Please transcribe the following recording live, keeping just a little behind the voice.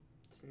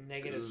It's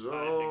negative 5 degrees.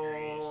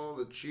 Oh,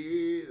 the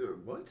cheese.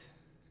 What?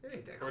 It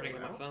ain't that cold According to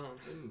my out. phone.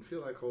 It didn't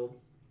feel that cold.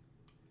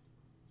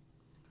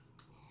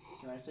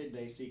 Can I say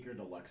Dayseeker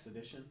Deluxe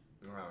Edition?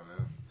 I don't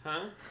know.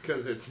 Huh?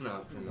 Because it's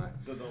not from my...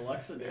 The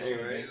Deluxe Edition of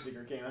Anyways.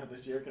 Dayseeker came out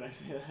this year. Can I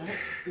say that?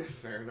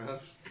 Fair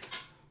enough.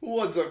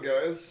 What's up,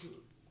 guys?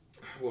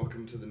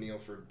 Welcome to the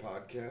Neilford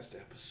Podcast,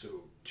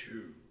 episode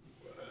 2.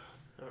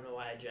 I don't know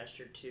why I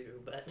gestured to,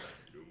 but...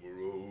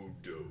 Numero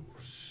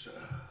dos.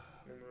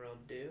 Numero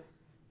deux.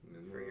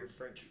 For your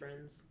French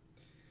friends.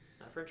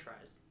 Not French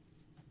fries.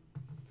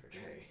 French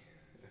Hey, fries.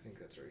 I think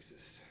that's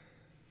racist.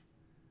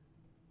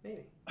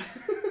 Maybe.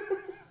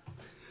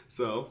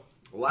 So,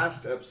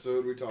 last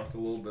episode we talked a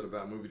little bit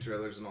about movie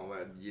trailers and all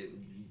that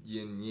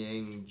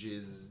yin-yang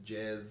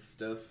jazz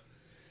stuff.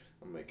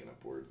 I'm making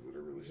up words that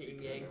are really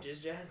stupid. Yin-yang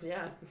jazz,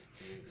 yeah.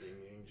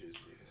 Yin-yang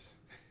jazz.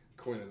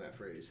 Coining that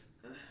phrase.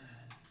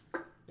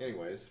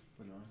 Anyways.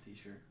 Put it on a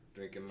t-shirt.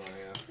 Drinking my,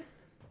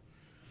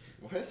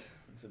 what?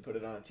 I said put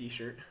it on a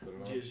t-shirt. Put it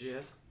on Jizz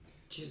jazz.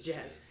 Jizz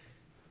jazz.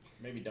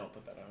 Maybe don't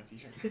put that on a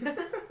t-shirt.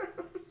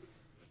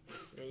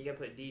 Yeah, you gotta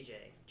put DJ.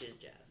 Jizz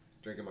jazz.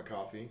 Drinking my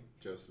coffee.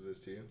 Joseph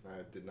is too.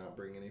 I did not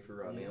bring any for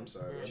Rodney. Yeah. I'm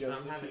sorry. Yeah, Joseph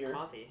so I'm having here.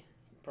 coffee.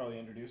 Probably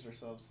introduce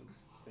ourselves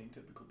as thing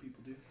typical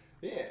people do.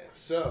 Yeah,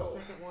 so. It's the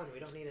second one. We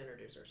don't need to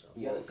introduce ourselves.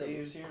 You gotta say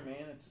who's here,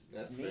 man. It's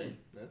That's me. fair.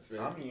 That's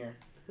fair. I'm here.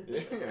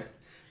 Yeah.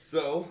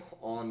 So,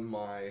 on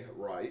my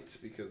right,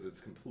 because it's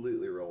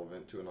completely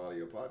relevant to an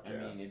audio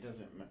podcast. I mean, it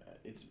doesn't.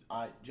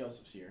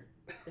 Joseph's here.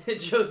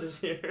 Joseph's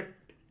here.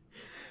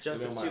 And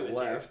Joseph on too my is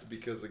left,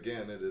 because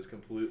again, it is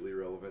completely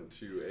relevant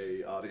to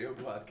a audio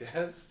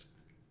podcast.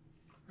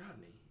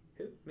 Rodney.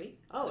 here. Who? Me?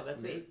 Oh,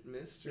 that's me.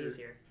 Mr. He's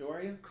here. Who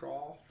are you?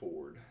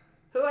 Crawford.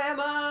 Who am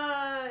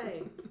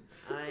I?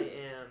 I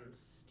am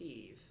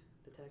Steve,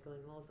 the tackling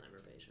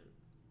Alzheimer patient.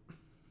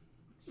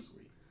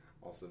 Sweet.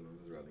 Also known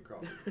as Rodney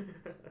Crawford.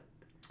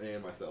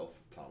 And myself,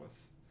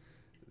 Thomas.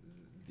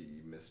 The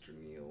Mr.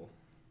 Neil.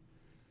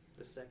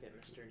 The second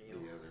Mr. Neil.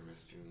 The other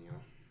Mr. Neil.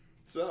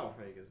 So,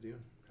 how you guys doing?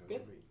 How's Good.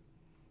 your week?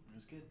 It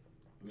was good.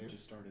 Yeah. We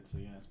just started, so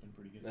yeah, it's been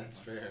pretty good. That's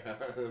so far. fair.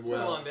 It's been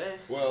a long day.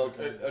 Well,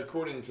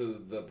 according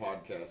to the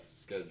podcast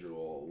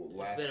schedule,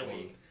 It's been a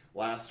week.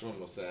 Last one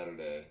was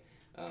Saturday,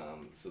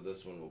 so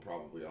this one will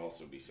probably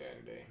also be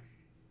Saturday.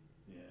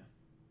 Yeah.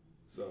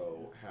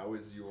 So, how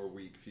is your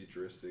week?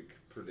 Futuristic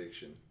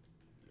prediction.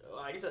 Well,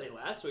 I can tell you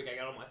last week I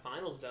got all my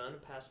finals done.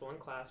 Passed one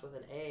class with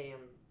an A.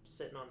 I'm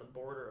sitting on the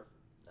border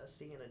of a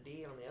C and a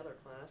D on the other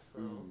class. So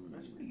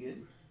That's pretty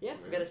good. yeah,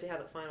 we got to see how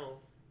the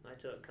final I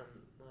took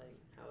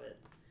how it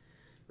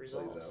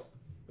resolves. Plays out.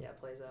 Yeah, it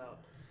plays out.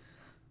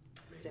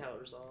 See how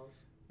it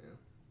resolves.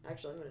 Yeah.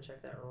 Actually, I'm gonna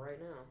check that right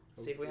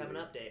now. See if we have an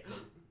update.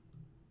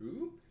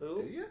 Ooh.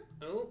 Ooh. Do you?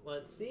 Oh,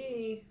 let's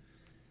see.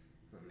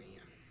 Oh man,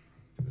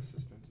 the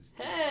suspense is.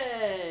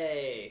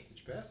 Hey! Did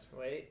you pass?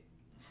 Wait,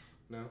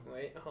 No.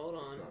 hold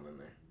on. It's not in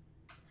there.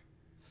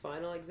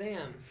 Final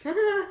exam.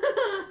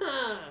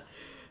 I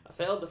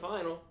failed the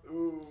final.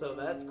 Ooh. So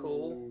that's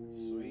cool.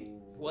 Sweet.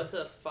 What's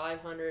a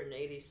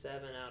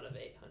 587 out of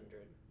 800?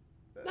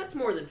 That's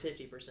more than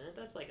 50%.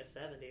 That's like a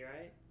 70,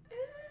 right?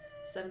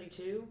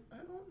 72? I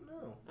don't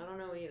know. I don't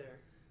know either.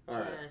 All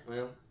right. Eh.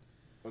 Well,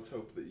 let's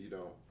hope that you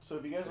don't. So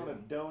if you guys want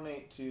to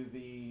donate to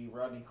the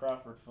Rodney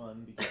Crawford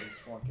Fund because he's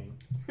flunking,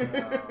 you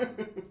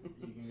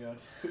can go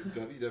to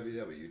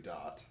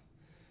www.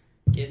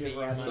 Give me your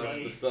Rodney Sucks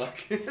money. to suck.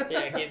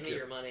 Yeah, give me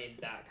your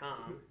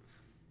money.com.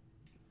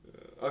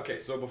 Okay,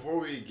 so before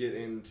we get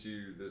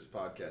into this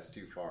podcast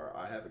too far,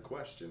 I have a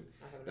question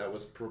that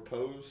was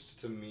proposed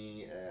to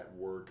me at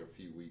work a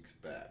few weeks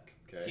back.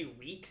 Okay. A few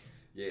weeks?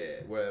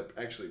 Yeah, well,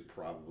 actually,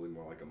 probably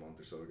more like a month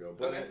or so ago.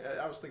 But Okay.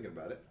 I was thinking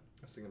about it.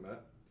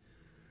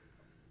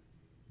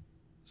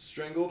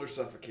 Strangled or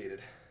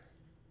suffocated?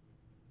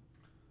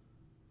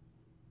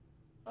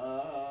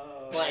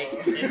 Like,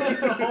 is this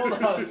hold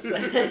on a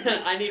second.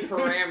 I need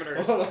parameters.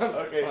 Hold on.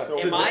 Okay, so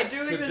Am I death,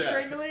 doing to the death,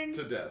 strangling?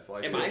 To death.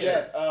 Like Am to I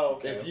death. Yeah. Oh,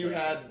 okay. If okay. you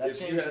had That to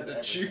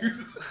changes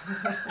choose,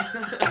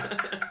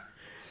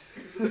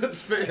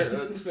 that's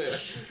fair.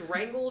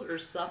 Strangled or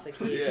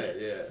suffocated?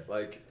 Yeah,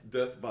 like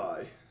death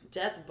by.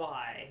 Death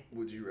by.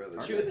 Would you rather?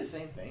 Aren't choose? they the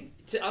same thing?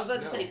 I was about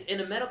to No. say, in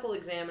a medical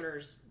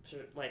examiner's,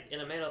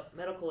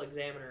 medical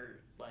examiner,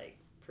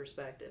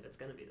 perspective, it's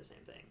going to be the same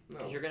thing.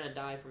 Because No. you're going to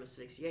die from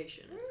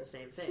asphyxiation. It's the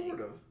same thing.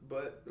 Sort of,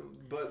 but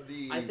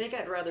the. I think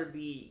I'd rather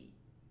be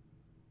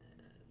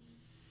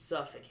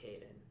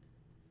suffocated.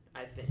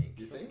 I think.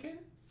 You think?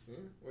 Yeah.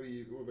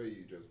 What about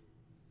you, Joseph?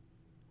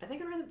 I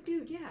think I'd rather,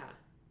 dude, yeah.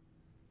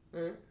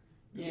 Alright.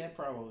 Yeah,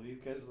 probably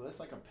because that's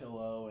like a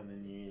pillow, and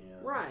then you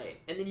know. Right.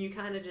 And then you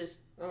kind of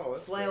just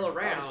That's flail fair.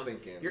 around. I was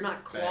thinking You're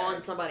not clawing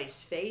bag.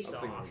 somebody's I face was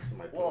thinking off.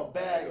 somebody put Well, a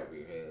bag bag. over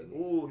your head.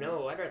 Ooh,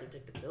 no, I'd rather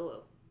take the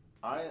pillow.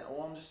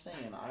 I'm just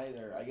saying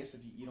either. I guess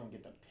if you don't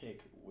get to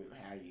pick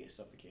how you get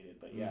suffocated,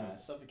 but yeah,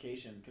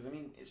 suffocation. Because I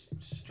mean,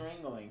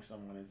 strangling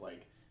someone is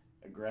like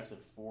aggressive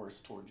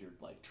force towards your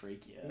like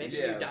trachea. Maybe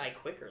Yeah. you die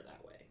quicker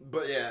that way.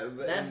 But yeah,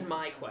 That's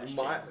my question.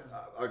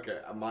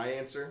 My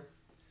answer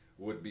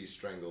would be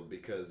strangled,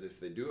 because if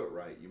they do it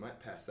right, you might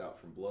pass out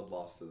from blood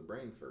loss to the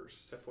brain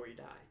first. Before you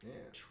die. Yeah.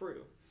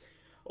 True.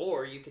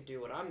 Or you could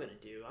do what I'm going to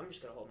do. I'm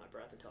just going to hold my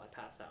breath until I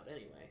pass out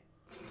anyway.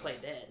 Play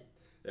dead.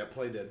 Yeah,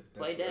 play dead.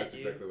 Play dead, That's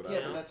dude. exactly what I Yeah,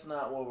 do. but that's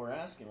not what we're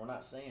asking. We're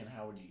not saying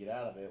how would you get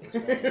out of it. We're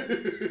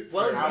saying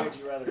Well, how would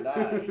you rather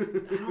die?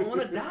 I don't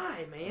want to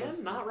die, man.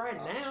 That's not right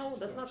options. now.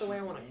 That's not the way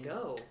I want to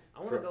go. I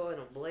want to go in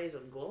a blaze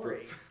of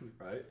glory.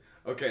 Right?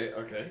 Okay.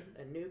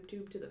 A noob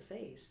tube to the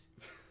face.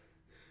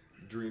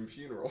 Dream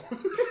funeral.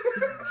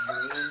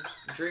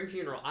 Dream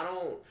funeral. I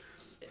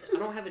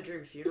don't have a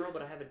dream funeral,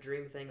 but I have a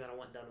dream thing that I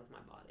want done with my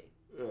body.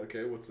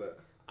 Okay, what's that?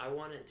 I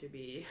want it to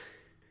be...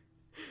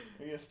 Are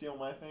you going to steal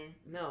my thing?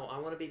 No, I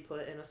want to be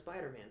put in a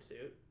Spider-Man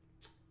suit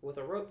with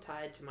a rope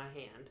tied to my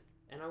hand,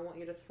 and I want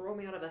you to throw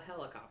me out of a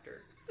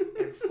helicopter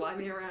and fly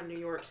me around New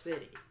York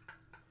City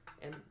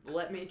and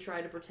let me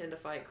try to pretend to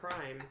fight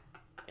crime,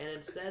 and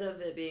instead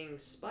of it being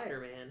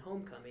Spider-Man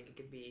Homecoming, it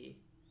could be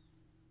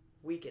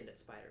Weekend at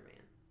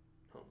Spider-Man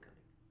Homecoming.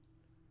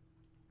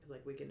 It's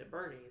like Weekend at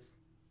Bernie's,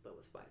 but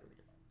with Spider-Man.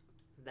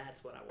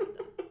 That's what I want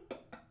done.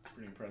 It's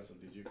pretty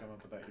impressive. Did you come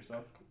up with that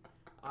yourself?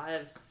 I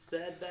have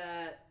said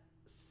that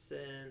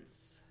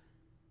since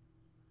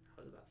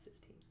I was about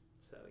 15,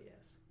 so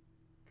yes.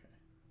 Okay.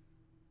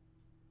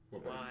 What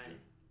about Why? you,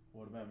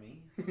 What about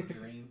me?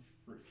 Dream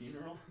for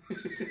funeral?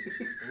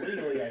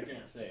 Legally, I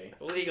can't say.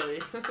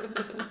 Legally.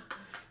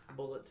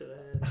 Bullet to the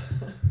head.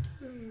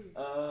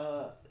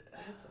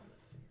 That's on the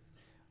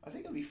face. I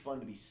think it would be fun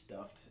to be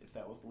stuffed if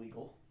that was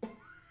legal.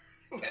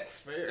 That's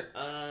fair.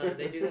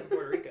 They do that in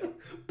Puerto Rico.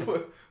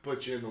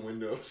 Put you in the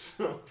window of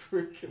some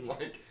freaking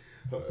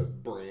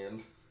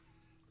brand.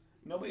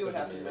 Nobody would As a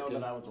have to know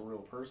mannequin? that I was a real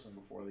person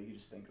before. They could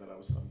just think that I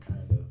was some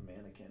kind of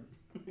mannequin.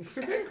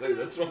 Exactly,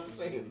 that's what I'm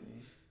saying.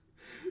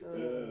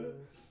 Uh,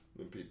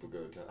 Then people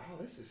go to,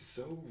 oh, this is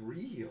so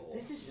real.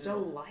 this is so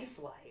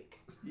lifelike.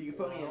 You could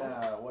put me in,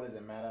 what is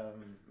it,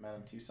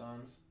 Madame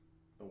Tussauds?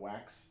 The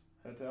Wax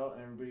Hotel,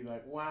 and everybody would be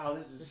like, wow,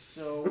 this is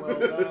so well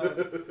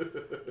done.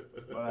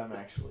 But I'm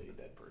actually a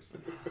dead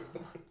person.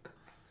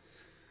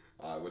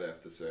 I would have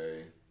to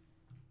say,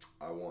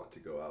 I want to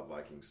go out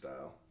Viking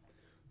style.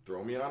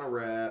 Throw me on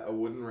a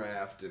wooden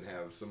raft and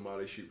have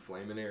somebody shoot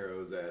flaming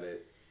arrows at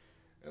it,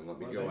 and let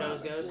me What go if out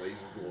nose in a goes? blaze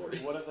of glory.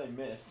 What if they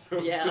miss?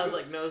 Yeah, I was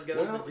like, nose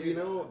goes Well, to you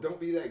know, don't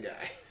be that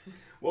guy.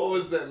 What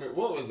was that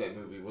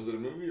movie? Was it a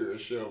movie or a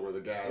show where the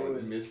guy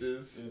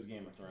misses? It was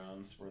Game of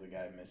Thrones, where the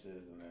guy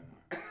misses and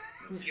then...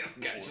 The other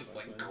guy just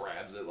like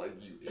grabs it like,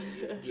 you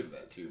idiot, give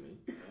that to me.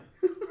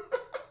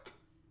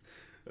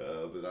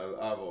 Yeah. But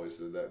I've always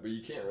said that. But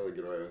you can't really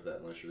get away with that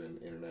unless you're in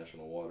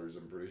international waters,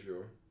 I'm pretty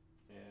sure.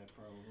 Yeah,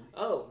 probably.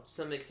 Oh,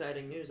 some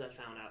exciting news I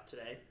found out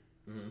today.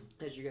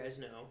 Mm-hmm. As you guys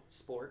know,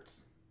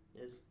 sports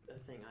is a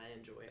thing I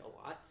enjoy a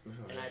lot. Oh,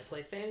 And I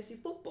play fantasy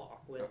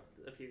football with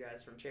a few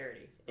guys from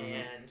charity.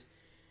 Mhm. And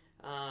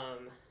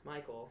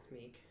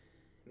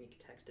Meek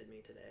texted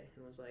me today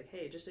and was like,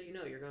 hey, just so you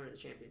know, you're going to the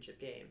championship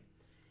game.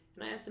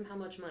 And I asked him how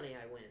much money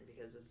I win,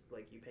 because it's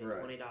like you pay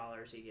Right.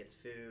 $20, he gets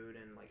food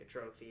and like a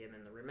trophy, and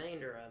then the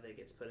remainder of it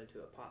gets put into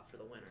a pot for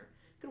the winner.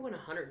 You could win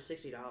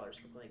 $160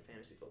 for playing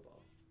fantasy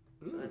football.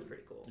 So that's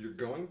pretty cool. You're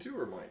going to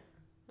or might?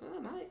 Well, I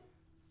might.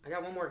 I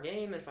got one more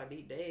game, and if I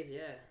beat Dave,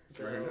 yeah.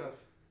 So, Fair enough.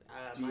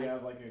 Do you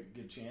have like a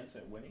good chance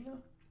at winning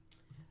them?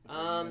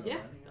 Yeah,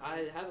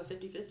 I have a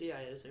 50-50,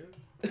 I assume.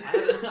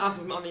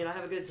 I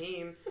have a good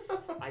team.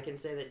 I can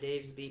say that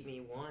Dave's beat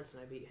me once,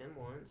 and I beat him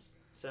once.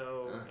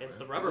 So, it's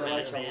the rubber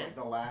match, man.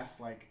 The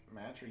last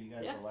match? Are you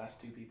guys Yeah. the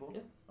last two people?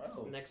 Yeah. Oh,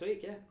 It's next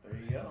week, yeah. there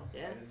you go.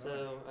 Yeah, I didn't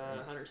so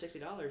know.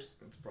 $160.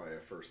 That's probably a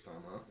first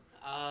time, huh?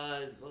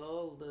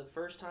 Well, the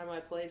first time I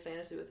played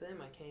fantasy with him,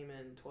 I came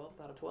in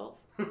 12th out of 12.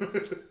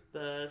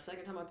 The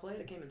second time I played,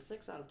 I came in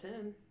 6 out of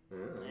 10.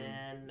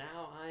 And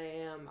now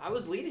I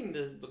was leading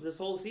this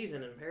whole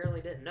season and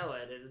apparently didn't know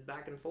it. It was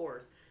back and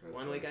forth.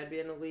 One week I'd be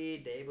in the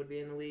lead, Dave would be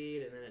in the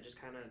lead, and then it just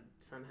kind of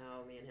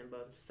somehow me and him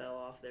both fell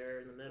off there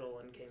in the middle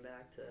and came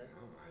back to... I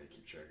don't know how you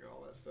keep track of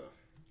all that stuff.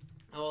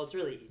 Oh, well, it's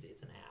really easy.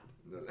 It's an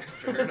app.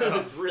 Fair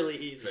enough. It's really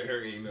easy.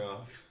 Fair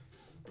enough.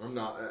 I'm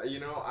not.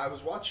 I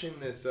was watching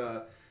this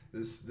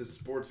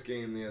sports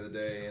game the other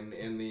day,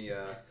 and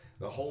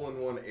the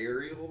hole-in-one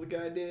aerial the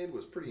guy did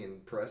was pretty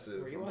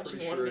impressive. Were you I'm watching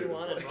pretty sure it was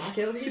 1v1 like... in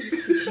Rocket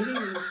Leagues?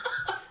 Jeez.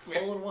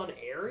 Hole-in-one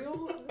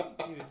aerial?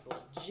 Dude's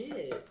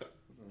legit.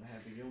 Wasn't a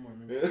Happy Gilmore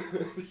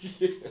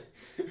movie.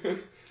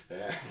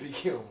 Yeah. Happy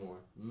Gilmore.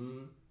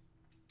 Mm.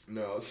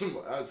 No,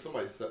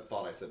 somebody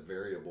thought I said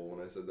variable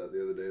when I said that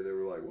the other day. They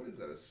were like, "What is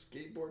that? A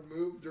skateboard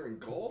move during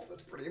golf?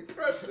 That's pretty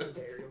impressive."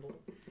 Variable.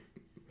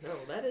 No,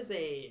 that is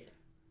a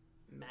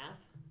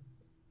math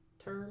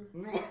term.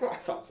 I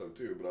thought so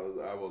too, but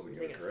I wasn't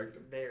going to correct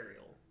him.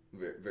 Varial.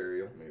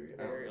 Varial, maybe.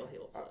 Varial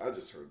heel flip. I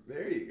just heard.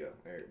 There you go.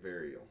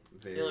 Varial.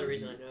 The only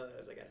reason I know that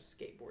is I got a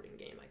skateboarding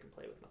game I can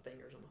play with my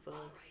fingers on my phone.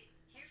 Alright,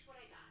 here's what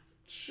I got.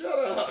 Shut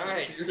up, All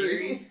right, Siri.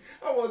 Siri.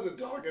 I wasn't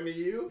talking to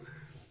you.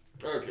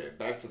 Okay,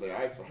 back to the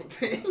iPhone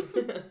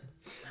thing.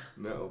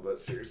 No, but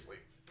seriously,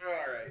 All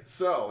right.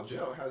 So,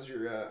 Joe, how's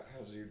your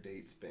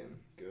dates been?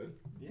 Good.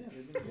 Yeah,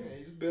 they've been Yeah, good.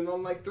 he's been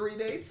on like 3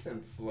 dates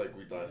since like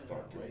we last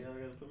talked to Why him. y'all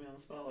gotta put me on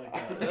the spot like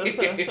that? They've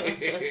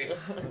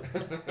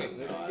been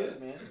No, good,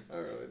 man. I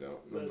really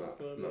don't. That's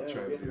funny. I'm not Yeah,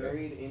 trying we're to do getting that.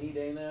 married any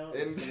day now.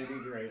 It's gonna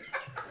be great.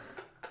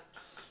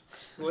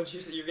 What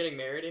you say? You're getting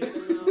married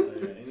anything now? Oh,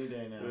 yeah, any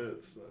day now.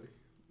 That's funny.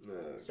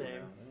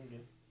 Same. Yeah,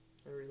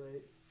 I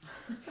relate.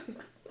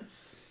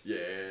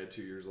 Yeah,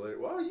 2 years later.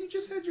 Well, you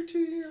just had your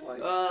 2-year like.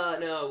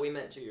 No, we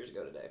met 2 years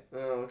ago today.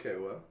 Oh, okay.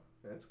 Well,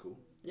 that's cool.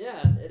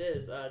 Yeah, it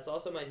is. It's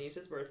also my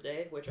niece's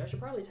birthday, which I should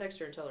probably text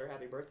her and tell her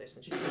happy birthday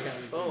since she just got a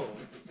phone.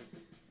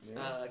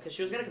 Yeah. Because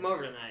she was gonna come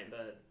over tonight,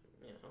 but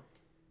you know.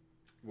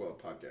 Well,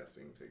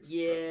 podcasting takes.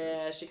 Yeah,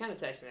 precedence. she kind of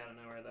texted me out of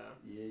nowhere though.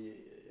 Yeah.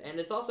 And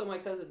it's also my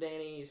cousin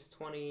Danny's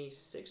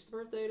 26th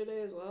birthday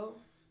today as well.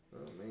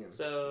 Oh man.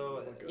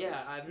 So Like a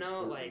yeah, I've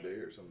known important like day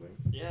or something.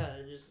 yeah,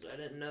 I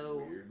didn't know.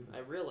 Weird. I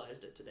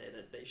realized it today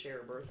that they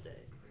share a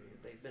birthday.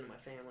 They've been my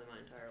family my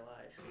entire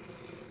life.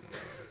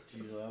 It's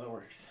usually how that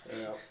works.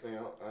 Yeah.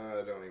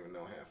 I don't even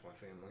know half my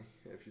family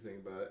if you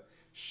think about it.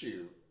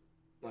 Shoot,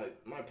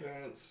 like my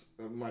parents,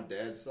 my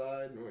dad's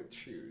side.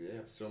 Shoot, they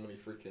have so many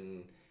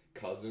freaking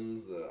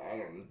cousins that I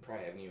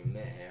probably haven't even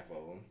met half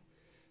of them.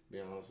 To be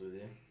honest with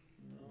you.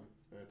 No.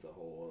 That's a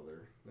whole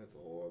other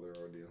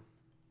ordeal.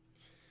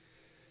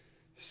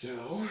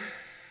 So,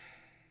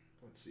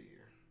 let's see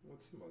here.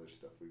 What's some other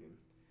stuff we can?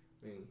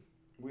 I mean,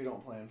 We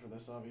don't plan for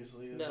this,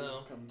 obviously. As No.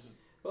 it comes to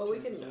Well, we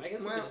can. I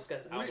guess we can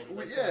discuss albums.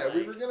 That's kinda we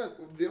like- were gonna.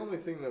 The only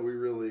thing that we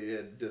really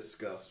had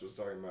discussed was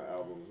talking about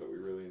albums that we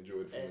really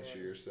enjoyed from this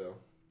And- year. So,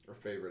 our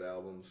favorite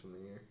albums from the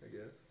year, I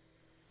guess.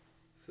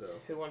 So,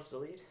 Who wants to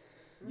lead?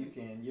 You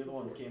can. You're the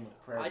one who came with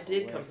prepared. I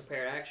did come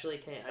prepared. I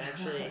actually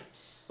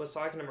was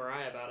talking to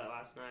Mariah about it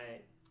last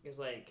night. Because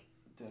like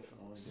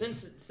Definitely.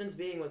 since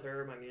being with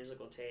her, my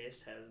musical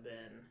taste has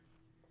been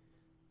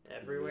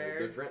everywhere.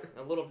 different.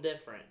 A little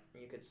different,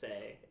 you could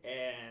say.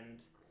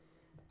 And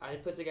I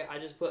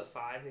just put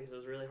 5 because it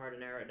was really hard to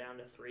narrow it down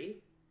to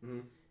 3.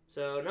 Mhm.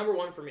 So number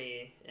 1 for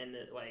me, and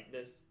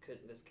this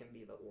can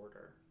be the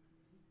order,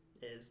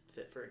 is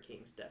Fit for a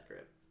King's Death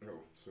Grip.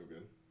 Oh, so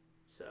good.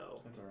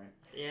 So That's all right.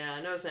 yeah,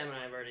 I know Sam and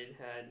I have already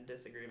had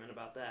disagreement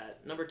about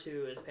that. Number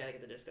 2 is Panic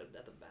at the Disco's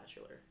Death of a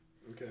Bachelor.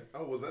 Okay.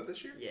 Oh, was that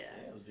this year? Yeah,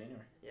 Yeah, it was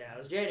January. it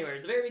was January. It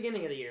was the very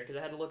beginning of the year because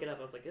I had to look it up.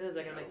 I was like, is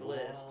that gonna make the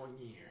list? Long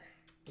year.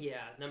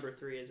 Yeah, number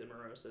 3 is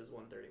Omarosa's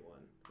 131,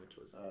 which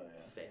was Oh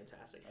yeah.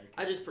 fantastic.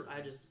 I I just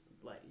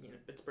like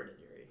it's Brendan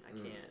Urie. I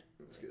can't.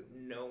 That's good.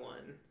 No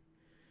one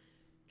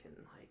can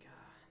like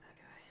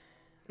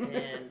that guy.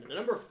 And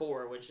number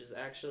 4, which is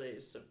actually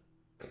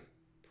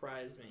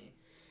surprised me,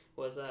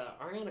 was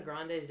Ariana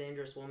Grande's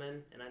 "Dangerous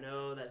Woman." And I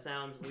know that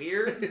sounds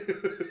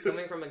weird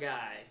coming from a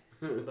guy,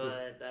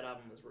 but that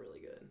album was really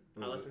good.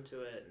 I listened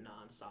to it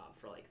nonstop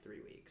for like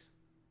 3 weeks.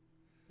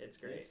 It's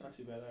Yeah, great. it's not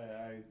too bad.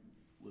 I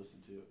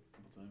listened to it a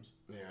couple times.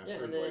 Yeah. I've Yeah,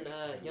 heard, and then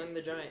like, Young most the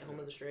of it, Giant, Home yeah.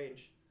 of the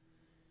Strange.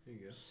 There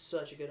you go.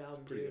 Such a good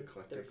album, pretty dude.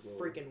 eclectic They're little-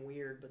 freaking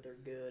weird, but they're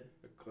good.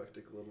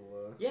 Eclectic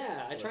little.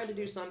 Yeah, I tried to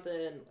do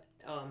selection.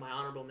 something. My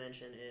honorable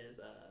mention is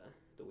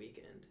The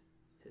Weeknd,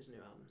 his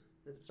new album.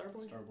 Is it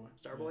Starboy? Starboy.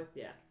 Starboy,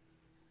 yeah.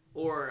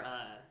 Or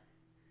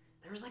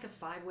there was like a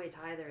 5-way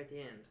tie there at the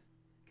end,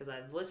 because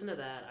I've listened to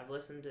that. I've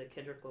listened to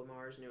Kendrick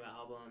Lamar's new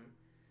album.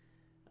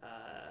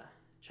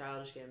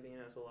 Childish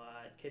Gambino's a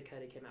lot. Kid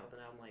Cudi came out with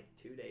an album like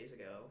 2 days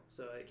ago,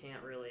 so it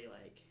can't really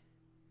like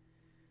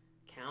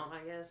count,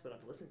 I guess. But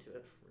I've listened to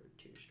it for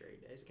 2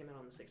 straight days. It came out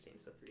on the 16th,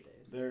 so 3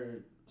 days.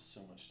 There's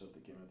so much stuff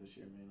that came out this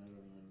year, man. I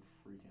don't even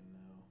freaking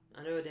know.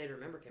 I know A Day to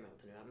Remember came out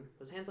with a new album.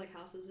 Was Hands Like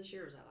Houses this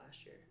year, or was that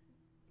last year?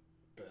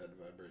 Bad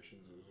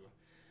Vibrations as well.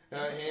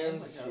 Hands Hands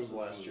Like was Houses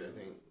last year, I was-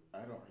 think.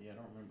 I don't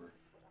remember.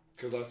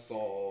 Because I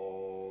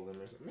saw them.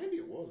 Maybe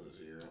it was this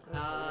year. I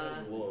Uh, don't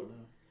I know. don't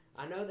know.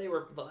 I know they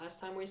were the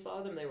last time we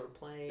saw them. They were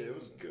playing. It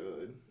was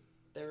good.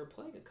 They were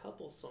playing a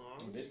couple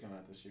songs. It did come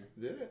out this year.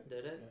 Did it?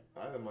 Did it?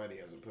 Eye the Mighty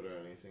hasn't put out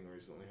anything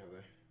recently, have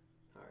they?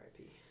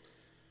 R.I.P.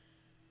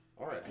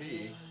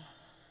 R.I.P.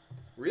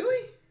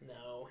 Really?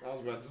 No. I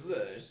was about to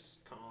say.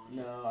 Just gone.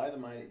 No, I the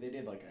Mighty. They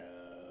did like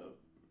a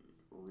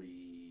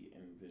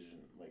re-envision,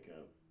 like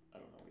a I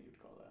don't know what you'd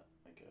call that,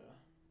 like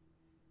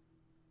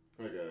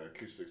a Like a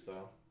acoustic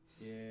style.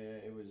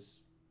 yeah. It was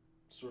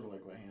sort of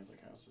like what Hands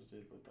Like Houses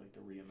did, with like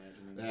the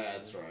reimagining.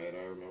 That's right,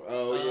 I remember.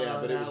 Oh, yeah,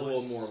 but it was that a little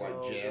was more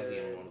like so jazzy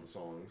good. on one of the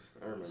songs.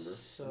 I remember.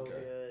 So Okay.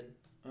 good.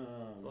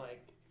 Um,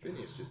 Like,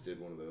 Phineas just did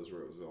one of those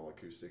where it was all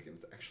acoustic, and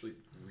it's actually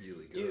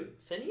really good. dude,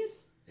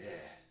 Phineas? Yeah.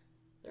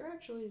 They're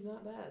actually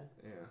not bad.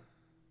 Yeah.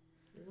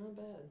 They're not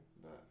bad.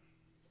 But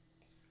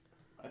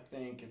I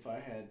think if I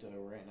had to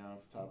right now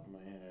off the top of my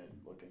head,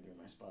 looking through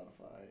my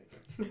Spotify,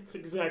 That's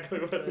exactly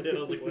what I did. I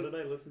was like, what did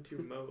I listen to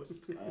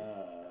most?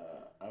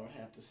 I would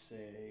have to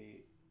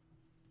say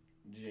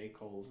J.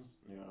 Cole's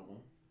new album.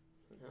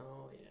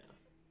 Oh, yeah.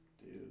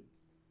 Dude,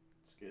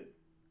 it's good.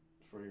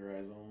 For Your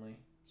Eyes Only.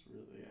 It's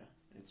really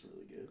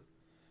good.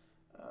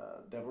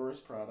 Devil Wears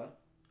Prada.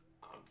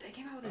 They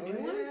came out with a Oh, new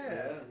one?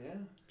 Yeah.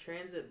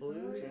 Transit Blues?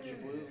 Oh, yeah.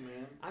 Transit Blues,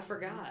 man. I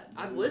forgot.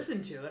 I've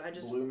listened to it. I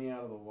just... Blew me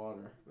out of the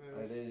water. Yeah, It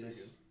that's pretty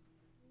is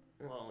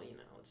Well, you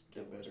know, it's...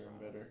 get better and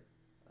better.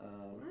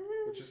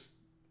 Which is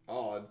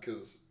odd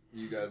because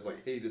you guys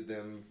like hated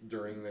them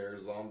during their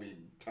zombie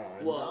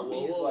time. Well,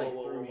 Zombies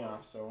whoa, threw me whoa.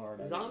 off so hard.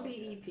 I didn't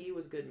Zombie like it. EP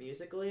was good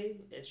musically.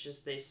 It's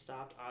just they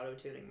stopped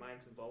auto-tuning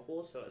mics and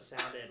vocals, so it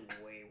sounded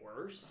way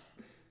worse.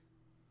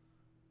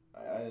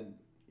 I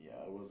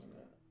wasn't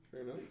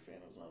Fair a enough. big fan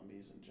of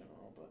zombies in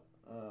general,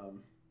 but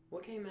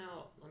What came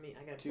out?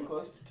 I gotta... Too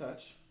Close to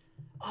Touch.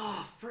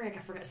 Oh, frick,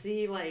 I forgot.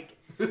 See, like,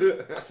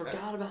 I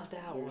forgot about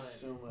that one. There's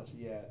so much.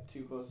 Yeah,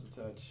 Too Close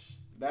to Touch.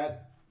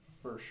 That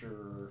for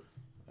sure.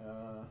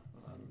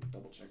 I'm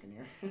double checking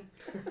here.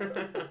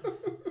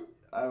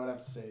 I would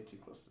have to say Too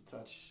Close to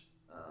Touch.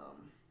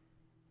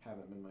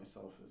 Haven't Been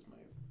Myself is my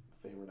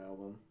favorite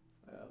album.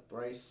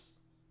 Thrice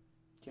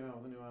came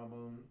out with a new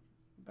album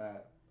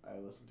that I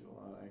listened to a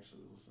lot. I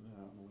actually was listening to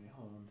it on the way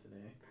home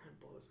today. That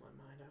blows my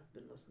mind. I've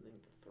been listening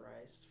to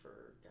Thrice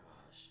for,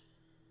 gosh,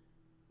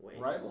 way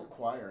too Rival long.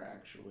 Choir,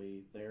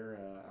 actually, their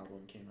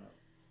album came out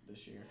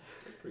this year.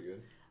 That's pretty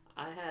good.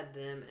 I had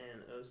them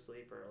and O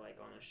Sleeper like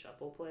on a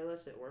shuffle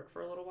playlist at work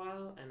for a little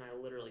while, and I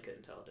literally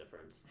couldn't tell a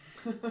difference.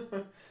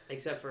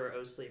 Except for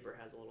O Sleeper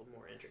has a little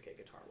more intricate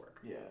guitar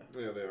work. Yeah.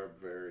 Yeah, they are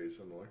very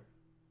similar.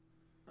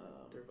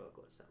 Their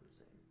vocalists sound the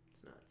same.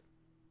 It's nuts.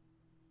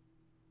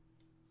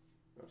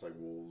 That's like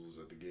Wolves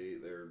at the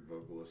Gate. Their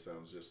vocalist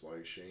sounds just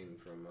like Shane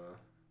from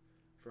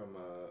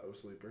O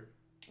Sleeper.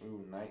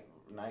 Ooh, Night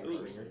Ooh.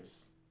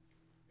 Versus.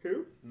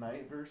 Who?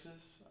 Night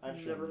Versus? I've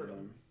Never shown heard you of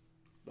them,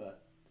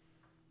 but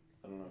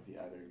I don't know if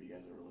either of you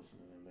guys ever listen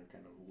to them. They're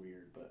kind of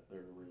weird, but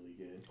they're really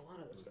good. A lot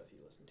of the stuff you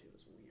listen to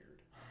is weird.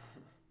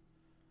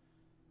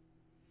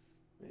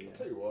 But yeah. I'll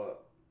tell you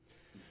what.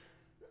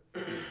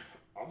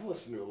 I've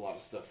listened to a lot of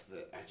stuff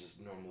that I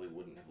just normally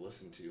wouldn't have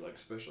listened to, like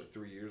especially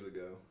 3 years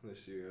ago.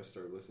 This year I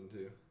started listening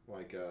to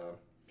like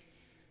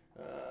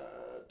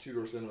Two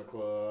Door Cinema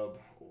Club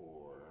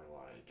or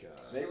like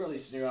They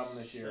released a new album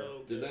this year.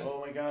 So Did good. they?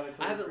 Oh my god, I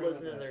totally I haven't forgot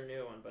listened to about their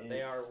new one, but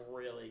they are It's-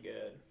 really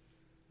good.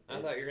 I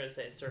thought you were gonna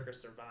say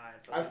Circus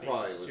Survived. I've I'd be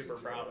probably super listened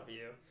to proud it. of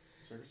you.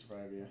 that. Circus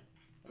Survive,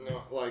 yeah.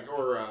 no, like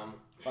or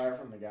Fire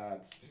from the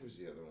Gods. who's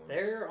the other one?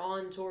 They're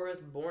on tour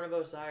with Born of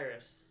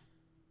Osiris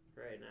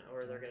right now,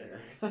 or they're gonna be.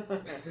 I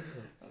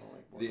don't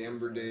like The Born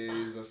Ember Osiris.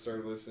 Days I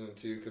started listening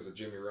to because of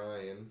Jimmy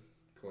Ryan,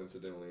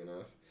 coincidentally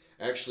enough.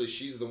 Actually,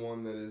 she's the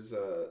one that is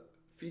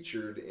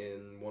featured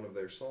in one of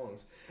their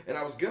songs. And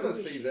I was going Who to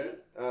is say she?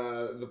 that,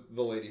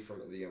 the lady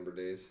from The Ember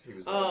Days. He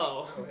was like,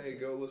 Oh. hey,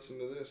 go listen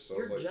to this. So I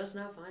You're was like, just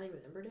now finding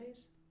the Ember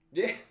Days?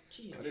 yeah,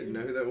 Jeez, I dude. didn't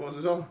know who that was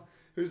at all.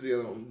 Who's the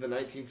other one? The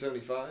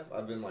 1975?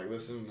 I've been like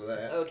listening to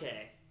that.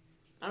 Okay.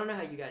 I don't know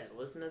how you guys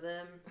listen to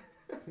them.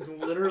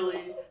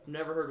 Literally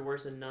never heard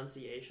worse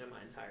enunciation in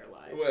my entire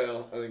life.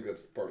 Well, I think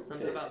that's part of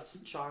Something the about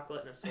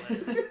chocolate and a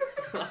sweat.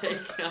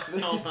 Like,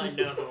 that's all I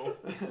know.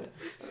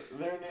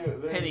 Their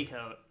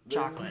Pennycoat.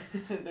 Chocolate.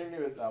 Their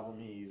newest album,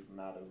 he's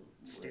not as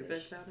Stupid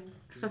British. sounding?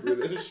 He's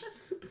British.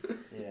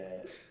 Yeah.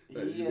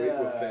 You wait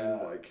to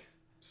offend like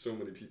so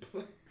many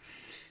people.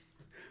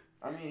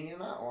 I mean, he's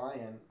not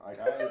lying. Like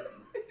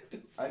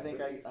I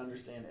think I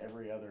understand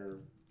every other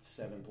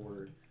seventh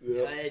word.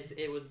 Yeah.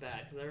 It was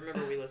bad, because I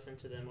remember we listened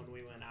to them when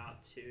we went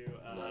out to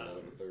 9 out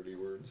of 30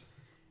 words.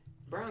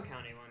 Brown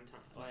County one time.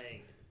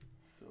 Like,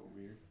 So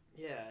weird.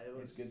 yeah, it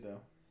was... It's good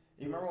though.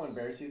 You remember when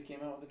Beartooth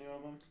came out with a new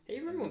album? Hey, you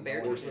remember when Or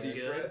Beartooth Or was Sea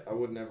good? Secret, I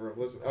would never have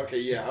listened. Okay,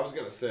 yeah, I was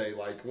gonna say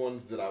like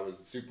ones that I was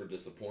super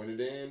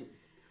disappointed in.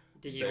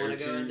 Did you want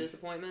to go in Beartooth,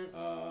 disappointments?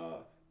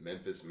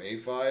 Memphis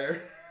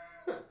Mayfire.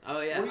 Oh,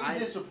 yeah. Were you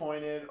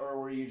disappointed or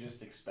were you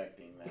just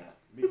expecting that?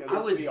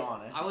 Because let's be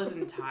honest. I was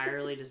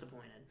entirely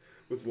disappointed.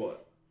 With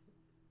what?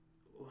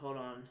 Hold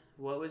on.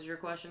 What was your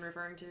question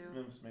referring to?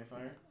 Memphis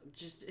Mayfire.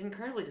 Just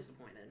incredibly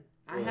disappointed.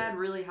 I Really? had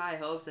really high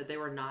hopes that they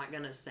were not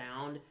going to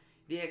sound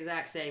the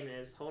exact same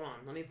as... Hold on.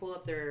 Let me pull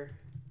up their...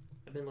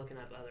 I've been looking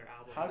up other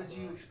albums. How did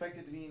you expect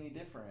it to be any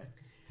different?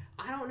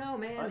 I don't know,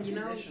 man. You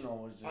know... Unconditional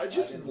was just. I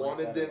just didn't like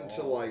wanted that them at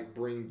to all. like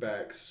bring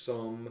back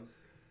some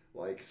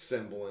like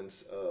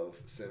semblance of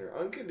Sinner.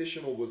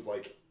 Unconditional was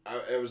like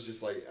I was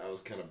just like I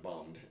was kind of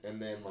bummed,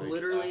 and then like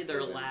Literally, after their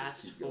them, just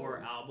last keep 4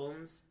 going.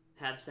 albums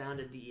have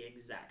sounded the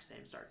exact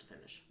same start to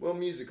finish. Well,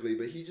 musically,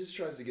 but he just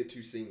tries to get too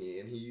singy,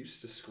 and he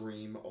used to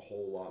scream a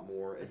whole lot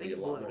more and think be a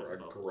he lot blew more his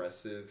vocals.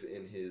 aggressive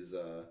in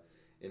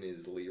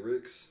his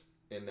lyrics.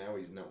 And now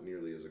he's not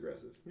nearly as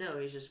aggressive. No,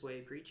 he's just way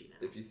preachy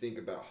now. If you think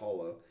about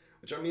Hollow,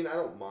 which I mean, I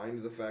don't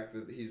mind the fact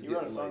that he's You wrote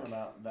a getting song like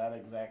about that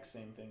exact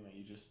same thing that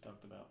you just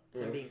talked about.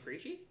 Him being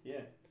preachy? Yeah.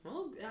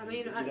 Well, I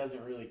He mean...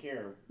 doesn't really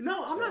care.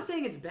 No, I'm So- not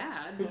saying it's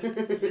bad.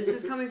 This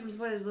is coming from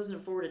somebody that's listened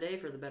to For Today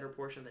for the better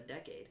portion of a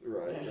decade.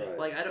 right.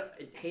 Like, I don't...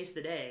 It hates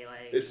the day.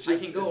 Like, It's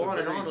just I can go it's on a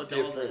and very on with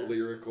all different the...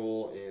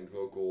 lyrical and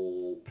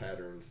vocal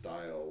pattern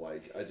style.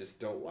 Like I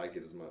just don't like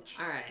it as much.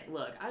 Alright,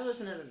 look, I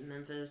listened to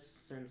Memphis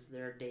since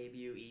their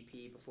debut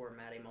EP before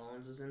Matty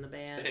Mullins was in the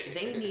band.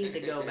 They need to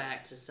go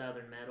back to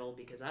Southern metal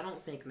because I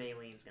don't think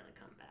Maylene's gonna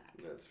come back.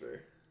 That's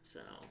fair. So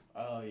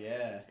Oh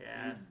yeah.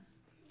 Yeah.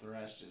 He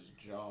thrashed his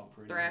jaw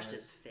pretty thrashed hard.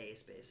 his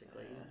face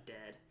basically. He's Yeah.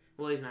 dead.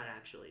 Well, he's not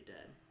actually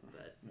dead,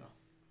 but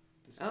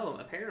This oh,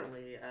 guy.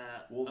 apparently,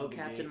 Wolves Oh of the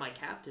Captain, Gate. My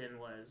Captain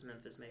was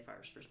Memphis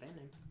Mayfire's first band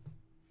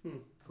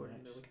name, according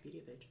to Nice. the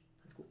Wikipedia page.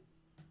 That's cool.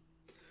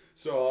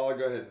 So I'll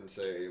go ahead and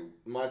say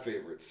my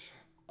favorites.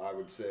 I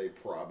would say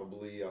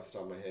probably off the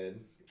top of my head,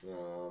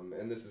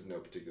 and this is no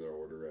particular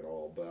order at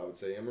all, but I would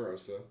say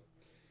Amorosa.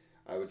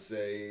 I would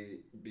say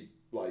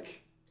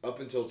up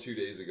until 2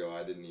 days ago,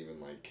 I didn't even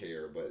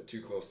care, but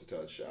Too Close to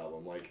Touch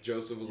album. Like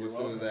Joseph was You're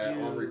listening to welcome.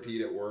 that on Dude.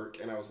 repeat at work,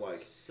 and I was like,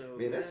 So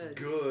man, that's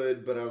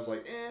good, but I was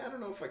like, I don't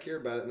know if I care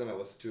about it. And then I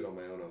listened to it on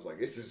my own. I was like,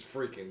 this is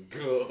freaking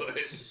good.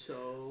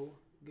 So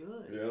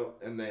good. Yep.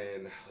 And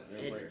then let's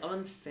see. It's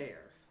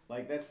unfair.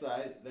 Like that's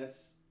I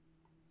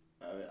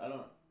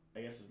don't. I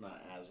guess it's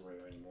not as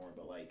rare anymore,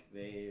 but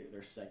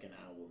their second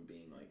album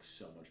being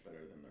so much better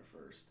than their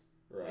first.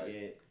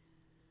 Right.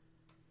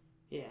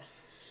 Yeah.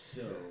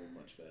 So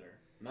much better.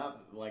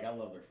 Not I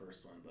love their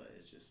first one, but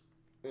it's just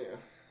Yeah.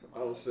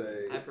 I'll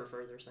say I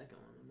prefer their second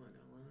one. I'm not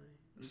gonna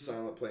lie.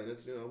 Silent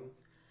Planet's new album.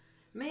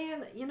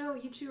 Man,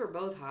 you two are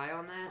both high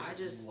on that. I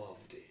just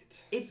loved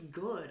it. it's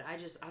good. I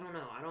don't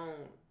know. I don't know.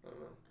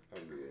 I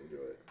really enjoy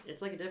it.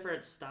 It's like a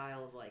different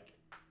style of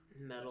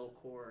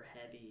metalcore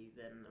heavy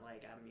than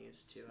I'm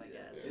used to, I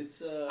guess.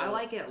 it's I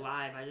like it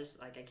live. I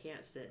just I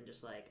can't sit and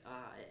just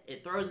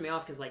it throws me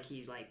off because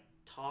he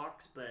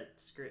talks but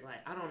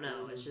I don't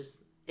know. It's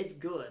just it's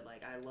good.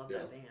 I love Yeah.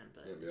 that band,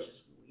 but Yep, it's yep.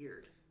 just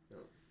weird. I'm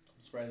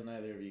surprised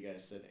neither of you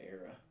guys said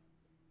Era.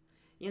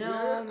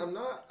 I'm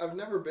not. I've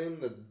never been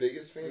the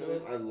biggest fan of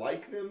them. I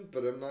like them,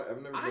 but I've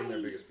never been their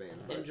I biggest fan.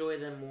 But enjoy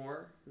them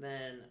more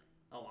than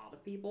a lot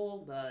of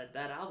people, but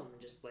that album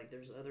just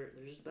there's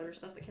just better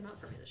stuff that came out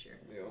for me this year.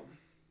 yeah.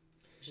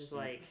 It's just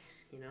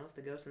if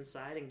the Ghost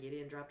Inside and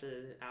Gideon dropped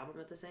an album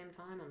at the same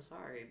time, I'm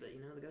sorry, but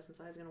the Ghost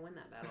Inside is gonna win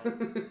that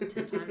battle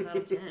 10 times out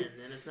of 10,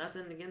 and it's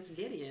nothing against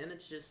Gideon.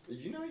 It's just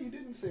You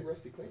didn't say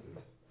Rusty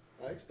Clayton's.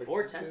 I expected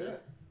or you to say Tessa's.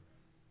 that.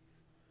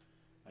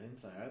 I didn't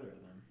say either of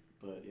them,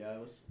 but yeah, it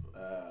was.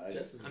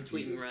 Tessa's I'm beat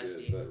tweeting was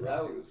Rusty. good, but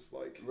Rusty was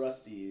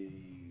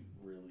Rusty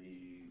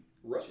really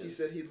Rusty just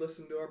said he'd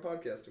listen to our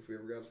podcast if we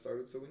ever got it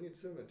started, so we need to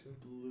send that to him.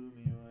 blew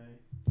me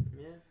away.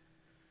 Yeah.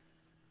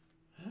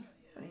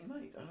 Yeah, he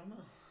might. I don't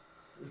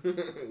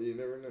know. You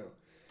never know.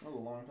 That was a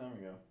long time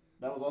ago.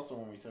 That was also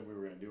when we said we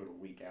were going to do it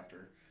a week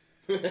after.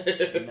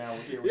 And now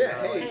here we yeah,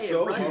 are. hey, Hey,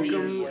 so Rusty,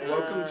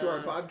 welcome to our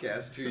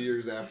podcast 2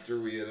 years after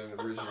we had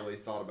originally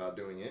thought about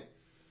doing it.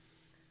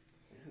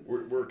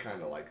 We're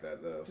kind of like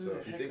that, though. So Who the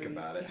if you heck think are these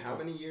about it, how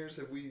people? many years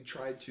have we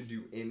tried to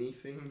do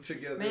anything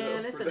together? that Man,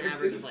 was it's an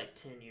productive? average of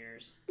 10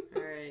 years.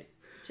 All right,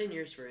 10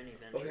 years for any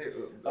venture.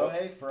 Okay. Oh,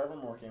 hey,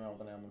 Forevermore came out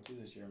with an album too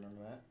this year.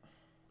 Remember that?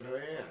 Oh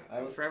yeah.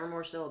 I was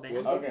Forevermore still a band.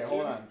 Was that okay. this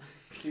Hold year? on,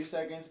 2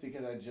 seconds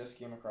because I just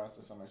came across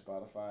this on my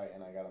Spotify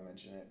and I gotta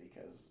mention it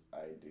because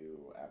I do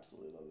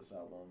absolutely love this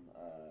album.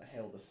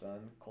 Hail the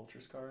Sun,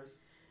 Culture Scars.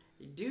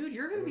 Dude,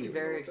 you're I gonna don't be even know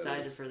very what that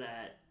excited is. for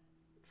that.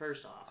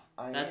 First off,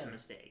 I that's am. a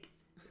mistake.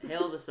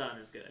 Hail the Sun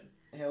is good.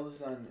 Hail the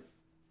Sun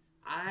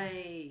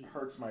I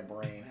hurts my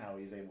brain how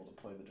he's able to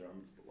play the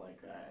drums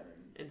like that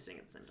and sing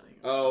at the same and time. sing.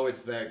 Oh,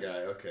 it's that guy.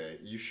 Okay,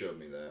 you showed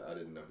me that. I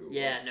didn't know who it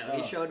Yeah, was. no, Oh.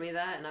 he showed me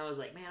that, and I was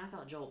like, man, I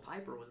thought Joel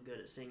Piper was good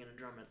at singing and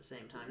drumming at the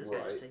same time. This guy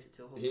Right. just takes it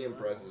to a whole He new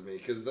impresses level. me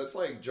because that's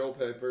like Joel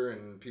Pepper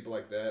and people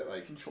like that.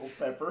 Like, Control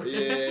Pepper.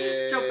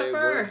 yeah, Joel Pepper.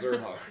 words are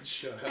hard.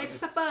 Shut up. Hey,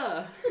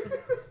 Peppa!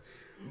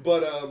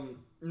 But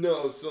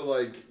no,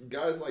 so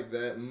guys like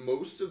that,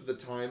 most of the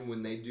time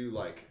when they do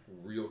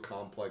real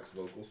complex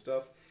vocal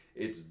stuff,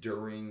 it's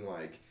during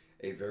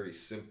a very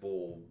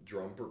simple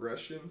drum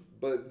progression.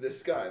 But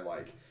this guy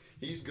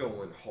he's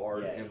going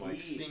hard Yeah, and he-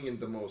 singing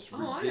the most Oh, I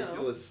know.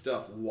 ridiculous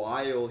stuff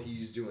while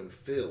he's doing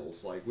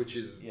fills, which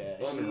is Yeah,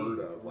 he unheard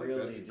of. really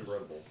That's just-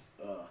 incredible.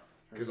 Ugh,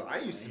 Because hurts I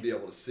my used to brain. be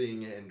able to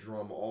sing and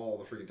drum all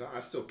the freaking time. I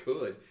still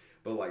could,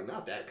 but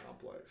not that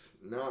complex.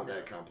 Not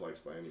that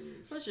complex by any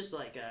means. So it's just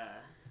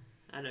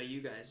I know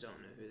you guys don't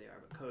know who they are,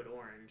 but Code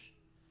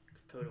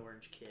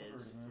Orange Kids. Heard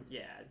of them.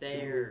 Yeah,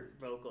 they're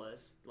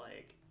vocalists.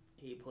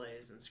 He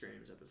plays and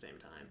screams at the same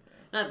time.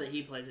 Not that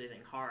he plays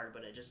anything hard,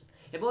 but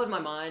it blows my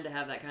mind to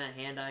have that kind of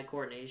hand-eye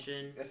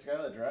coordination. It's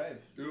Skylar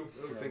Drive. Ooh,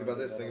 think about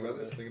this. Think about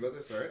this. Think about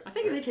this. All right. I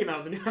think they came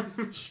out with a new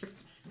album.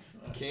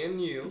 Can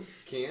you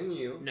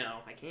No,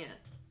 I can't.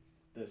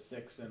 The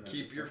 6 and the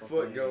keep your simple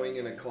foot thing going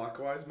in a like that.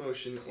 clockwise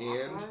motion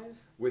and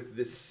Clockwise? with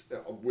this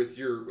with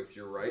your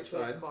right So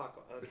it's side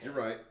clockwise. with Okay.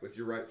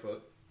 your right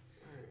foot.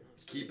 Alright,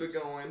 let's do Keep it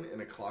this. going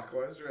in a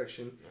clockwise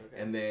direction,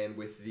 Okay. and then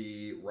with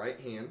the right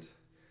hand,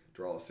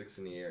 draw a 6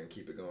 in the air and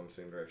keep it going the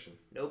same direction.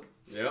 Nope.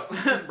 Yep.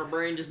 My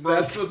brain just broke.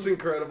 That's what's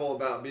incredible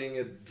about being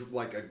a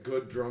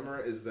good drummer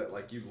is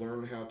that you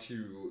learn how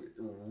to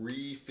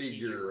Teach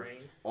your refigure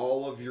brain.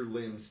 all of your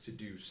limbs to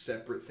do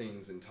separate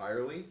things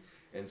entirely,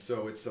 and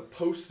so it's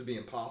supposed to be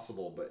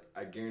impossible. But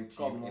I It's guarantee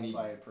called you, any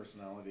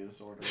multi-personality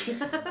disorder.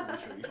 I'm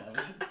pretty sure you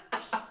have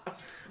it.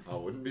 I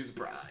wouldn't be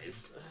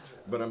surprised.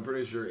 But I'm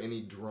pretty sure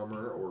any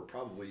drummer, or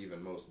probably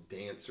even most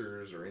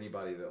dancers, or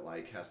anybody that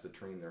like has to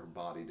train their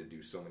body to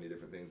do so many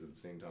different things at the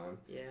same time.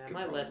 Yeah, could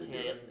my probably left do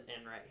hand it.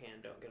 and right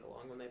hand don't get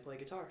along when they play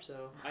guitar,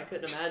 so I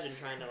couldn't imagine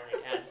trying to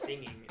like add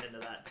singing into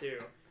that too.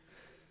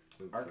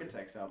 That's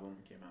Architects album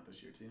came out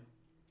this year too.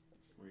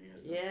 Were you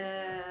guys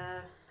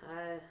Yeah,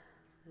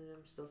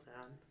 I'm still sad.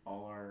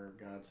 All Our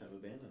Gods Have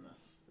Abandoned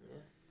Us. Yeah.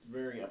 It's a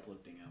very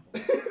uplifting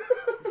album.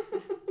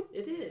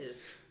 It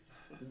is.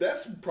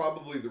 That's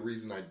probably the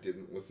reason I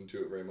didn't listen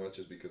to it very much,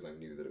 is because I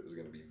knew that it was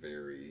going to be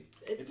very.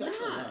 It's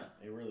actually not. not.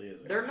 It really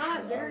isn't. They're I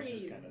not was very.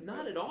 just kinda-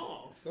 Not at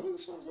all. Some of the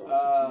songs I listened to.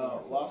 I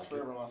feel Lost like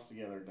it. Forever, Lost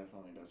Together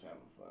definitely does have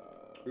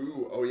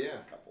Ooh, oh yeah.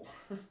 a couple.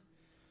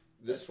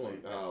 This That's one,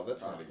 like- oh,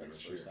 that's not even Architects'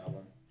 this year. first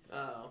album.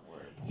 Oh.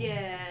 Where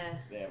Yeah.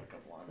 they have a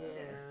couple on there.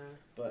 Yeah.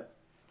 But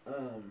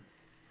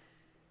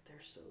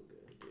They're so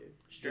good, dude.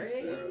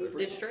 Stray? Yeah, they're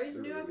Did Stray's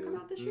they're new really album good.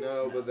 come out this year?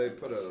 No, but they that's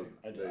put this a year.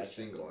 I they checked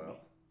single it. out.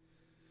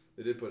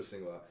 They did put a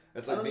single out.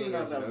 That's I like don't even being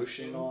know as if an that was a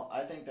ocean, single.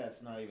 I think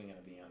that's not even going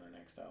to be on their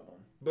next album.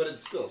 but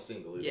it's still a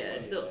single. either Yeah, way.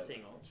 it's still a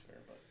single. That's fair,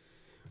 but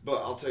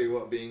But I'll tell you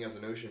what, Being as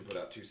an Ocean put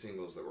out 2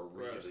 singles that were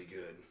really Gross.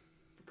 good.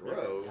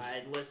 Gross.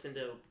 I listened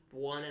to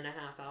 1.5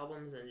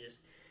 albums and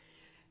just,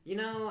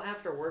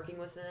 after working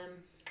with them,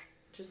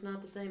 just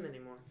not the same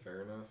anymore.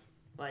 Fair enough.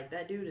 Like,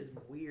 that dude is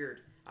weird.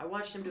 I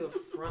watched him do a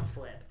front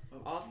flip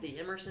off the jeez.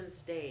 Emerson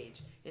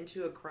stage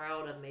into a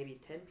crowd of maybe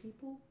 10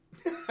 people.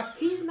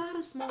 He's not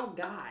a small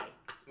guy.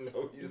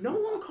 No, he's No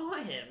not. one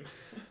caught him.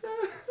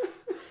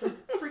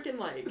 Freaking,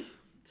 like,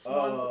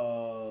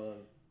 small.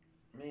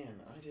 Man,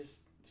 I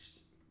just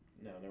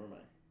no, never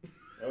mind.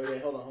 Oh yeah,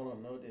 hold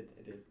on. No,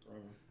 it did. Wrong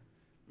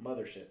one.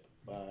 Mothership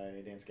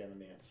by Dance Gavin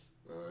Dance.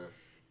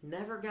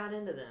 Never got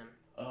into them.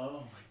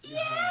 Oh my god.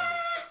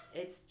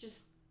 Yeah! It's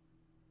just.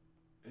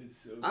 It's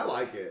so I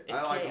like it. It's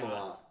I like him a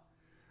chaos. lot.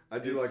 I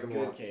do like him a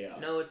good lot. chaos.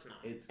 No, it's not.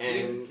 It's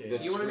And good the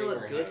chaos. You wanna know what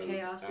screamer good has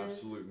chaos is?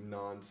 absolute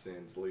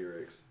nonsense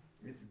lyrics.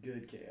 It's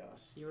good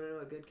chaos. You want to know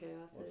what good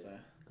chaos What's is? that?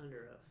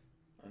 Under Oath.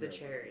 Under The Oath is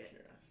good Chariot.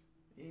 chaos.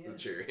 Yeah. The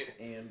Chariot.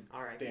 And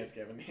Alright. Dance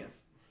Gavin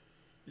Dance.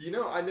 You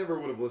know, I never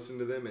would have listened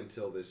to them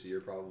until this year,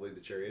 probably,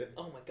 The Chariot.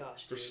 Oh my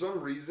gosh, For dude. some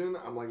reason,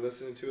 I'm like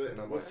listening to it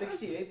and I'm Was like,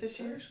 68 this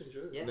year? I actually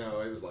enjoy this. Yeah. No,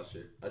 it was last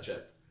year. I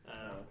checked. Oh,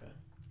 okay.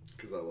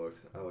 Because I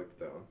looked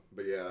that one.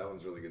 But yeah, that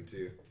one's really good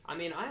too. I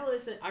mean,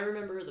 I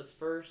remember the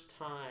first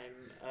time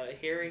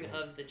hearing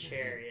of The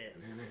Chariot.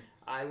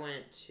 I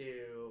went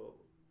to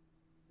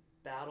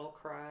Battle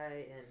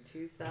Cry in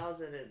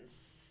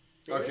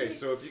 2006. Okay,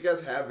 so if you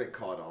guys haven't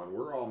caught on,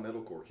 we're all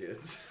metalcore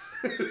kids.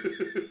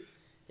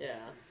 Yeah.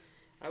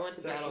 I went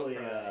to It's Battle actually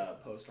Cry.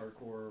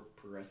 post-hardcore,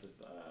 progressive,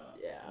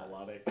 Yeah.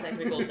 melodic.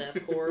 Technical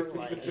deathcore,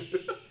 like.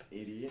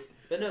 Idiot.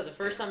 But no, the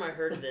first time I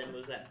heard of them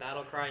was at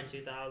Battle Cry in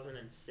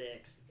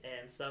 2006,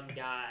 and some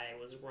guy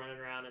was running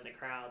around in the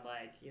crowd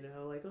like,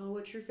 oh,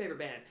 what's your favorite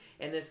band?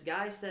 And this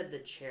guy said The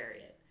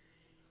Chariot.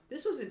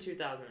 This was in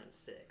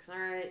 2006,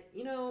 alright?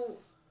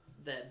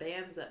 The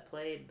bands that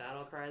played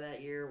Battle Cry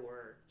that year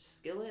were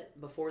Skillet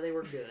before they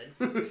were good.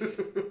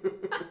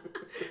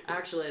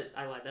 Actually,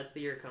 I lied. That's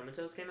the year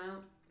Comatose came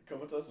out.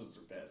 Comatose was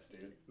their best,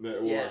 dude.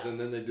 It was, Yeah. and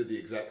then they did the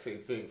exact same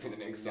thing for the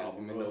next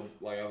album, and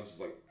I was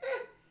just like,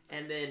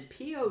 And then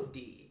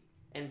POD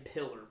and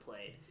Pillar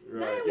played.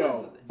 right.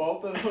 Yo,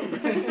 both of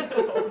them.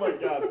 Oh my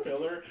god,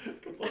 Pillar.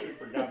 Completely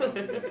forgot that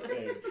was even a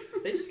thing.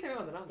 They just came out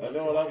with an album. I not know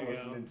too what long I'm ago.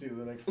 listening to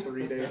the next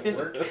 3 days of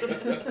work.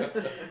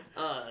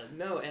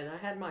 No, and I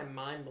had my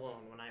mind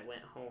blown when I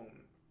went home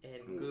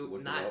and Google,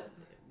 Looked it up.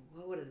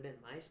 what would it have been,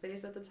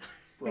 MySpace at the time?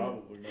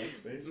 Probably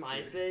MySpace.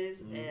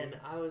 MySpace, Mhm. and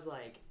I was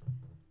like,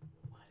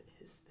 what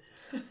is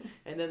this?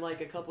 And then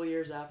like a couple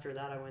years after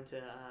that, I went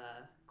to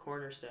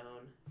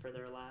Cornerstone for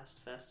their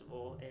last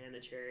festival, and The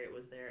Chariot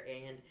was there,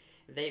 and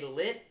they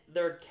lit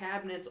their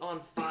cabinets on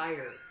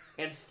fire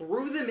and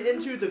threw them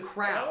into the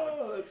crowd.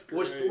 Oh, that's great.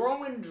 Was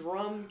throwing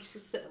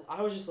drums.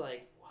 I was just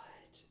like,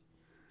 what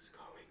is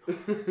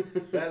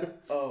going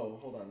on?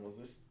 Hold on,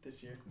 was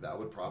this year? That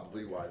would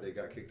probably why they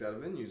got kicked out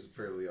of venues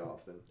fairly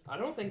often. I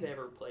don't think they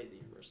ever played the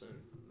Emerson.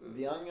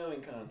 The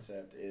ongoing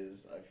concept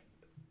is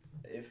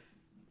if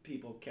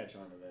people catch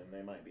on to them,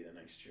 they might be the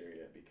next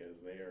Chariot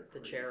because they are The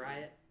crazy. Chair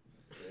Riot.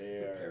 They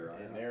are, Chair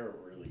Riot. and they're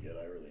really good.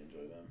 I really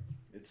enjoy them.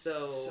 It's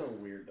So- so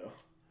weird though.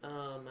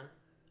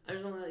 I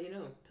just want to let you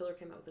know, Pillar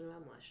came out with a new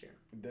album last year.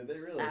 Did they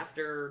really?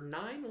 After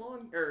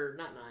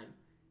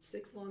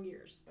 6 long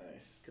years.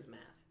 Nice. Because math.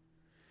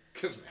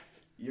 Cause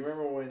math. You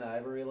remember when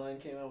Ivory Line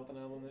came out with an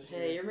album this year?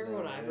 Hey, you remember No,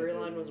 when they Ivory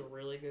Line didn't. was a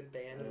really good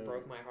band and Uh,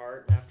 broke my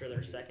heart after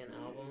their second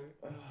seriously. album?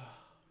 Oh,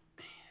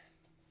 man.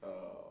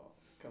 Oh,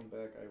 come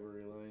back,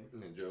 Ivory Line.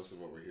 And then Joseph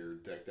over here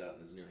decked out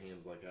in his new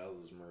Hands Like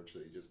Houses merch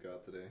that he just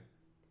got today.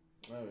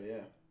 Oh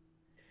yeah.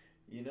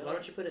 You know. Why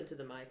don't you put it into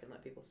the mic and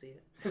let people see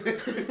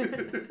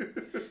it?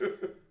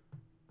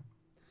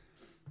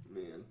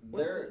 Man.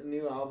 Their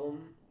new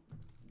album?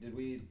 Did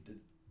we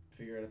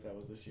figure out if that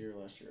was this year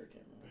or last year? I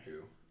can't remember.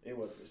 Who? It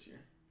was this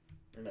year.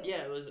 Or no?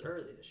 Yeah, it was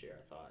early this year,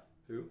 I thought.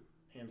 Who?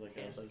 Hands Like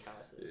Hands Houses. Like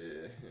Houses.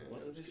 Yeah.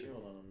 Was it that's this good. year?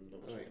 Hold on, I'm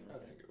double checking. I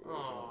think it was.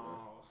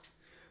 Aww.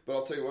 But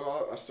I'll tell you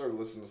what, I started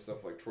listening to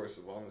stuff like Troye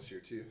Sivan this year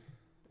too,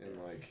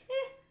 and like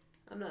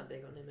I'm not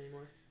big on him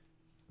anymore.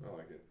 I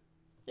like it.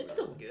 It's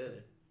still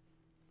good.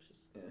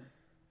 Just, Yeah.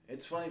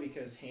 It's funny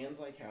because Hands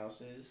Like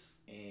Houses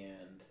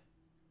and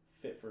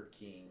Fit for a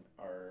King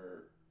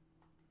are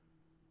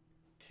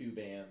two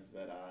bands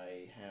that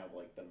I have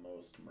like the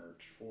most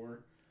merch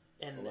for.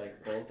 and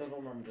Like both of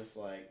them, I'm just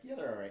like, yeah,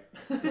 they're alright.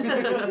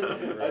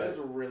 I just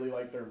really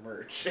like their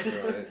merch.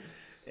 Right.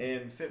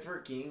 And Fit for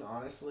a King,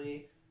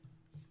 honestly,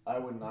 I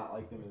would not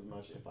like them as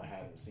much if I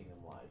hadn't seen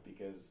them live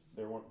because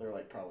they're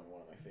like probably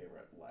one of my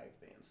favorite live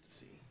bands to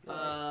see.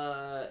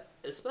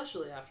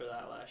 especially after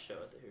that last show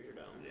at the Hoosier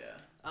Dome.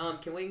 Yeah.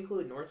 Can we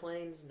include North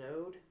Lane's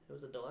Node? It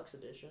was a deluxe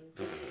edition.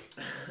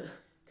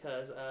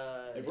 Because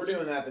if we're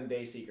doing that, then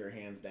Dayseeker,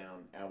 hands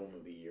down, album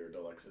of the year,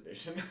 deluxe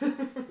edition.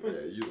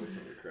 Yeah, you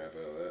listen to the crap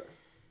out of that.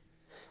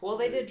 Well,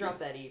 they did drop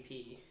that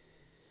EP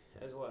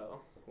as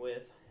well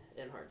with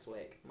In Heart's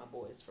Wake. My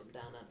boys from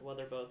down under. Well,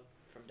 they're both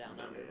from down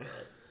under,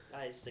 but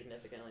I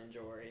significantly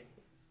enjoy.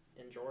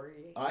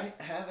 I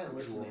haven't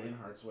listened to In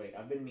Heart's Wake.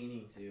 I've been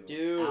meaning to.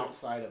 Dude.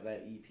 Outside of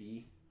that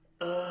EP.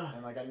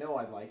 And like I know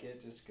I'd like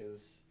it just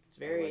because It's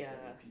very I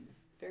like that EP.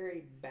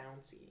 very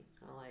bouncy.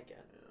 I like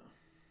it. Yeah.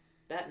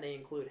 That and they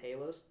include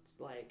Halo's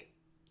like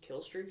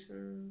kill streaks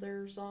in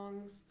their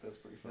songs. That's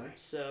pretty fun.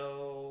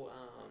 So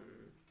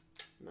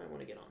you might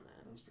want to get on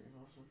that. That's pretty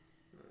awesome.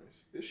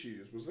 Nice.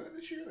 Issues. Was that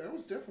this year? That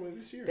was definitely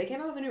this year. They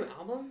came out with a new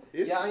album.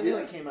 Yeah, I knew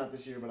it came out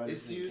this year, but I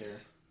just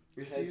Issues.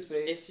 didn't Issues.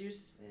 care. Headspace.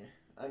 Issues. Yeah.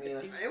 I mean,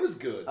 Issues. It was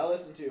good. I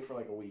listened to it for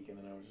like a week and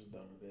then I was just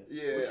done with it.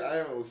 Yeah, Which is- I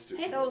haven't listened to it.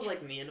 Hey, too that was much.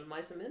 like me and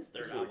Mice and Min's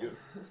third It's really album.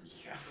 good.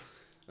 Yeah.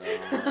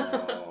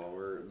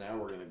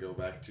 we're gonna go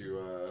back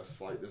to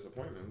slight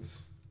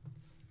disappointments.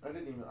 I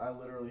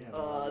literally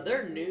have.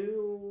 They're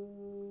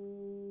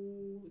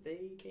new.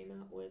 They came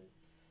out with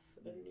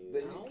a new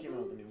They album. came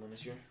out with a new one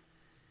this year.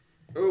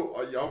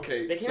 Oh,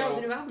 okay. They came out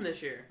with a new album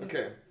this year.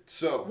 Okay,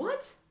 so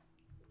What?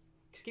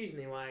 Excuse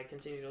me while I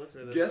continue to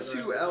listen to this. guess for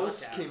the who rest of the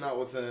else podcast. came out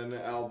with an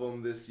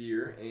album this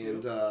year?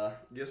 And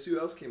guess who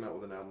else came out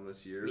with an album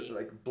this year? Me.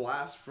 Like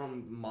blast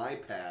from my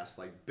past,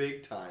 like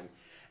big time,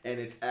 and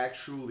it's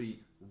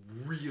actually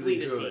really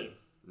Fleet of good. Sea.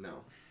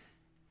 No,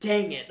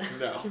 Dang it.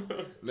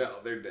 no,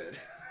 they're dead.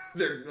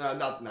 They're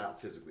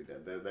not physically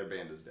dead. Their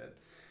band is dead.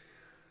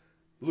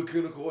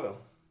 Lacuna Coil,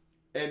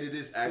 and it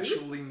is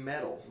actually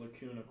metal.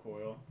 Lacuna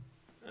Coil.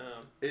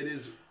 It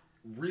is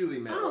really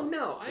metal. Oh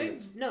no,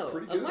 It's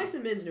pretty good. Mice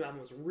and Min's new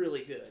album was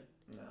really good.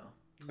 No.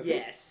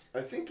 Yes.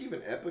 I think even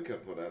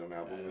Epica put out an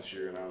album this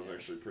year, and I was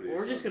actually pretty.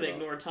 We're just excited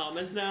gonna about ignore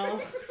Thomas now.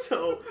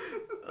 So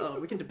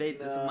we can debate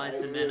this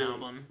Mice and Men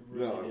album.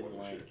 Really No, I didn't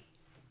wouldn't like share.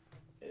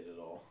 it at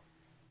all.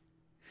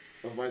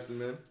 Of Mice and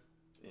Men.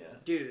 Yeah.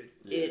 Dude,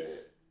 Yeah.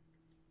 it's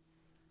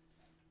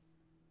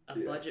a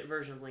Yeah. budget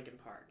version of Linkin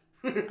Park.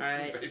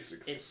 Alright?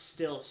 Basically. It's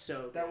still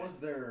so good. That was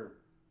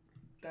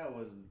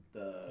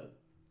the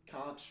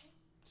conch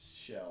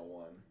shell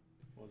one.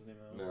 What was the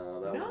name of that one?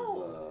 No, that No.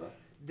 was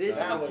This,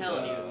 that I'm was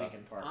telling the- you,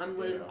 Linkin Park.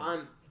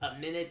 I'm a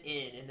minute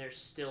in and there's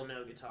still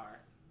no guitar.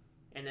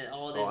 And then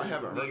all Oh, this I is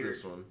haven't heard weird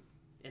this one.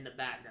 in the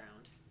background.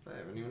 I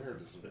haven't even heard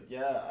this one.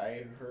 Yeah,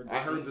 I heard. I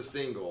heard the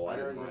single. I I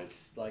heard didn't like.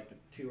 this, like the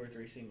 2 or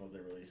 3 singles they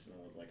released, and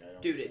I was like, I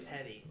don't. Dude, think it's I like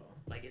heavy. this at all.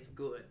 Like, it's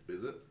good.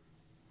 Is it?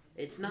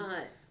 It's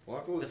not We'll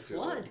have to the listen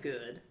to flood it.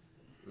 good.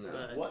 No.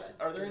 But What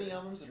it's are there good. any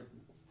albums that are?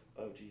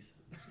 Oh, jeez.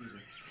 Excuse me.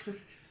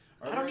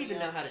 Are I there don't any even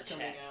know how albums to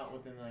coming check. out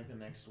within like the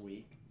next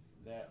week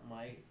that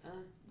might Uh,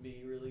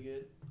 be really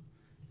good?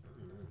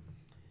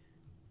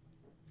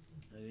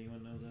 That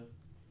anyone knows of?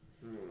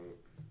 Hmm.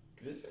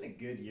 Because it's been a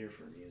good year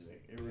for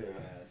music. It really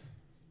Yeah. has.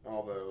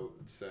 Although,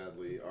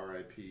 sadly,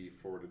 R.I.P.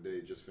 For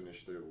Today just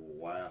finished their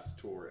last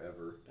tour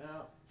ever.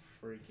 Oh,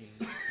 freaking.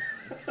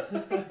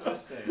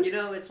 Just saying. You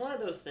know, it's one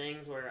of those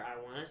things where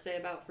I want to say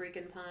about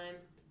Freaking Time,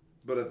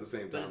 But at the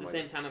same but time, at the like,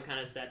 same time, I'm kind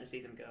of sad to see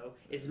them go.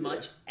 As Yeah.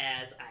 much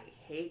as I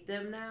hate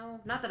them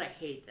now, not that I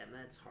hate them,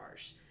 that's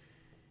harsh.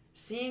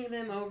 Seeing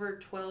them over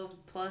 12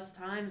 plus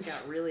times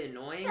got really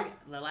annoying.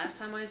 The last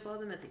time I saw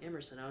them at the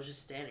Emerson, I was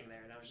just standing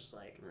there and I was just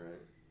like, right.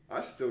 I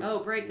still.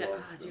 oh, breakdown.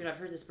 love Ah, them. dude, I've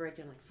heard this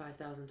breakdown like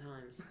 5,000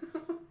 times.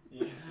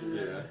 Yes.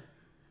 Yeah.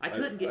 I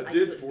couldn't get. I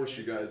did couldn't force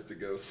get you into guys to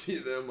go see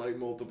them like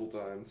multiple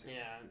times. it.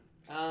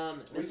 Yeah.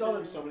 We saw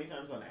them so many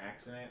times on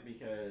accident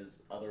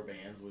because other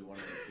bands we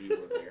wanted to see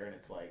were there, and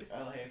it's like,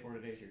 oh, hey, For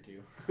Today's here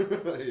too.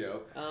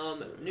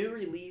 Yep. New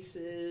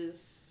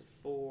releases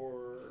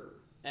for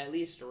at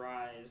least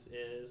Rise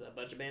is a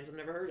bunch of bands I've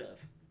never heard of.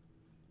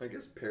 I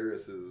guess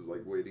Paris is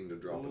like waiting to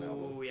drop an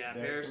album. Oh yeah,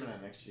 That's Paris coming is.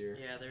 out next year.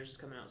 Yeah, theirs is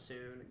coming out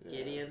soon. Yeah.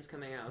 Gideon's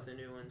coming out with a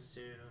new one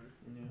soon.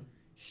 Yeah.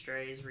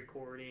 Stray's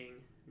recording.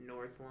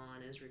 North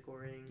Lawn is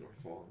recording.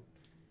 North Lawn.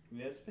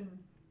 Yeah, it's been.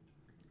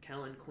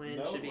 Kellen Quinn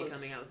No, should it be was-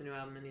 coming out with a new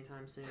album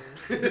anytime soon.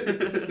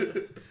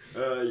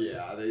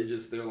 Yeah,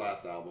 their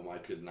last album I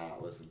could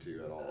not listen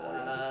to at all.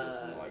 I just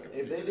listened to like a If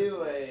few they minutes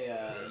do and it's a.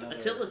 just- Another-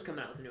 Attila's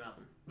coming out with a new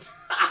album.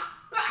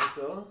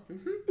 Attila?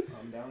 Mhm.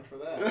 I'm down for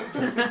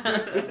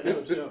that.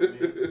 No joke,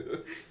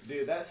 dude.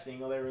 Dude, that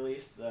single they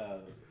released,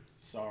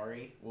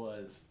 Sorry,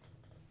 was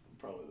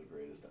probably the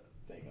greatest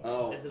thing.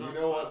 Oh, Is it you on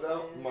know what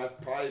though?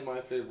 Spotify? Probably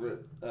my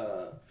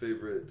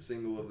favorite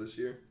single of this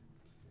year,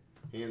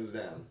 hands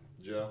down.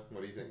 Joe,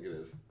 what do you think it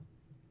is?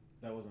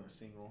 That wasn't a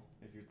single.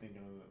 If you're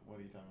thinking of it, what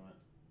are you talking about?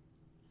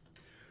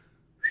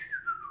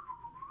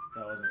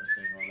 That wasn't a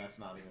single, and that's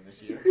not even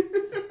this year.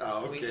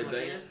 Oh, Wings okay, on my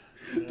dang penis?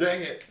 it.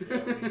 Dang it.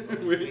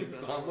 Yeah,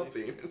 Wings on my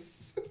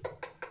penis.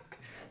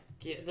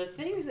 Yeah, the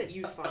things that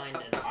you find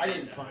in I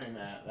didn't singles. find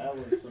that. That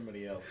was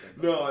somebody else.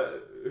 No,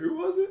 who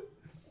was it?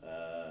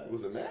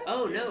 Was it Matt?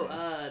 Oh no,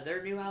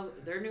 their new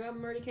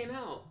album already came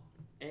out,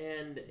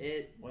 and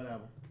it What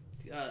album?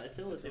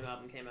 Attila's new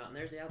album came out, and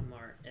there's the album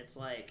art. It's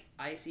like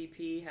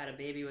ICP had a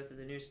baby with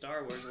the new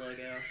Star Wars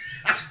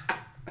logo.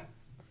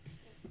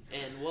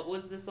 And what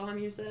was the song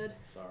you said?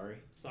 Sorry.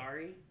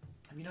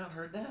 Have you not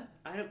heard that?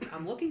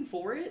 I'm looking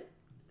for it.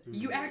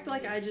 You act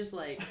like I just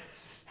like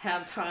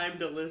have time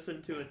to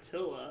listen to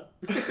Attila.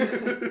 Look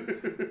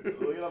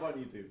it up on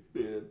YouTube.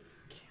 Yeah.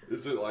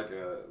 Is it like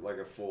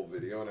a full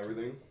video and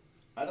everything?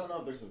 I don't know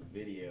if there's a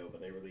video,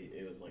 but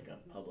it was like a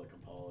public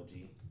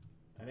apology.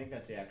 I think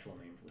that's the actual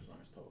name for the song.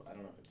 I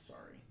don't know if it's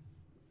Sorry,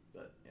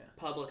 but yeah.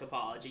 Public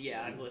apology.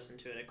 Yeah, I've listened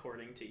to it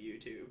according to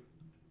YouTube.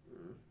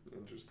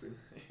 Interesting.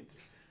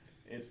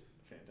 It's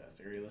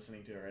fantastic. Are you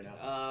listening to it right now?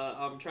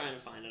 I'm trying to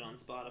find it on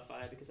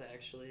Spotify because I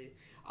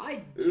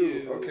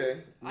do. Ooh,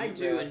 okay. I Mute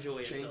do Math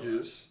enjoy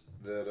changes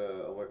that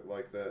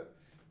like that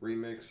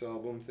remix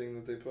album thing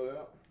that they put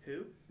out.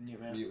 Who?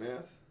 Mute Math. Mute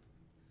Math.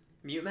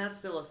 Mute Math's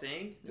still a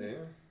thing? Yeah.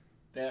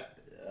 That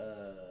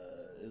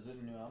is it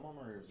a new album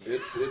or is it?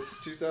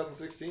 It's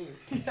 2016.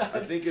 Yeah. I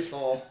think it's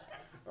all.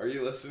 Are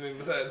you listening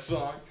to that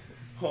song?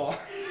 Oh.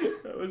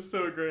 That was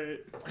so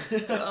great.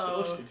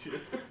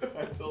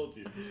 I told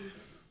you.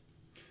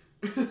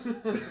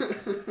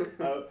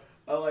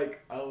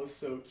 I was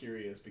so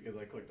curious because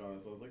I clicked on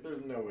this. I was like,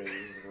 "There's no way this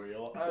is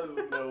real." I was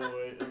no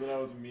way, and then I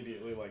was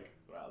immediately like,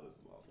 "Wow, this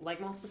is awesome." Like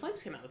Moths to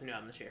Flames came out with a new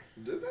album this year.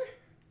 Did they?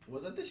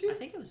 Was that this year? I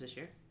think it was this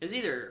year. It was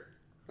either.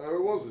 Oh,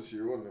 it was this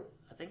year, wasn't it?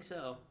 I think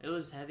so. It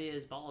was heavy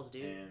as balls,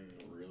 dude.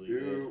 And really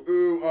Ooh, good.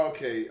 ooh,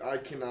 okay. I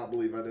cannot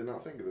believe I did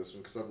not think of this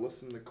one because I've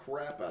listened the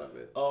crap out of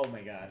it. Oh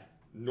my god,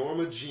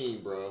 Norma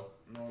Jean, bro.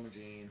 Norma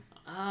Jean.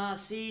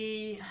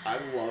 See. I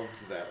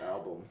loved that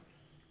album.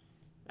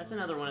 That's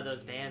another one of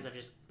those bands I've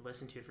just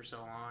listened to for so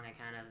long. I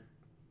kind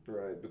of.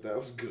 Right, but that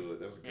was good.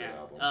 That was a good Yeah.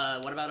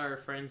 album. What about our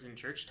friends in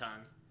Church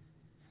Tongue?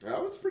 That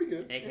was pretty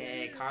good.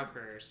 AKA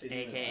Conquerors. Didn't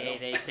even- I AKA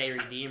don't- They Say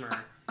Redeemer.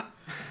 Oh,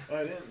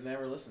 I didn't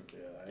never listen to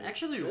it. It's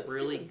actually It's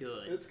really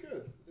good. It's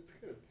good. It's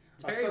good.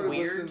 It's I very started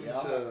weird. listening Yeah,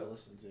 I'll have to to,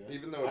 listen to it.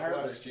 even though it's I heard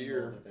last their year,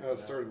 single that they I put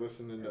started out.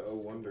 listening to There's Oh a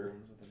couple Wonder.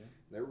 ones that they do.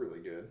 They're really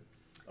good.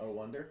 Oh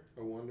Wonder?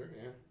 Oh Wonder,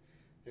 yeah.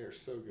 They're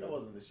so good. That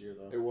wasn't this year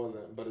though. It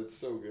wasn't, but it's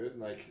so good.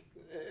 Like,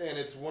 and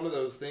it's one of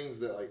those things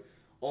that like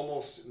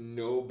almost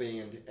no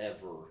band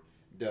ever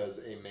does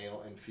a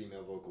male and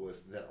female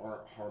vocalist that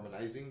aren't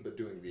harmonizing but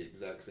doing the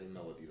exact same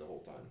melody the whole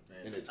time. Man.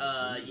 And it's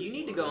You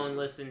need to go and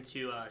glorious. listen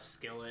to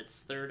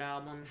Skillet's third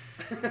album.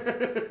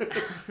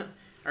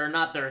 Or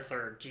not their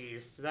third,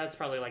 jeez. That's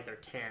probably like their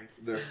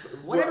 10th.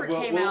 Whatever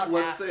came out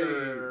let's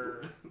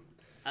after...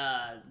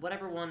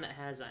 whatever one that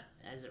has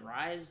it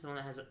Rise? The one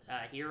that has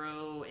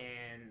Hero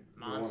and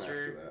the one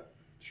Monster? after that.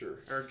 Sure.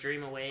 Or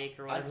Dream Awake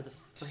or whatever I the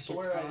frick it's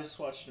swear I called. just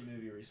watched a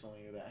movie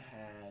recently that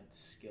had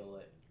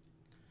Skillet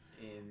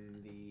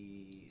in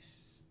the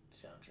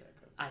soundtrack.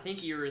 I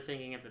think you were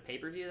thinking of the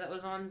pay-per-view that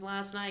was on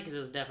last night, because it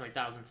was definitely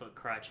 1,000 Foot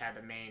Crutch had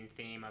the main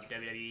theme of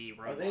WWE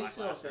Roadblock Are they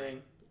still last night.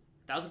 saying?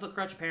 1,000 Foot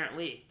Crutch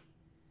apparently.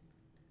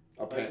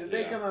 Like, did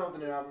they come out with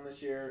a new album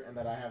this year and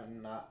that I have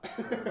not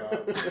heard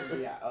about?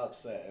 Yeah,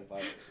 upset if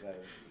that is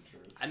the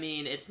truth. I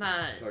mean, it's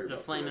not Talk the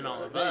about Flamin'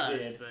 All of Throwback. They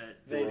Us, did. but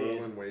They did.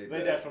 Rolling way They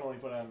back. definitely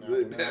put out an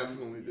They album.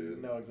 definitely You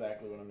did. know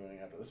exactly what I'm doing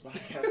after this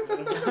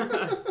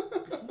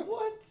podcast.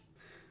 What?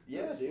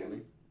 Yeah, That's dude.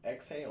 funny.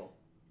 Exhale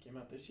came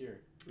out this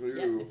year.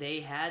 yeah, Ooh. they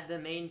had the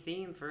main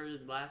theme for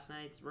last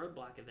night's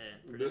Roadblock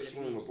event. For This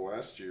WWE. one was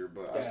last year,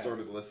 but I Yes.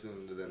 started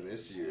listening to them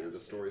this year. The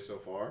story so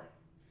far,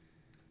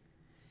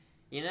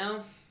 You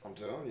know, I'm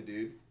telling you,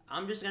 dude,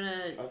 I'm just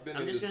gonna I've been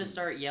I'm into just gonna some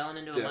start yelling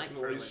into a mic for a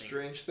definitely living.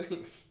 strange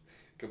things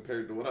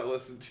compared to what I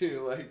listened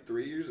to like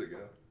 3 years ago.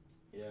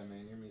 Yeah,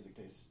 man, your music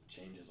taste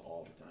changes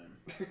all the time.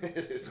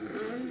 It's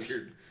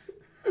weird.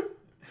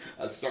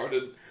 I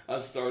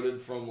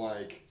started from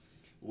like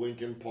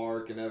Linkin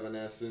Park and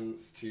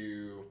Evanescence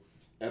to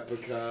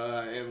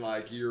Epica and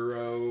like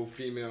Euro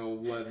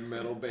female-led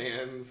metal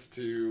bands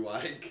to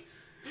like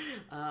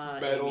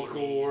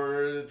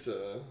metalcore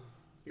to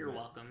You're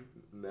welcome.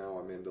 now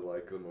I'm into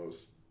like the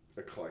most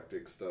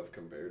eclectic stuff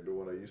compared to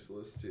what I used to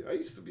listen to. I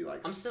used to be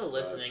like I'm still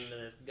such... listening to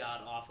this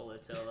god awful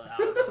Attila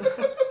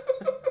album.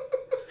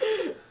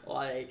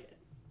 Like,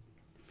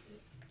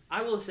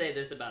 I will say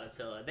this about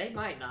Attila: they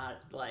might not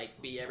like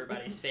be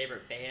everybody's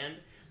favorite band,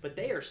 but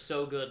they are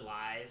so good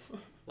live.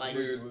 Like,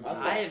 Dude, I thought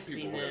I have people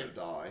seen were them.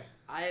 gonna die.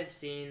 I have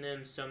seen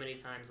them so many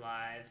times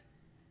live,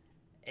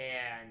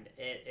 and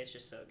it's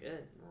just so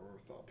good. Or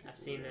thought people I've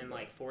seen were them gonna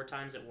like 4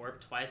 times at Warp,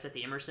 twice at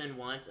the Emerson,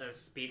 once a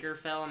speaker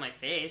fell on my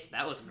face.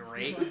 That was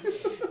great.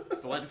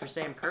 it wasn't for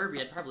Sam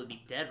Kirby, I'd probably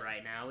be dead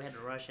right now. We had to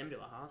rush him to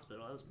a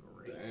hospital. That was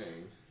great.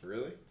 Dang.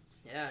 Really?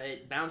 Yeah,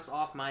 it bounced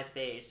off my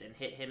face and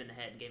hit him in the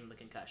head and gave him a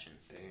concussion.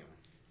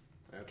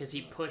 Damn. Because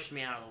he pushed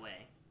me out of the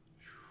way.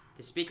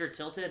 The speaker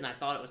tilted, and I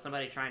thought it was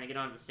somebody trying to get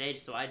onto the stage,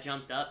 so I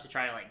jumped up to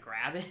try to, like,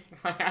 grab it.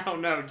 Like, I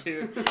don't know,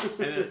 dude. And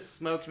it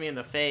smoked me in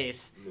the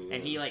face,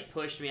 and he, like,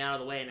 pushed me out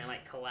of the way, and I,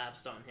 like,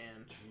 collapsed on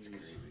him. That's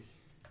crazy.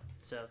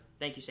 So,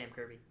 thank you, Sam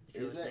Kirby, if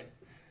you're listening.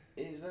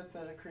 Is that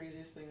the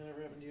craziest thing that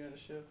ever happened to you at a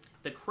show?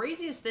 The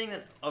craziest thing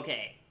that...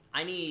 Okay,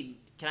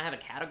 can I have a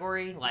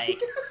category? Like,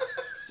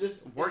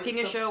 Just working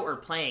a show or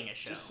playing a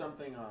show? Just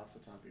something off the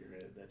top of your head.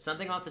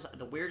 Something off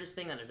the weirdest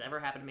thing that has ever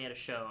happened to me at a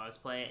show. I was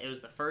playing. It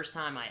was the first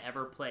time I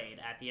ever played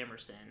at the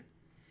Emerson,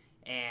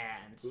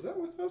 and Was that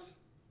with us?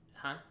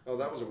 huh? Oh,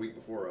 that was a week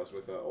before us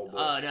with Old Boy.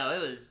 Oh no,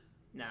 that was.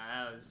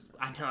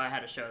 I know I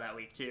had a show that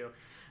week too.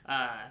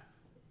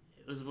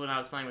 It was when I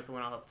was playing with The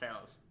When All Hope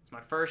Fails. It's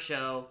my first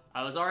show.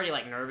 I was already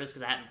like nervous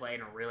because I hadn't played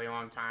in a really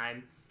long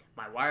time.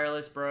 My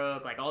wireless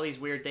broke. Like all these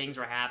weird things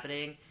were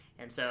happening,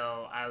 and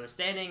so I was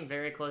standing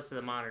very close to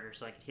the monitor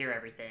so I could hear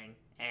everything.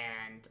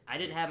 And I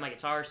didn't have my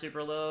guitar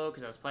super low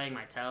because I was playing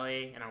my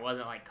telly and I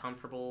wasn't like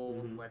comfortable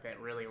with it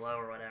really low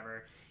or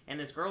whatever. And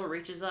this girl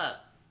reaches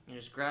up and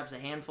just grabs a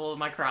handful of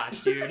my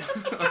crotch, dude. And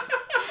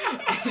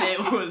it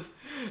was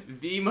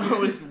the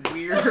most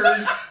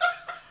weird.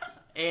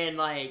 And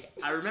like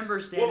I remember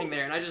standing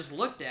there and I just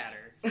looked at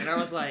her and I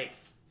was like,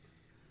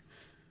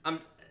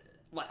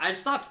 I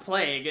stopped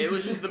playing. It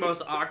was just the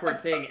most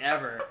awkward thing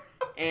ever.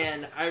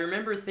 And I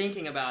remember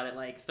thinking about it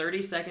like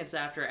 30 seconds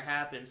after it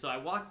happened. So I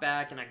walk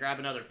back and I grab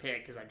another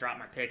pick because I dropped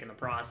my pick in the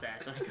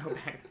process. And I go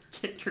back and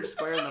kicked her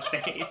square in the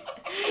face.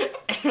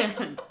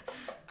 And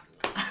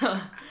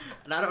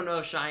I don't know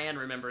if Cheyenne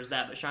remembers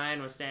that, but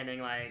Cheyenne was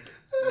standing like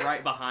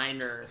right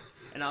behind her.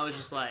 And I was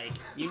just like,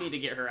 you need to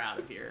get her out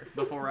of here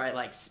before I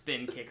like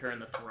spin kick her in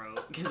the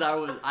throat. Because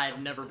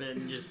I've never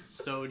been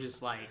just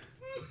like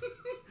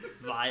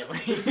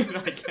violent,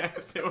 I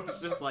guess. It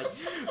was just like,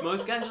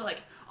 most guys are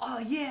like, oh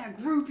yeah,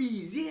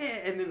 groupies, yeah.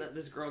 And then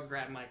this girl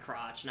grabbed my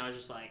crotch, and I was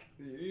just like,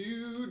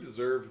 you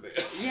deserve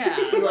this. yeah.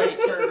 You Like,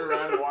 turned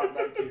around and walked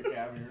back to your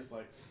cabin. You're just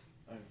like,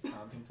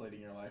 contemplating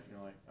your life, and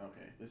you're like,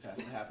 okay, this has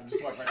to happen.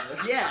 Just walk back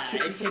there.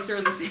 yeah, and kicked her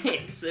in the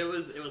face. It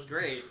was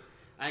great.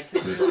 I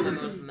consider it the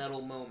most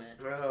metal moment.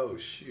 Oh,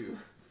 shoot.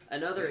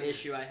 Another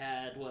issue I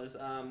had was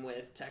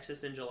with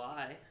Texas in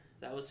July.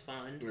 That was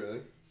fun.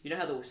 Really? You know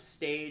how the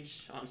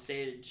stage,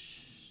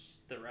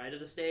 the right of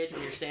the stage,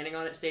 when you're standing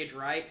on it, stage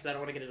right, because I don't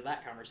want to get into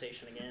that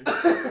conversation again.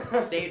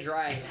 Stage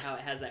right, how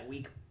it has that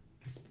weak,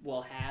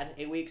 had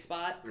a weak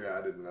spot. Yeah,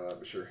 I didn't know that,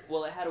 but sure.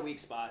 Well, it had a weak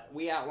spot.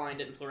 We outlined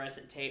it in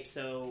fluorescent tape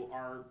so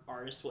our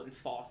artists wouldn't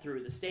fall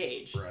through the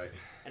stage. Right.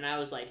 And I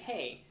was like,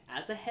 hey,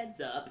 as a heads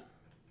up,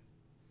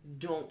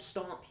 don't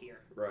stomp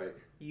here. Right.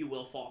 You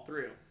will fall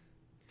through.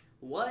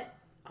 What?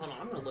 Hold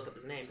on, I'm going to look up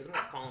his name because I'm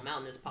going to call him out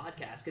in this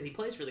podcast because he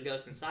plays for the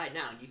Ghost Inside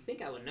now. You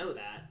think I would know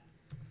that?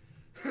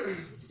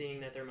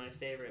 Seeing that they're my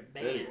favorite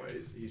band.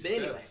 Anyways, he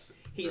steps,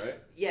 right?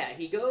 Yeah,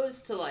 he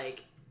goes to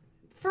like,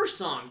 first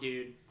song,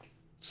 dude,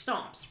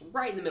 stomps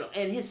right in the middle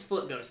and his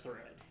foot goes through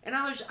it. And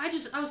I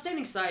was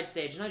standing side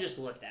stage and I just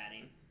looked at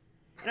him.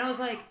 And I was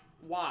like,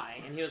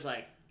 why? And he was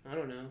like, I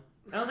don't know.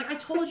 And I was like, I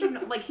told you,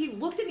 like, he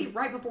looked at me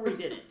right before he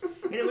did it.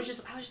 And I was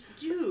just,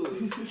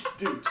 dude.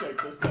 Dude,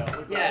 check this out.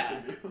 Look Yeah.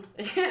 what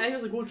I can do. Yeah, he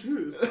was like, what's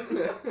this?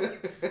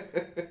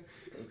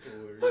 That's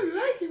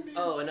hilarious.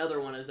 Oh,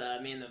 another one is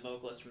me and the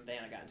vocalist from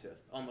Vanna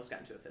almost got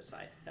into a fist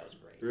fight. That was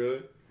great.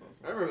 Really?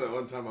 I remember that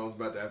one time I was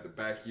about to have to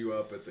back you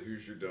up at the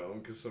Hoosier Dome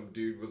because some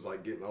dude was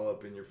like getting all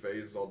up in your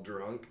face, all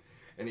drunk,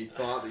 and he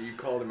thought that you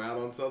called him out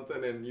on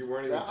something and you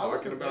weren't even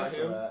talking about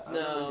him.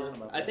 No,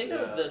 I think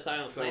that was the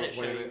Silent Planet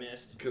show you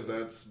missed. Because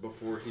that's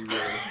before he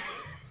really...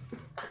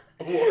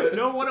 What?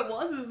 No, what it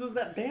was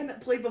that band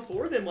that played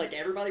before them, like,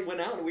 everybody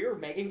went out and we were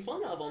making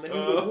fun of them. And he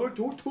was like, what?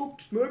 Don't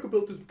talk smack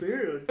about this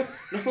band.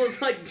 And I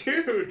was like,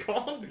 dude,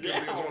 calm because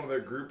down. he was one of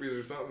their groupies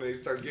or something and he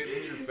started getting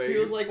in your face. He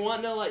was like,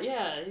 wanting to, like,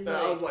 yeah. He's and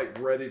like, I was like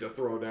ready to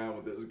throw down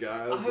with this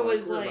guy. I was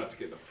we're about to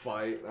get in a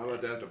fight. I'm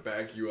about to have to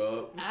back you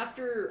up.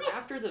 After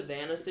the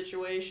Vanna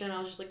situation, I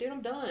was just like, dude,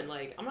 I'm done.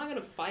 Like, I'm not going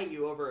to fight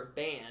you over a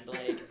band.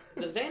 Like,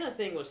 the Vanna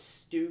thing was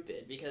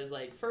stupid because,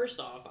 like, first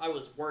off, I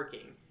was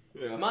working.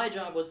 Yeah. My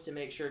job was to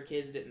make sure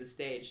kids didn't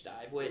stage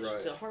dive, which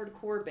Right. to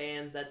hardcore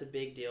bands, that's a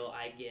big deal.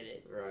 I get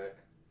it. Right.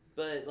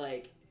 But,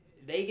 like,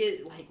 they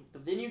get, like, the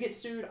venue gets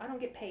sued, I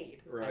don't get paid.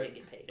 Right. I didn't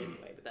get paid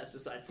anyway, but that's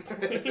besides the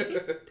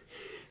point.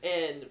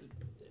 And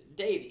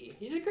Davey,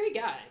 he's a great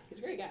guy.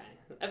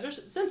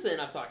 Since then,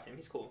 I've talked to him.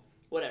 He's cool.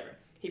 Whatever.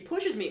 He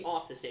pushes me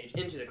off the stage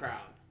into the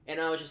crowd. And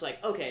I was just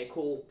like, okay,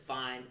 cool,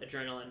 fine,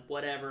 adrenaline,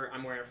 whatever.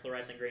 I'm wearing a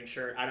fluorescent green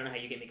shirt. I don't know how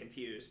you get me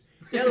confused.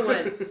 The other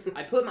one,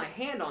 I put my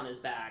hand on his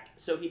back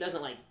so he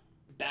doesn't, like,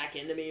 back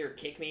into me or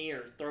kick me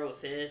or throw a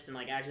fist and,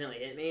 like, accidentally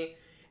hit me.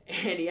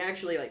 And he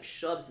actually, like,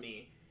 shoves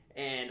me.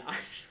 And I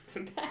shoved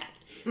him back.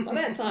 By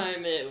that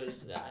time, it was...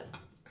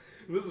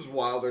 This is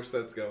while their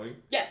set's going.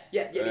 Yeah.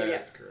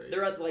 That's great.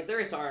 Their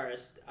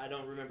guitarist, I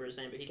don't remember his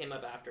name, but he came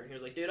up after and he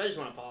was like, dude, I just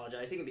want to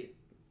apologize. He can be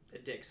a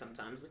dick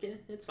sometimes. Like, yeah,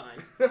 it's fine.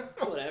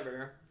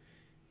 Whatever.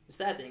 The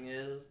sad thing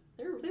is,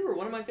 they were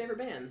one of my favorite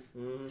bands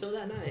until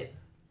that night.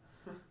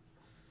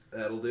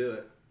 That'll do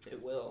it.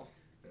 It will.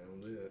 That'll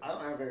do it. I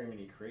don't have very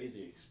many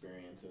crazy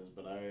experiences,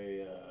 but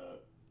I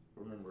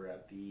remember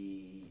at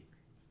the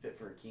Fit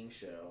for a King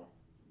show,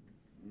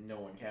 no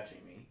one catching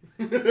me.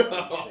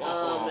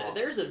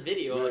 There's a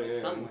video of it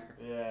somewhere.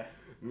 Yeah.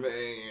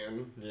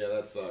 Man. Yeah,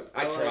 that sucked.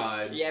 I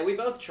tried. Yeah, we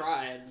both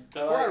tried.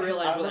 Before I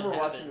realized what happened. I remember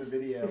watching the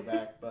video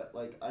back, but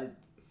like I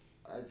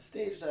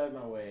stage dived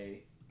my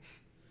way,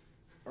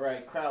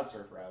 crowd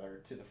surf rather,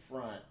 to the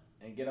front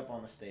and get up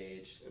on the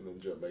stage. And then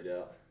jump back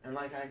out. And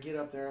like I get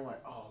up there, I'm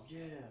like, oh yeah,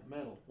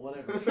 metal,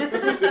 whatever.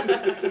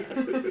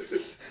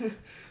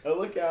 I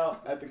look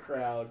out at the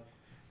crowd,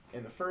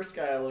 and the first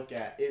guy I look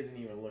at isn't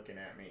even looking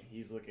at me.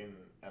 He's looking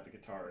at the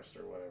guitarist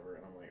or whatever,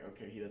 and I'm like,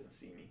 okay, he doesn't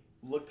see me.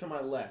 Look to my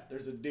left.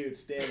 There's a dude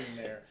standing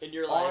there, and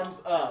you're like,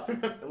 arms up,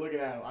 and looking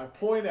at him. I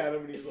point at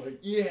him, and he's like,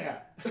 yeah.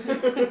 And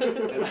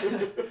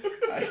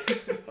I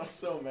was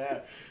so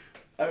mad.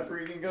 I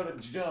freaking go to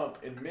jump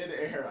in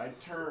midair. I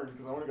turn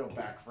because I want to go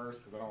back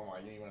first because I don't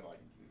want anyone to like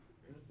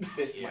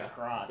fist my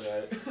crotch.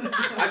 Right.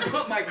 I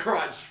put my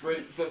crotch straight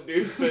in some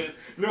dude's face.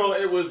 No,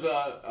 it was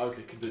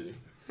okay, continue.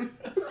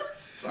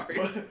 Sorry.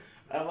 But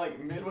I like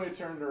midway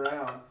turned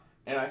around,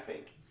 and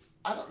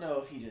I don't know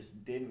if he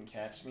just didn't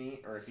catch me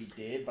or if he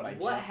did, but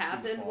what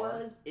happened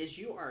is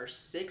you are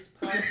 6+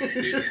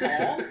 feet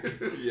tall,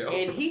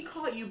 and he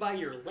caught you by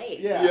your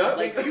legs. Yeah.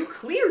 Like you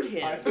cleared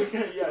him. I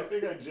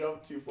think I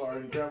jumped too far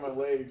and he grabbed my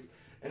legs,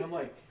 and I'm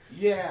like,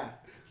 yeah.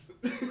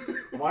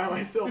 Why am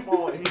I still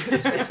falling?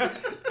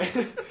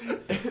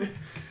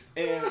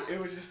 And it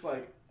was just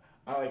like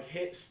I like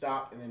hit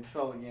stop and then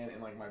fell again,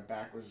 and like my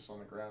back was just on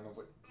the ground. I was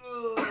like,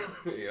 ugh.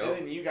 Yep. And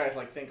then you guys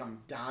like think I'm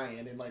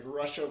dying and like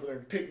rush over there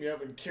and pick me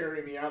up and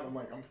carry me out. I'm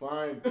like, I'm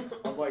fine.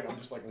 I'm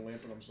just like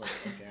limping. I'm just like,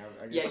 okay.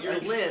 I guess, you're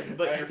limp,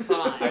 but you're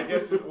fine. I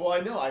guess. I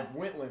know I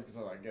went limp because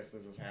I guess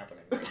this is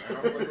happening. Right now.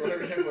 I was like,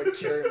 whatever. He was like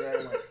carrying me out.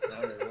 I'm like,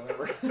 okay,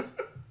 whatever.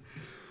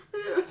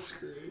 Yeah, that's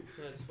great.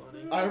 That's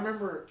funny. I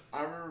remember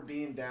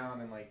being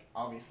down and like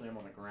obviously I'm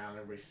on the ground,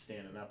 everybody's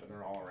standing up and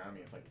they're all around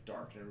me. It's like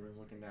dark and everyone's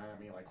looking down at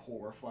me like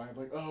horrified,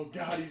 like, oh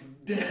god, he's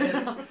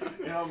dead.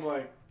 And I'm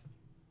like,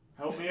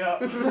 help me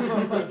up. I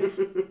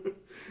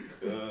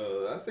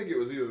think it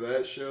was either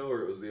that show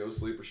or it was the O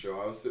Sleeper show.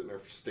 I was sitting there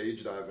for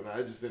stage dive and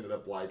I just ended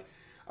up like,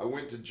 I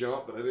went to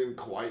jump, but I didn't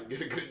quite get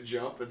a good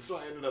jump, and so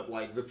I ended up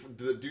like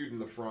the dude in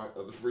the front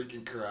of the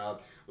freaking crowd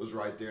was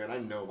right there, and I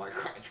know my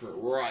crotch went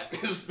right in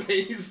his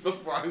face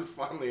before I was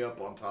finally up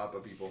on top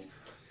of people.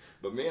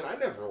 But man, I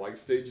never like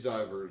stage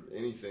dive or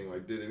anything,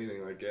 like did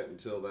anything like that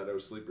until that O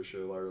Sleeper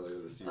show earlier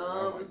this year.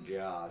 Oh my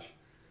gosh.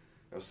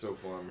 That was so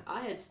fun. I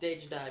had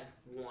stage dived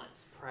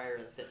once prior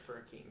to the Fit for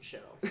a King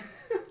show.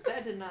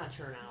 That did not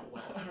turn out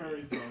well. I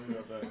already told me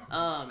about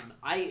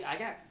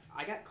that.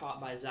 I got caught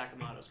by Zach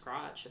Amato's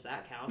crotch, if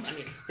that counts. I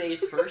mean,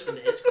 face first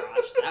into his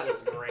crotch. That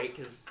was great,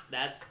 because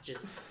that's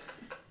just...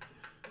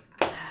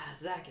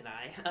 Zach and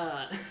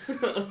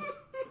I.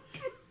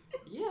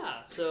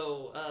 Yeah,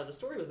 so the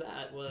story with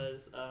that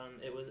was,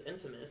 it was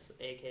Infamous,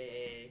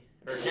 a.k.a.,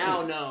 or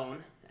now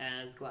known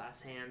as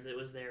Glass Hands. It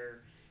was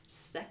their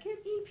second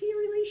EP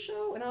release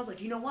show, and I was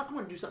like, you know what? I'm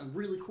going to do something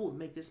really cool to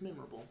make this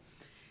memorable.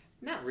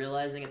 Not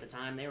realizing at the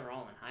time they were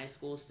all in high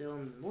school still,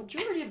 and the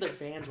majority of their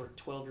fans were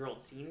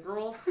 12-year-old scene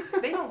girls.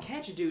 They don't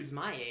catch dudes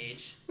my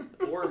age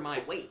or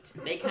my weight.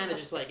 They kind of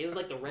just like, it was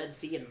like the Red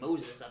Sea and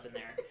Moses up in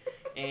there.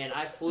 And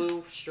I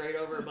flew straight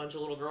over a bunch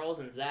of little girls,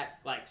 and Zach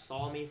like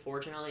saw me,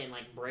 fortunately, and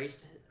like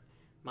braced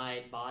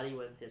my body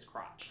with his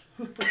crotch.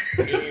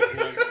 It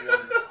was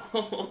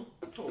wonderful.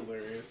 That's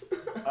hilarious.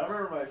 I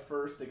remember my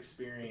first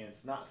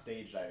experience, not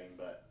stage diving,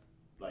 but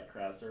like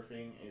crowd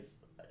surfing, is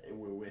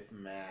with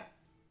Matt.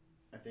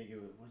 I think it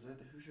was it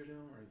the Hoosier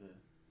Dome or the...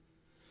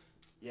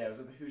 Yeah, it was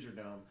at the Hoosier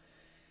Dome.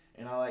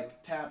 And I,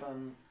 like, tap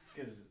him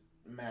because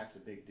Matt's a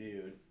big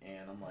dude.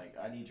 And I'm like,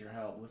 I need your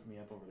help. Lift me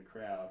up over the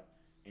crowd.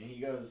 And he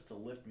goes to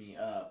lift me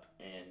up.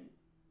 And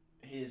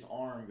his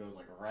arm goes,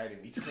 like, right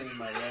in between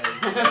my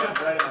legs.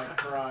 right in my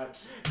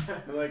crotch.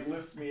 And, like,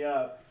 lifts me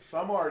up. So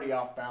I'm already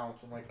off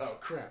balance. I'm like, oh,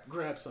 crap.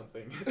 Grab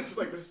something. There's,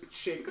 like, this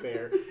chick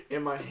there.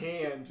 And my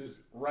hand just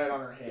right on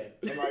her head.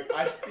 And, like,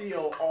 I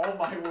feel all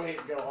my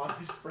weight go on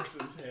this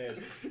person's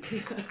head.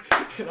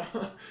 And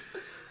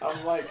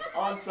I'm, like,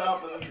 on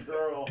top of this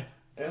girl.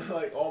 And,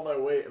 like, all my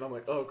weight. And I'm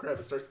like, oh, crap.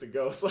 It starts to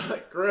go. So I,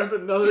 like, grab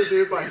another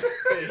dude by his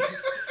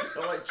face.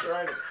 I'm, like,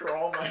 trying to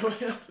crawl my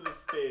way up to the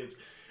stage.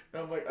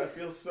 And I'm like, I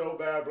feel so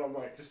bad, but I'm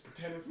like, just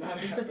pretend it's not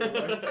happening.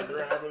 Like, I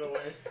grab it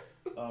away.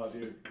 Oh,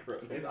 dude.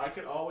 And I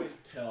could always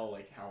tell,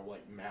 like, how,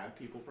 like, mad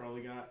people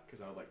probably got,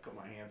 because I would, like, put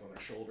my hands on their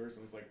shoulders,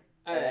 and it's like,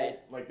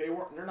 like,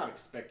 they're not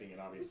expecting it,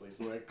 obviously,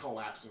 so they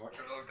collapse, and like,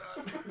 oh,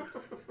 God.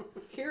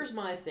 Here's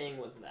my thing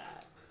with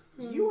that.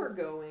 You are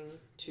going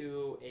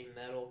to a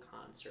metal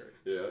concert.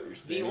 Yeah, you're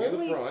standing in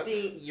the front.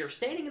 You're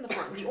standing in the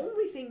front. The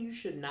only thing you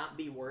should not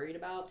be worried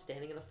about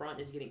standing in the front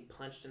is getting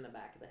punched in the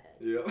back of the head.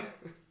 Yep.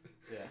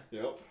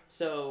 Yeah. Yep.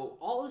 So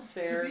all is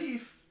fair.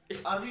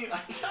 I mean, I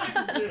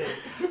kind of did.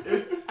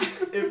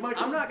 If my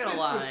I'm not gonna fist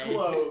lie. was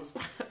closed,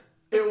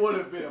 it would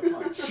have been a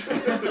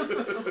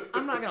punch.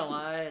 I'm not gonna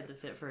lie. At the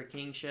Fit for a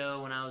King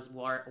show, when I was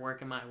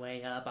working my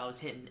way up, I was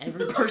hitting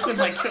every person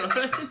I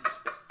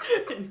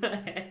could in the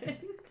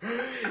head.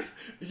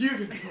 You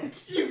get a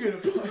punch. You get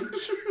a punch.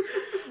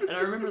 And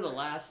I remember the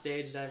last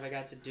stage dive I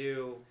got to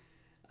do,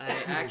 I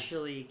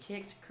actually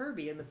kicked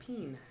Kirby in the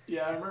peen.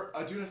 Yeah, I remember.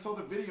 Dude, I saw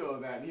the video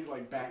of that, and he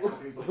like backs up,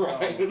 and he's like,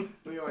 Right. oh. And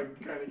he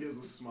like kind of gives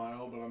a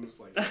smile, but I'm just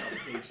like, I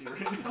hate you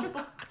right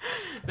now.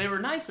 They were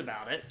nice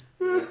about it.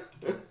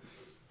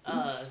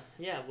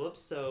 Yeah,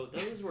 whoops. So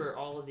those were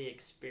all of the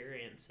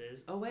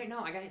experiences. Oh wait, no,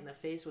 I got hit in the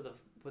face with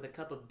a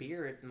cup of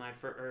beer at my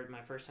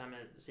first time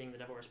at seeing the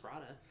Devil Wears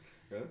Prada.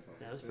 Yeah,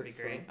 That was pretty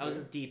great. fun. I was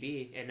with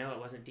DB, and no, it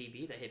wasn't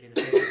DB that hit me in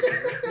the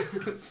face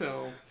with beer.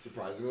 So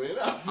Surprisingly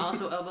enough. I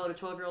also elbowed a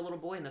 12-year-old little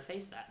boy in the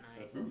face that night.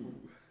 That's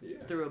awesome.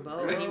 Yeah. Through a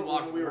bow, Remember and he when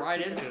walked we were right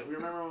kicking- into it. We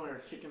remember when we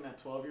were kicking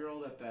that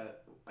 12-year-old at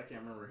that. I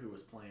can't remember who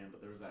was playing, but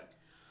there was that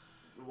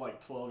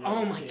like 12-year-old.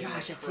 Oh my kid,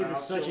 gosh, like, that kid was crowd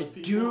such a killing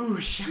people.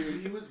 douche.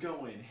 Dude, he was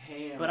going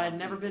ham. But on I'd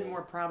never been people.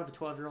 more proud of a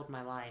 12-year-old in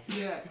my life.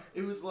 Yeah,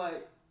 it was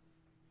like,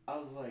 I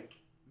was like,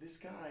 this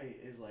guy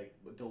is like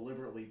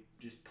deliberately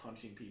just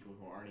punching people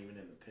who aren't even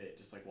in the pit,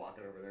 just like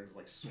walking over there and just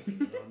like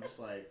swinging. And I'm just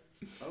like,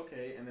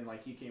 okay. And then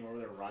like he came over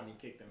there, Rodney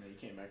kicked him, and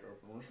he came back over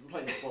and was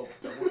like, well,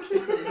 double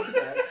kicked him in the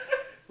back.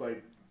 It's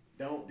like,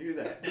 don't do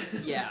that.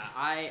 Yeah,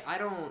 I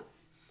don't...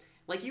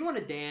 Like, you want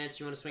to dance,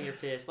 you want to swing your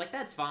fist. Like,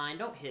 that's fine.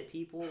 Don't hit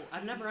people.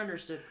 I've never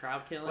understood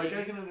crowd killing. Like,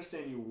 I can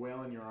understand you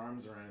wailing your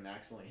arms around and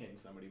accidentally hitting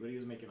somebody, but he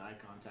was making eye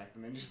contact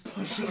and then just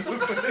punching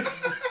somebody.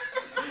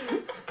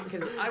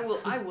 Because I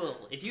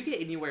will. If you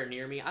get anywhere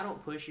near me, I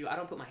don't push you. I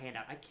don't put my hand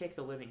out. I kick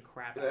the living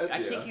crap out of you.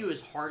 I kick you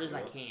as hard as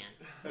I can.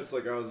 That's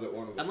like I was at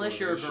one of the Unless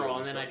you're a shows girl, or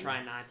and then I something.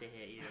 try not to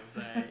hit you.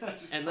 But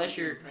Just unless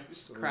punching you're your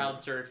face. crowd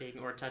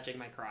surfing or touching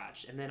my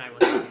crotch, and then I will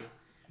hit you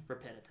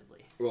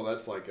repetitively. Well,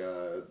 that's like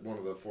one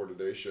of the For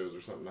Today shows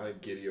or something. I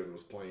think Gideon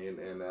was playing,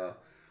 and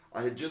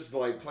I had just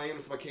like playing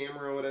with my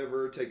camera or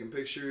whatever, taking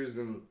pictures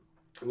and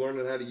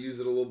learning how to use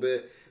it a little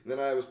bit. And then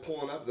I was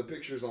pulling up the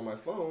pictures on my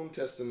phone,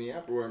 testing the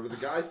app or whatever. The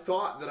guy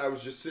thought that I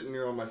was just sitting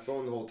there on my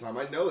phone the whole time.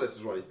 I know this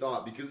is what he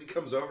thought because he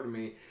comes over to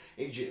me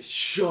and he just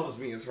shoves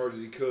me as hard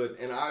as he could,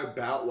 and I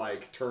about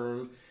like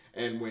turned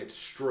and went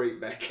straight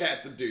back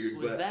at the dude.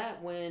 Was but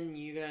that when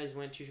you guys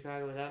went to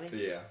Chicago without me?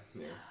 yeah.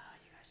 You guys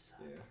suck.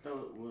 Yeah.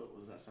 What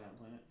was that, Silent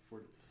Planet?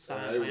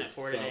 Silent It Planet was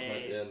for Silent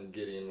today. Planet, and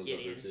Gideon was up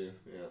Gideon. there too.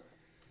 Yeah.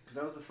 Because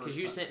that was the first Because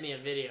you time. sent me a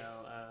video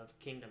of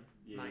Kingdom.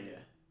 Yeah, Mind yeah. you.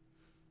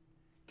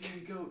 Gotta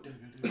go.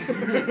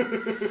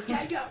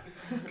 Gotta go.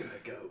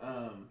 Gotta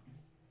go.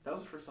 That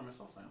was the first time I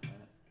saw Silent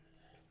Planet.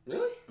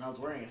 Really? And I was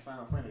wearing a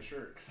Silent Planet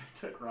shirt because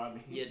I took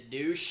Rodney's. You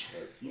douche.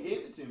 That's You gave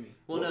it to me.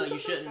 Well, Was no, it the you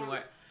first shouldn't time?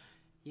 wear.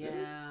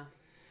 Yeah.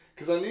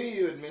 Because I knew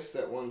you had missed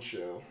that one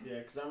show. Yeah,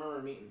 because I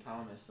remember meeting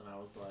Thomas and I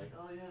was like,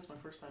 oh yeah, it's my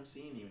first time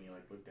seeing you. And he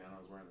like looked down, I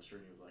was wearing the shirt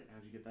and he was like,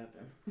 how'd you get that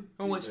then?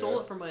 Oh, I stole Yeah.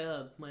 it from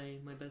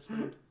my best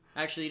friend.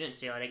 Actually, you didn't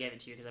steal it. I gave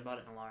it to you because I bought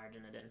it in a large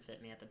and it didn't fit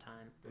me at the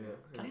time. Yeah.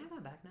 Can I have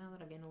that back now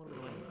that I've gained a little bit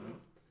of weight?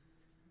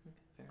 Okay,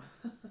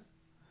 fair.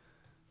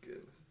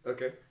 Goodness.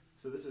 Okay.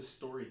 So this is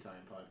story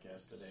time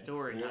podcast today.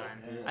 Story Yeah,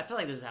 time. yeah. I feel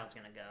like this is how it's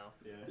gonna go.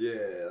 Yeah.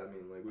 Yeah, I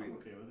mean, like we. I'm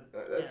okay with it.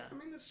 That's. Yeah.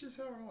 I mean, that's just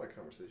how all our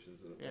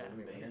conversations. Are. Yeah. I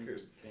mean, who Band,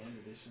 cares? band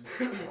edition.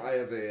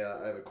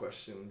 I have a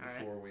question All right.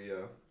 before we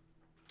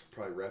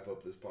probably wrap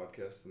up this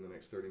podcast in the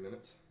next 30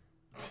 minutes,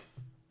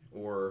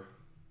 or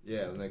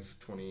the next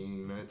 20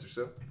 minutes or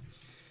so.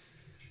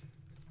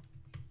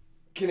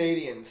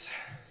 Canadians.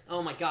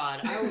 Oh my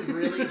god, I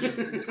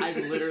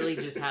literally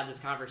just had this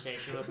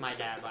conversation with my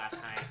dad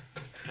last night.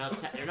 And I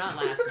was or not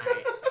last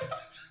night.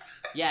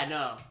 Yeah,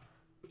 no.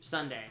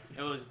 Sunday.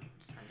 It was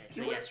Sunday.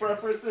 So Can we yesterday.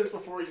 preface this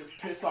before we just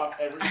piss off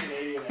every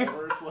Canadian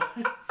ever? It's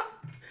like,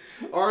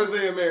 Are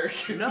they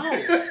American? No,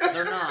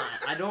 they're not.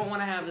 I don't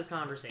want to have this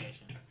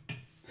conversation.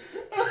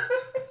 Why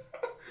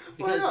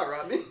Because not,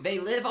 Rodney? they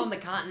live on the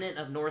continent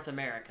of North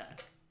America.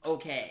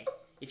 Okay.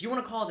 If you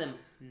want to call them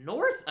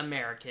North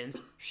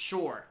Americans,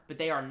 sure. But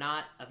they are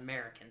not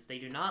Americans. They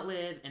do not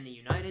live in the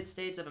United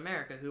States of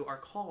America, who are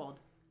called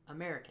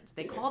Americans.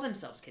 They call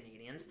themselves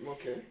Canadians.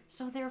 Okay.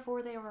 So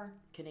therefore they are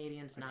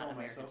Canadians, I not call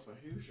Americans. myself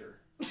a Hoosier.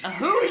 A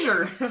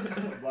Hoosier!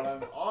 But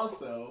I'm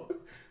also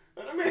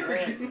An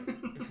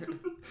American.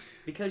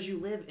 Because you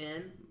live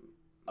in...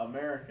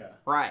 America.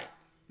 Right.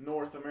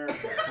 North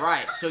America.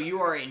 Right. So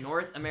you are a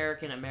North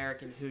American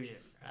Hoosier.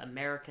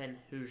 American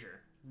Hoosier.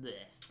 Blech.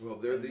 Well,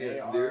 they're They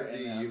are the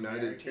an United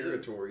American.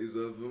 Territories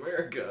of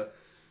America.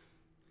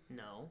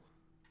 No.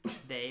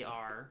 They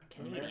are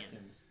Canadian.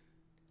 Americans.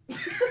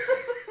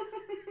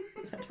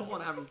 I don't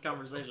want to have this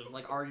conversation. It's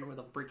like arguing with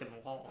a freaking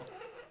wall.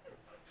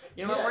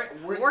 You know what?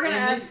 Yeah, We're gonna in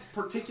ask. this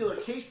particular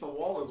case, the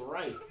wall is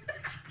right.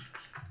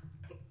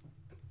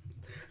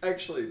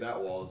 Actually, that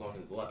wall is on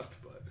his left,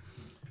 but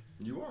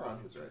You are on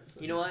his right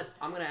side. You know what?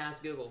 I'm going to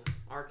ask Google.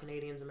 Are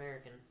Canadians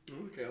American?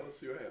 Okay, let's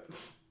see what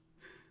happens.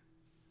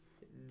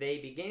 They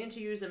began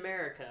to use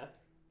America,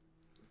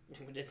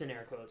 it's in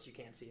air quotes, you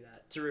can't see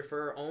that, to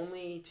refer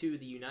only to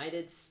the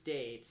United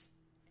States,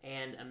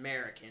 and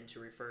American to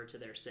refer to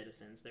their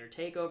citizens. Their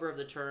takeover of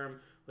the term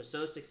was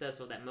so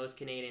successful that most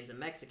Canadians and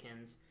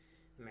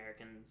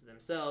Americans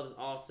themselves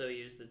also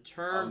use the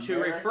term to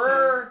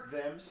refer...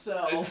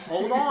 themselves.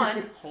 Hold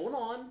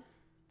on.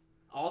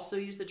 Also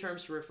use the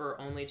terms to refer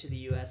only to the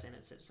U.S. and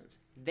its citizens.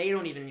 They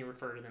don't even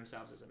refer to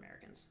themselves as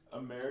Americans.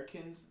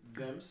 Americans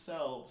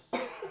themselves.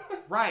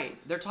 Right.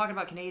 They're talking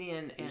about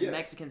Canadian and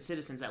Mexican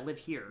citizens that live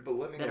here. But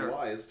living a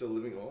lie is still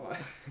living a lie.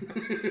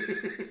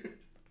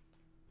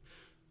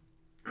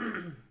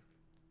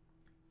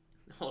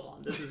 Hold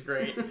on. This is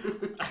great.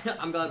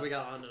 I'm glad we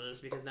got onto this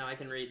because now I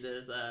can read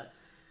this.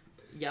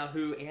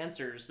 Yahoo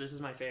Answers. This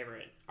is my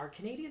favorite. Are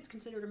Canadians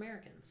considered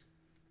Americans?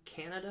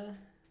 Canada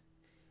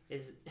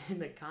is in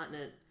the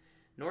continent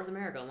North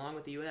America along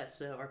with the U.S.,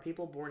 so are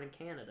people born in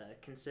Canada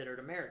considered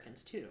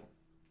Americans too?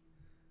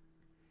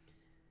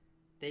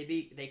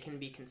 They can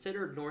be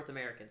considered North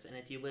Americans, and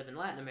if you live in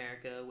Latin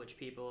America, which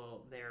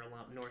people there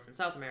lump North and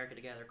South America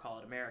together call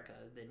it America,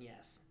 then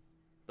yes.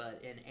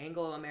 But in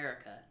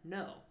Anglo-America,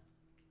 no.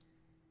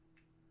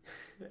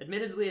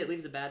 Admittedly, it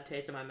leaves a bad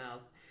taste in my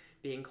mouth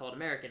being called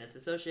American. It's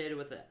associated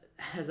with,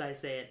 as I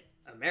say it,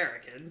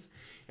 Americans,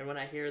 and when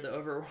I hear the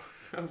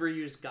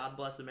overused "God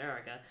bless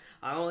America,"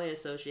 I only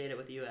associate it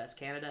with the U.S.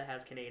 Canada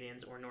has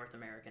Canadians or North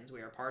Americans.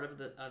 We are part of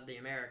the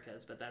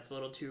Americas, but that's a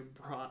little too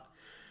broad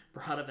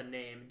of a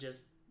name.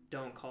 Just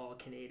don't call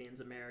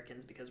Canadians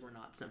Americans because we're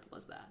not simple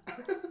as that.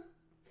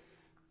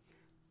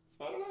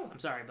 I don't know. I'm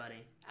sorry,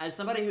 buddy. As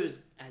somebody who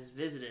has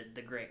visited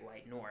the Great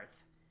White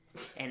North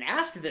and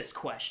asked this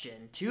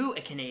question to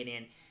a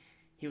Canadian,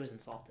 he was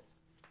insulted.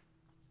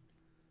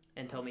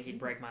 And told me he'd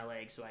break my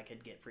leg so I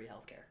could get free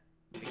healthcare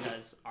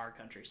because our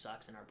country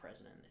sucks and our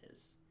president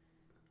is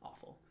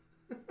awful.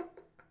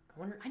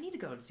 I need to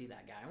go and see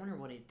that guy. I wonder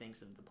what he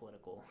thinks of the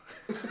political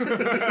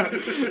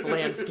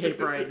landscape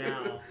right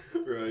now.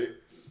 Right.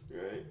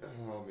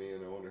 Oh man,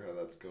 I wonder how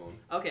that's going.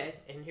 Okay,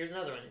 and here's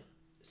another one.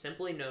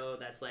 Simply know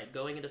that's like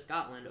going into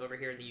Scotland over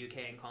here in the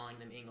UK and calling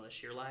them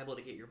English. You're liable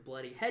to get your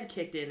bloody head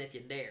kicked in if you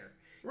dare.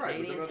 Right,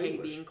 Canadians hate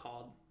English. being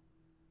called.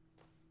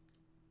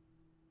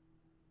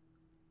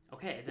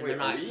 Okay, then Wait, they're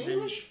not. are we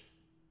English?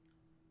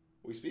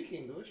 We speak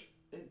English.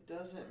 It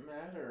doesn't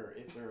matter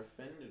if they're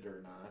offended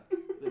or not.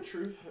 The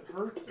truth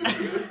hurts.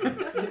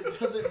 It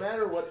doesn't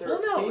matter what their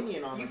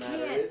opinion on the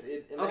matter is.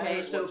 It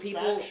matters so what's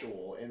people.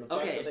 factual. And the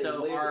fact Okay, that they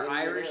so live are in the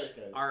Irish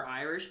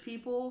Americas.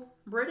 people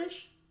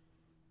British?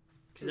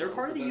 Because they're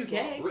part of the That's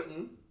UK. Not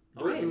Britain.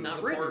 Okay, Britain's it's not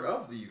a Britain. part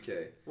of the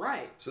UK.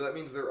 Right. So that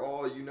means they're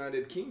all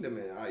United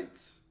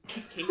Kingdomites.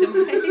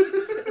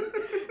 Kingdomites?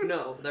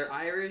 No, they're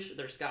Irish,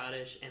 they're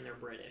Scottish, and they're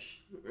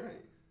British.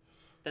 Right.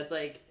 That's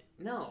like,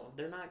 no,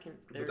 they're not.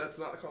 But that's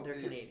not called they're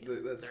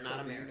Canadians. that's They're called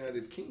not the Americans.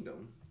 United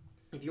Kingdom.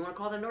 If you want to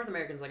call them North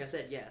Americans, like I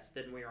said, yes,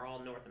 then we are all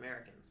North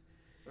Americans.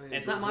 I mean,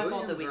 It's not my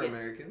fault that we Brazilians are get-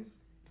 Americans.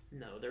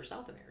 No, they're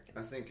South Americans.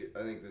 I think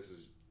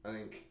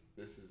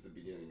this is the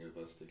beginning of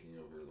us taking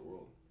over the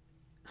world.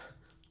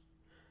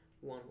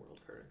 One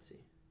world currency.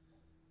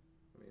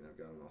 I mean, I've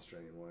got an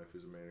Australian wife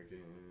who's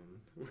American.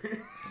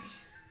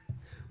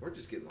 We're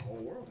just getting the whole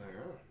world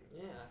here, huh?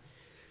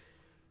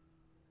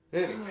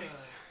 Yeah.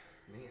 Anyways,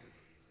 man.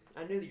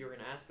 I knew that you were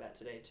going to ask that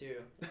today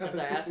too.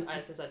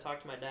 Since I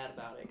talked to my dad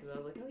about it, because I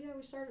was like, oh yeah,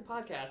 we started a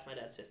podcast. My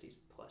dad's 50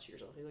 plus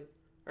years old. He's like,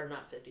 or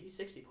not 50, he's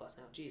 60 plus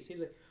now. Jeez,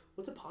 he's like,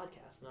 what's a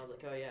podcast? And I was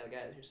like, oh yeah, the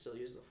guy who still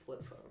uses a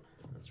flip phone.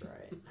 That's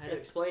right. I had to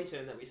explain to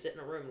him that we sit in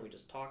a room and we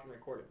just talk and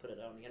record and put it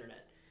out on the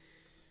internet.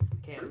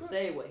 Can't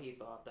say what he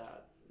thought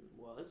that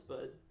was,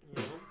 but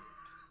you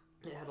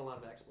know, it had a lot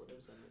of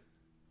expletives in it.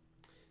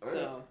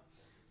 So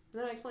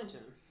then I explained to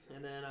him.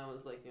 And then I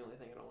was like, the only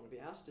thing I don't want to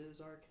be asked is,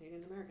 are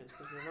Canadian Americans?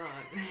 Because we're not.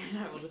 And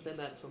I will defend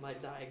that until my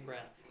dying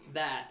breath.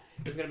 That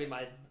is going to be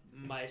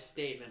my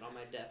statement on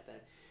my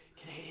deathbed.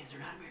 Canadians are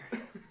not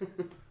Americans.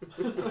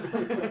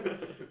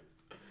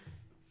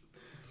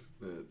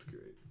 That's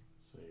great.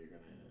 So you're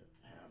going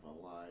to have a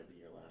lie be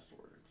your last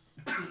words.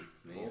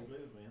 Man. Bold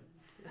move, man.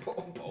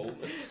 Bold.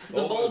 It's a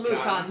bold move,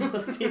 Cotton.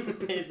 Let's see if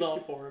it pays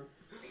off for him.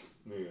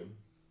 Man.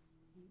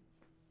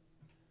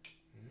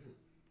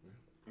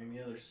 Any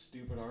other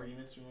stupid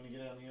arguments we want to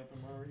get out in the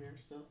open while we're here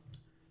still?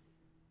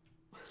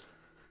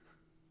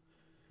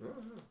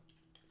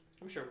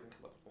 I'm sure we can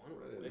come up with one.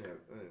 I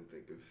didn't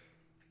think of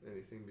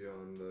anything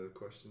beyond the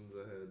questions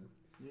I had.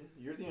 Yeah,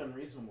 you're the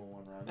unreasonable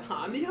one, Ron.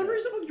 I'm the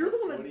unreasonable. You're the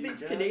one that What do you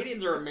thinks got?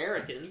 Canadians are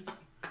Americans.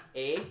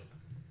 Eh?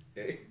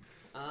 Hey.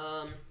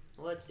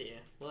 Let's see.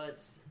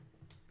 Let's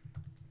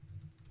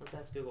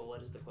ask Google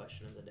what is the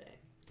question of the day,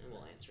 and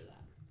we'll answer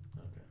that.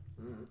 Okay.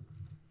 Mm-hmm.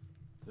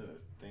 The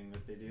thing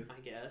that they do? I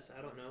guess.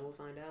 I don't know. We'll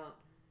find out.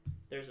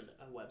 There's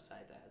a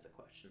website that has a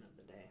question of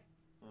the day.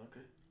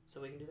 Okay.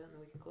 So we can do that and then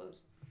we can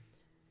close.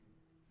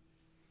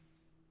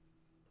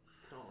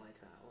 I don't like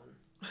that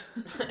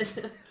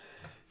one.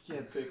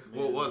 Can't pick.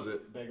 What was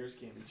it? Beggars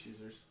can't be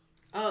choosers.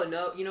 Oh,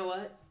 no, you know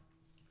what?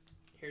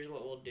 Here's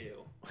what we'll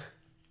do.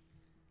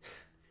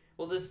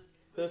 Well, this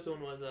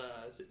one was,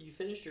 so you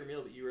finished your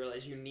meal, but you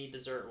realize you need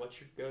dessert. What's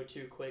your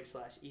go-to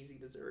quick/easy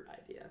dessert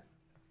idea?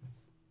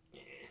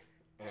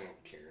 I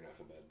don't care enough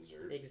about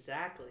dessert.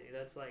 Exactly.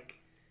 That's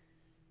like...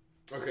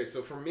 Okay,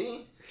 so for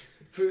me...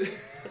 Food,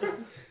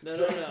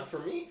 No. For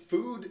me,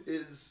 food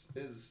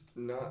is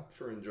not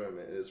for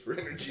enjoyment. It is for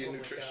energy and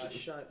nutrition. Oh my gosh,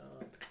 shut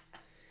up.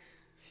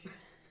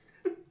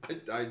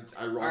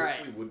 I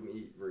honestly wouldn't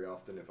eat very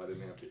often if I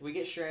didn't have to. We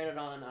get stranded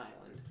on an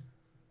island.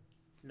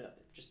 No,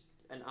 just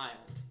an island.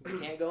 You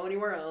can't go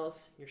anywhere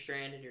else. You're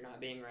stranded. You're not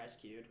being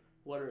rescued.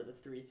 What are the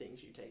 3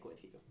 things you take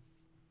with you?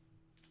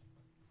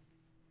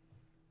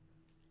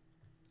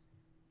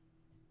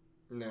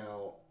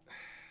 Now...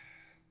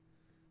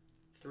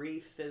 3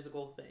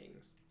 physical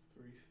things.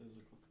 3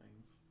 physical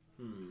things.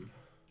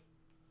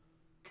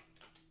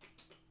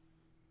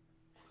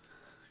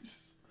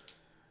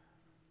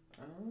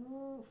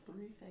 Oh,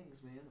 3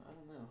 things, man. I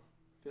don't know.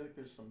 I feel like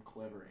there's some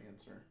clever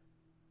answer.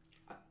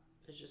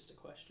 It's just a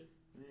question.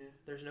 Yeah.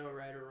 There's no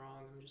right or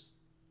wrong.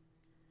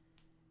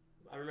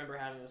 I remember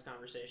having this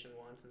conversation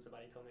once and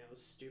somebody told me I was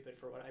stupid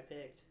for what I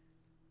picked.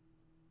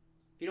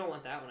 If you don't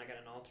want that one, I got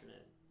an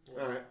alternate.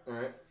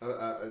 Alright.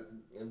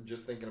 I'm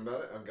just thinking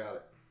about it. I've got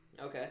it.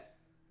 Okay.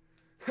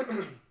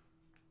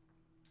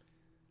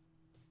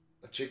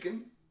 A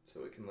chicken,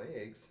 so it can lay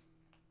eggs.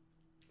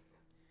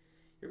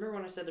 You remember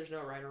when I said there's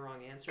no right or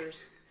wrong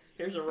answers?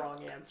 Here's a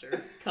wrong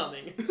answer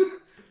coming.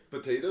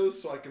 Potatoes,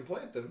 so I can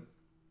plant them.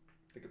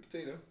 Like a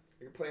potato.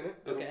 I can plant it.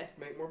 It'll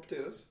make more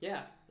potatoes.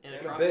 Yeah. And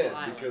a bed,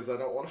 because I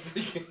don't want to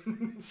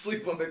freaking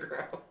sleep on the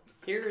ground.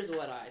 Here's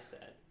what I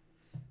said.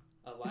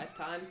 A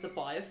lifetime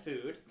supply of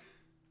food.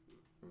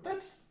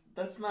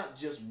 That's not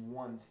just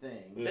one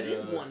thing. That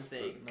is one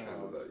thing.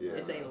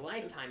 It's a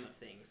lifetime of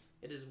things.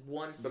 It is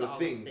one but solid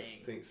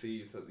thing.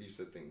 See, you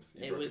said things.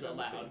 It was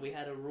allowed. We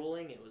had a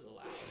ruling. It was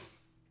allowed.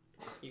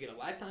 You get a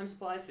lifetime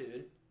supply of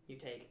food. You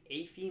take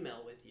a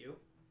female with you.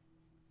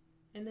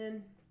 And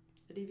then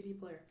a DVD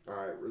player.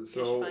 Alright,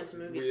 so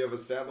we have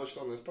established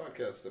on this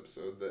podcast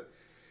episode that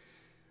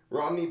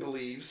Rodney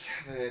believes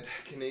that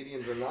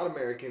Canadians are not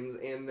Americans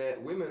and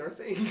that women are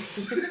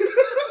things.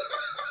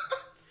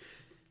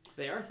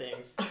 They are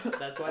things.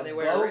 That's why they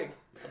wear a ring.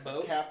 A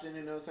boat. Captain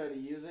who knows how to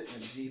use it,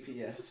 and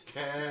GPS.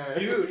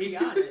 Dude, he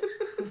got it.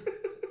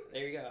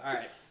 There you go. All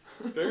right.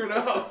 Fair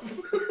enough.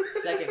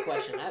 Second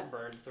question. That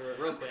burned through it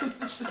real quick.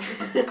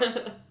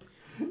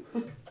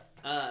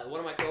 One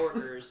of my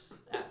coworkers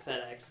at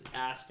FedEx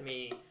asked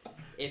me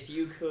if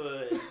you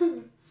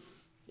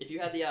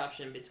had the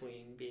option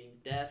between being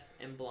deaf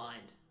and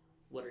blind,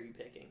 what are you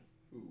picking?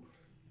 Ooh.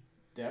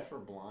 Deaf or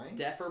blind?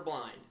 Deaf or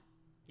blind.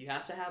 You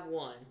have to have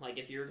one. Like,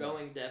 if you're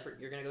going deaf,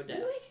 you're going to go deaf.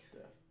 Really?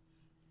 Deaf.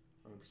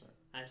 100%.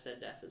 I said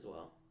deaf as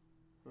well.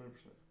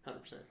 100%.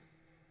 100%.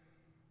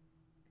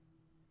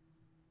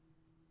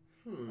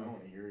 I don't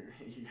want to hear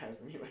you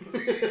guys anyways.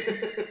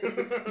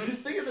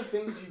 Just think of the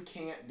things you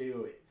can't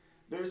do.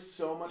 There's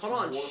so much Hold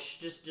on,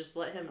 just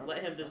let him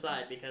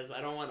decide, because I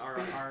don't want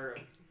our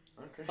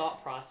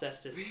thought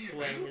process to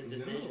sway his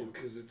decision.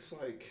 Because it's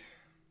like...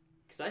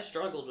 Because I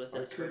struggled with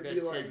this for a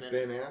good 10 like minutes.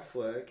 Ben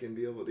Affleck and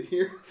be able to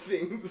hear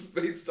things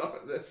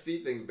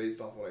see things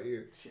based off what I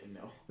hear.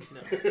 No,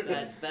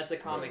 that's a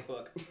comic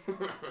book.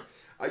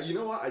 You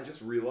know what? I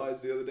just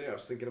realized the other day, I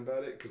was thinking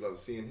about it, because I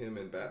was seeing him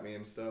in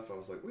Batman stuff. I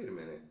was like, wait a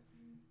minute.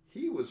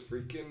 He was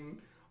freaking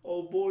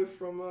old boy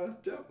from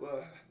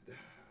Daredevil.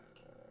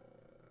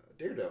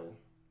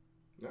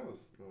 That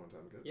was a long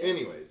time ago. Yeah.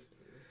 Anyways.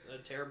 It's a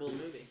terrible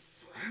movie.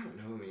 I don't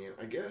know, man.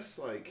 I guess,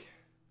 I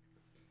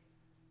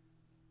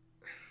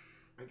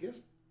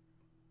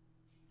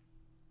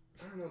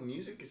don't know,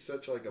 music is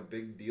such, a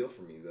big deal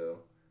for me, though.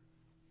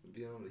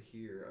 Being able to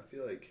hear. I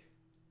feel like...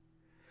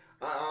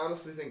 I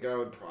honestly think I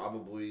would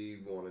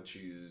probably want to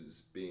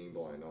choose being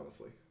blind,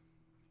 honestly.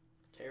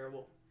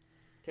 Terrible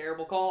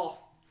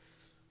call.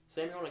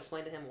 Samuel, want to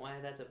explain to him why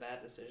that's a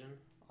bad decision?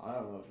 I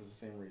don't know if it's the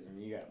same reason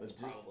you got, but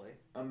just Probably.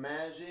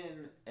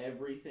 Imagine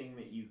everything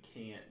that you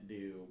can't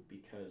do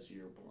because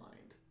you're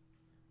blind.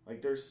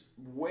 Like, there's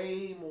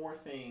way more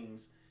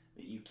things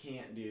that you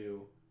can't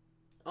do.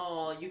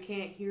 Oh, you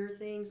can't hear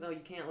things? Oh, you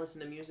can't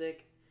listen to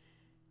music?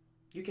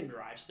 You can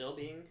drive still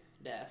being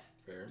deaf.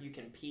 Fair. You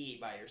can pee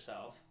by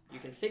yourself. You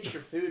can fix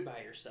your food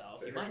by yourself.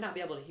 Fair. You might not be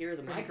able to hear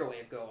the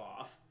microwave go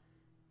off.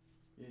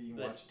 Yeah, you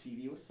can watch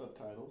TV with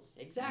subtitles.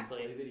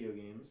 Exactly. You can play video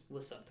games.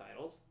 With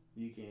subtitles.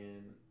 You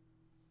can...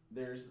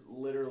 There's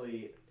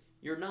literally...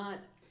 You're not...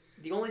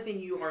 The only thing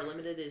you are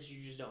limited is you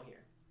just don't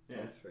hear. Yeah.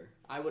 That's fair.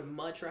 I would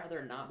much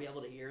rather not be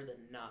able to hear than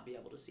not be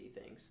able to see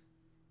things.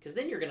 Because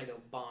then you're going to go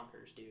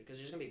bonkers, dude. Because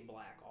you're just going to be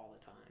black all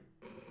the time.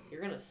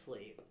 You're going to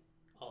sleep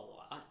a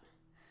lot.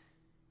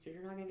 Because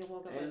you're not going to get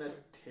woke up. And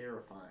that's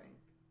terrifying.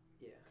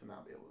 Yeah. To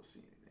not be able to see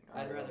anything.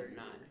 I'd rather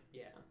not.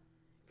 Yeah.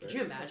 Could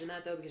you imagine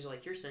that, though? Because,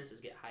 your senses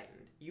get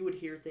heightened. You would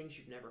hear things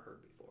you've never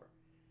heard before.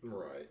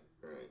 Right.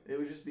 It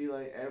would just be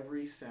like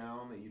every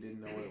sound that you didn't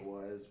know what it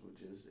was,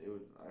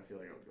 I feel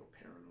like I would go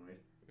paranoid.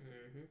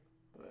 Mm-hmm.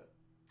 But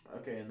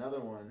Okay, another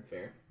one.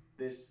 Fair.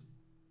 This,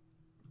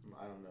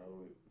 I don't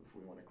know if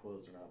we want to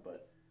close or not,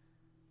 but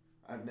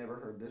I've never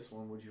heard this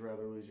one. Would you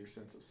rather lose your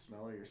sense of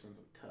smell or your sense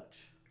of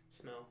touch?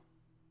 Smell.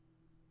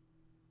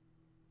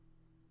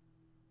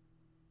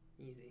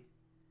 Easy.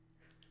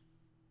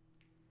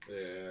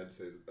 Yeah, I'd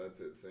say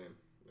the same.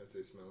 I'd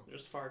say smell.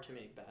 There's far too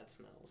many bad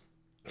smells.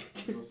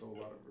 There's also a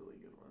lot of really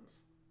good ones.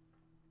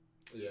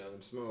 Yeah,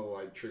 the smell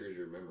like triggers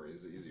your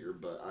memories easier,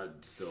 but I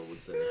still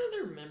would say.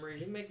 They're memories.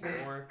 You can make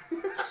more.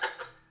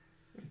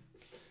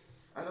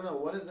 I don't know.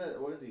 What is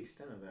that? What is the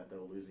extent of that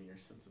though? Losing your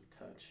sense of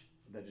touch?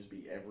 Would that just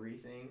be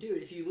everything?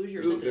 Dude, if you lose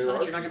your Dude, sense of there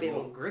touch, are you're not gonna be able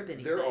people- to grip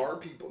anything. There are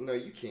people. No,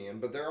 you can,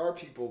 but there are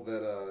people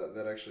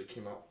that actually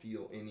cannot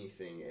feel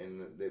anything,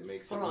 and that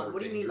makes Hold it more on.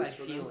 What do you mean by dangerous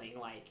for them. feeling?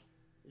 Like,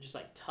 just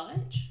like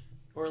touch,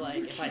 or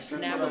like if I That's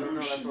snap what I don't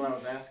know. That's what I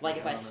was asking. like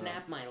if I don't know.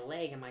 snap my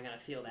leg, am I gonna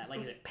feel that? Like,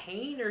 is it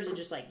pain or is it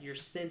just like your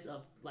sense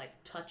of like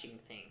touching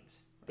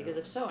things? Because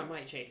if so, I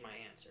might change my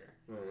answer.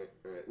 Right.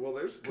 Well,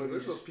 there's What do you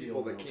those just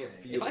people feel that no can't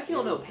pain? feel. If I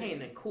feel no anything. pain,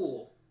 then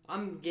cool.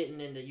 I'm getting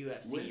into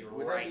UFC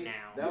Would that right be-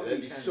 now. that would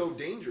That'd be be kinda so s-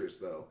 dangerous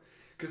though,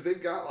 because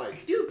they've got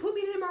like. Dude, put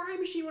me in an MRI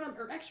machine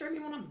or X-ray me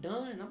when I'm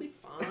done. I'll be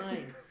fine.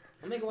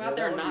 I'm gonna go Yeah, out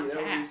there and that not would be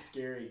tap.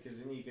 scary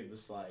because then you could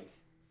just like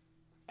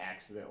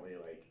accidentally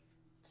like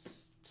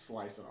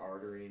slice an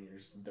artery and you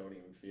just don't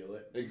even feel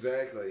it.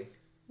 Exactly.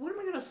 What am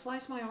I gonna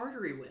slice my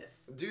artery with?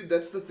 Dude,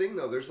 that's the thing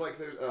though. There's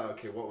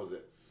okay, what was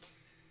it?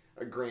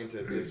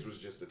 Granted, this was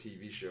just a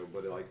TV show,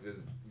 but like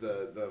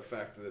the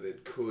fact that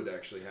it could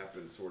actually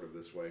happen sort of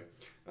this way,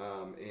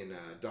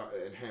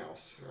 in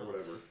House or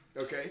whatever.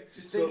 Okay,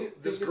 Just so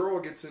think this it- girl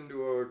gets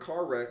into a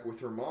car wreck with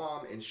her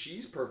mom, and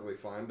she's perfectly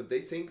fine, but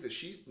they think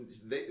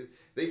that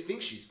they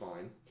think she's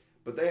fine,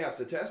 but they have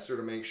to test her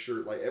to make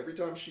sure. Like every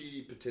time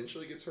she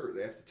potentially gets hurt,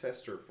 they have to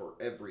test her for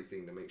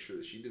everything to make sure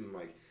that she didn't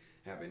like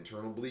have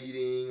internal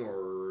bleeding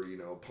or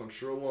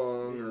puncture a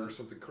lung or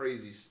something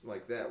crazy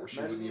like that where she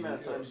Imagine wouldn't the even amount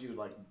of feel it. times you would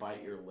like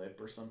bite your lip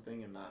or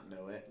something and not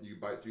know it. You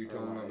bite through your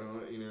tongue, not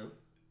know it,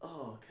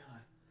 Oh god.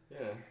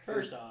 Yeah.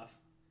 First off,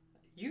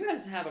 you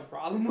guys have a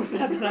problem with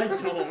that I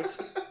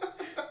don't.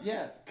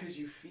 Yeah, because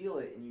you feel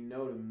it and you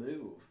know to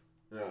move.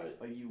 Right.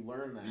 Like you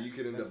learn that. You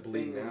could end That's up the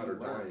thing bleeding that out you or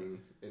learn. dying.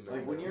 In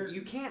Like, when you're-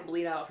 You can't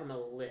bleed out from a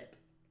lip.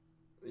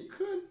 You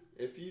could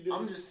if you did.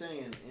 I'm just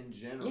saying in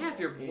general. Yeah, if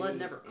your blood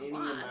never any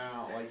clots.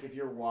 amount, like if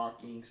you're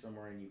walking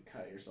somewhere and you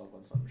cut yourself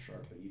on something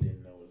sharp that you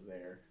didn't know was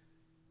there.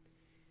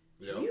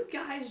 Yep. Do you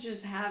guys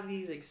just have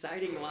these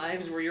exciting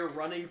lives where you're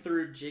running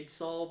through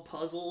jigsaw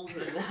puzzles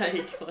and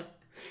like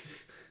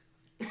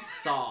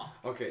Saw?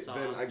 Okay, Saw,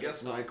 then I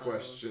guess jigsaw my puzzles.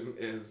 question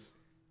is,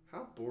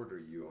 how bored are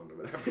you on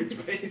an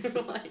average basis?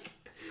 Like,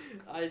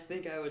 I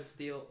think I would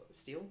steal.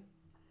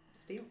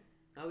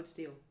 I would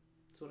steal.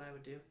 That's what I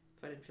would do.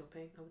 If I didn't feel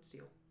pain, I would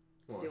steal.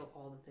 Why? Steal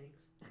all the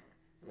things.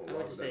 Well, I why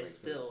went to would that say make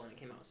still sense? and it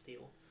came out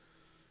steal.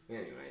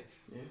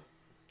 Anyways.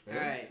 Yeah. All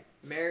right,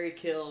 marry,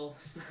 kill.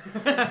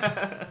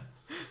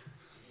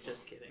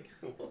 Just kidding.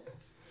 What?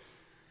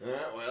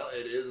 Well,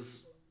 it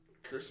is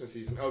Christmas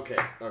season. Okay.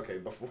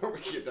 Before we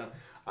get done,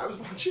 I was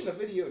watching a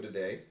video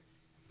today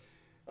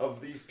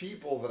of these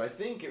people that I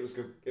think it was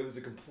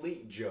a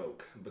complete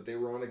joke, but they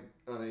were on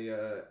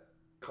a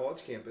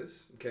college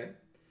campus, okay,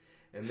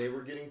 and they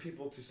were getting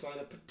people to sign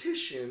a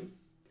petition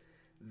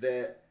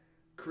that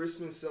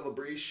Christmas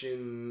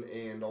celebration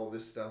and all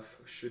this stuff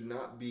should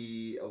not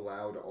be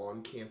allowed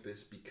on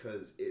campus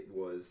because it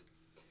was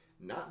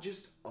not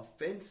just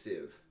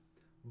offensive,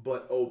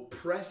 but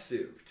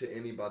oppressive to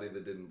anybody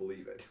that didn't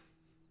believe it.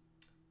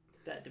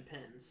 That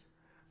depends.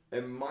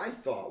 And my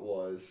thought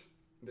was,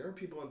 there are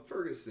people in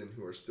Ferguson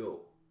who are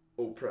still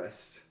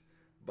oppressed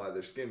by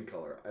their skin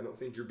color. I don't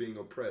think you're being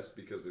oppressed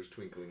because there's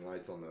twinkling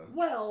lights on the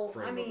Well,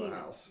 frame I mean, of the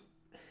house.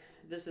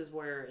 this is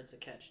where it's a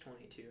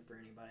catch-22 for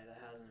anybody that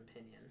has an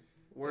opinion.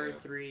 We're Yeah.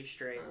 3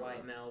 straight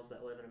white males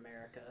that live in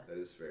America. That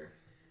is fair.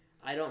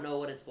 I don't know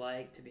what it's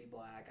like to be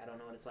black. I don't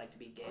know what it's like to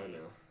be gay. I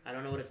know. I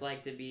don't know what it's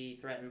like to be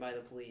threatened by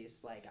the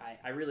police. Like,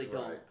 I really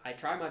don't. Right. I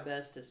try my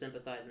best to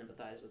sympathize and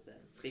empathize with them.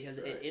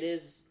 Because Right. it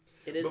is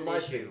But an my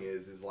issue. thing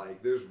is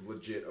like, there's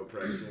legit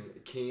oppression.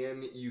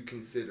 Can you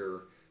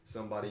consider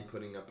somebody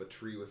putting up a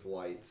tree with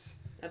lights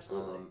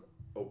Absolutely.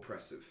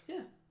 oppressive?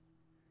 Yeah.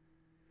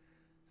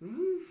 All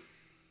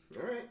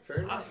right, fair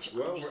enough.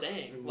 I'm just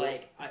saying.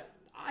 Like,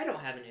 I don't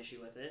have an issue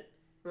with it.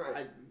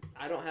 right.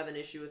 I don't have an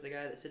issue with the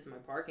guy that sits in my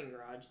parking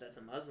garage that's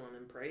a Muslim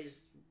and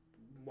prays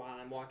while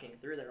I'm walking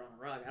through there on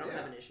a rug. I don't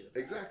have an issue with that.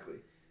 Exactly.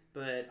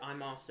 But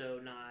I'm also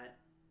not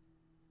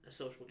a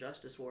social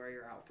justice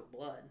warrior out for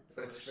blood.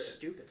 That's for fair.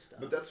 stupid stuff.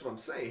 But that's what I'm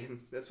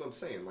saying. That's what I'm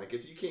saying. Like,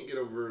 if you can't get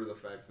over the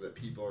fact that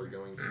people are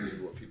going to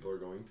do what people are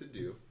going to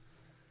do,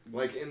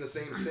 like, in the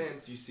same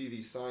sense, you see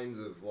these signs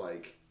of,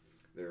 like,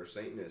 there are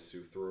Satanists who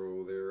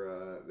throw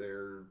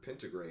their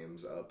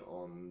pentagrams up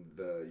on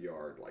the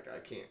yard. Like, I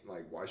can't,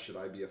 like, why should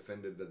I be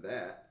offended to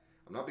that?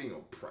 I'm not being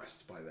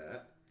oppressed by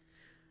that.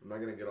 I'm not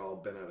going to get all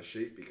bent out of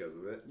shape because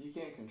of it. You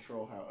can't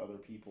control how other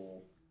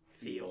people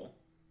feel.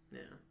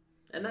 Yeah.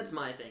 And that's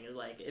my thing, is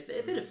like, if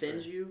it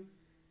offends you,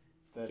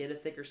 That's, get a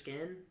thicker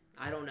skin.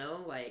 I don't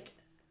know, like,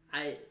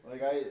 I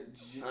Like I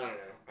don't know.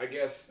 I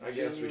guess we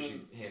Genuine-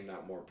 should hand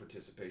out more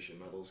participation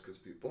medals because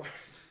people.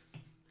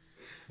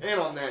 And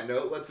on that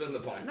note, let's end the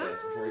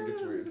podcast before it gets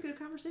This weird. is a good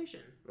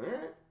conversation. All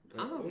right.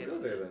 I'm okay We'll go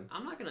with there it. then.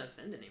 I'm not gonna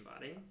offend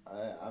anybody.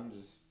 I'm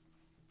just,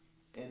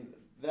 and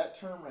that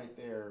term right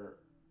there,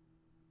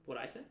 What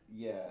I say?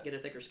 yeah. Get a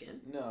thicker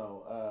skin.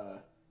 No,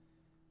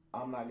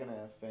 I'm not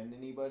gonna offend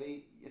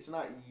anybody. It's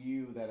not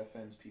you that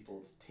offends people.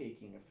 It's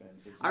taking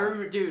offense. It's I not,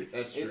 remember, dude.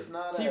 That's true. It's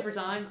not Tea a, for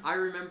time. I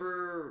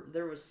remember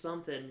there was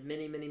something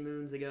many, many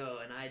moons ago,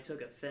 and I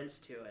took offense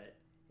to it,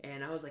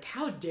 and I was like,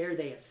 "How dare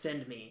they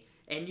offend me?"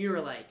 And you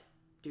were like,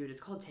 "Dude,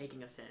 it's called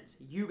taking offense.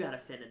 You got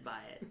offended by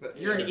it.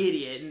 That's You're an true.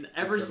 idiot." And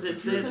ever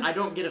since then, I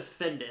don't get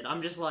offended.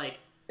 I'm just like,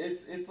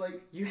 It's like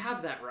 "You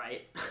have that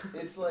right."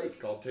 it's like It's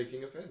called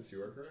taking offense.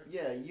 You are correct.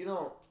 yeah.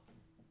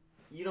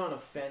 You don't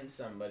offend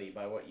somebody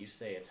by what you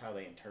say. It's how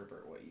they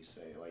interpret what you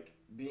say. Like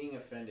being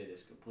offended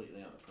is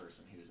completely on the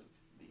person who's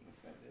being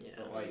offended. Yeah,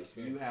 but like that's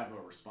fair. you have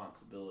a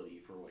responsibility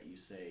for what you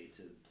say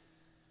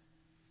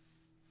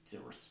to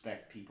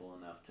respect people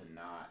enough to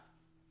not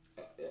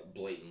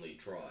Blatantly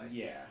try.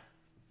 yeah.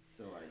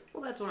 So like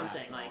Well, that's what I'm pass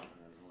saying. it Like, on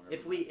and then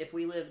if whatever.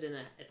 we lived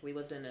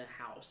in a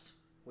house,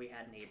 we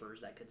had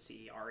neighbors that could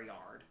see our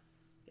yard,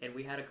 and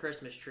we had a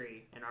Christmas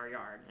tree in our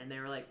yard, and they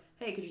were like,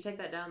 "Hey, could you take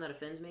that down? That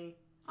offends me."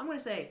 I'm gonna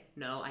say,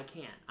 "No, I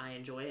can't. I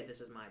enjoy it.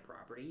 This is my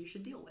property. You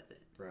should deal with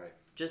it." Right.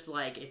 Just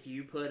like if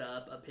you put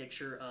up a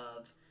picture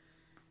of,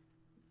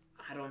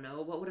 I don't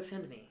know, what would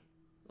offend me?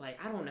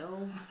 Like, I don't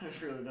know.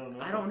 I really don't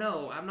know. I don't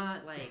know. I'm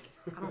not like,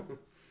 I don't.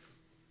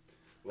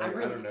 Like, I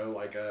really- don't know,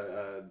 like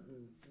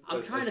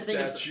I'm trying to think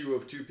of statue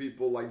of two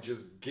people like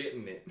just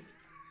getting it.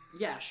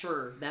 Yeah,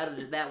 sure.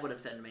 That would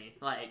offend me.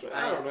 Like,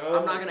 I don't know.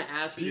 I'm not gonna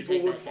ask you to People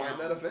take would that find down.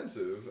 that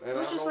offensive, and Well,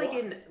 I it's don't just know like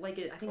why. I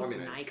think I it's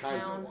mean, I kind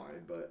of Nightstown. know why,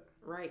 but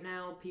Right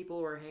now,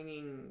 people are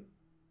hanging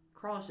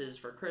crosses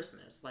for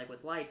Christmas, like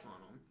with lights on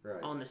them,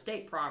 right. on the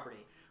state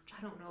property. Which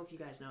I don't know if you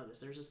guys know this.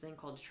 There's this thing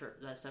called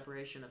the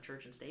separation of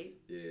church and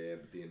state. Yeah,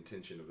 but the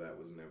intention of that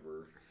was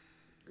never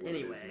what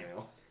Anyway. it is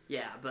now.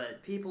 Yeah,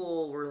 but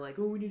people were like,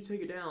 "Oh, we need to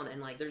take it down,"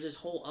 and like, there's this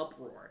whole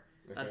uproar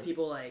of Okay.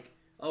 people like,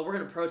 "Oh, we're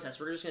gonna protest.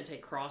 We're just gonna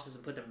take crosses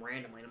and put them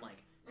randomly." And I'm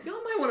like,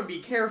 y'all might want to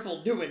be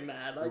careful doing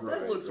that. Like,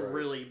 that Right, looks right.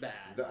 really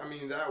bad. I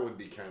mean, that would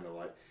be kind of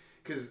like,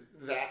 because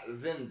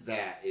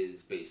that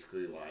is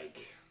basically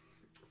like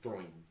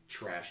throwing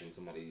trash in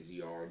somebody's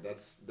yard.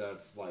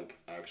 That's like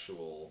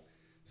actual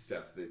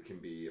stuff that can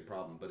be a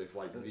problem. But if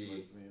like That's the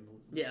like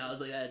vandalism. Yeah, I was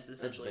like, that's that's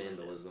essentially what it is.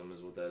 vandalism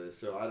is what that is.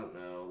 So I don't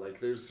know. Like,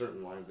 there's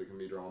certain lines that can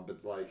be drawn,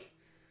 but like,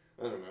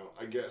 I don't know.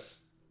 I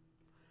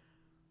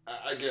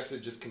guess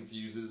it just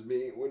confuses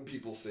me when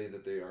people say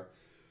that they are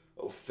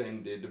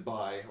offended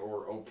by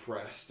or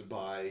oppressed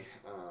by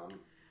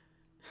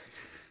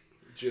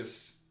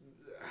just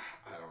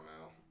I don't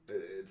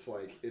know. It's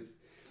like it's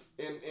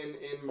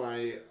in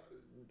my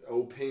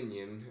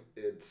opinion,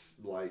 it's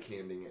like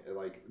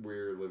like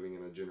we're living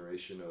in a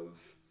generation of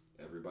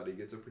everybody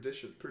gets a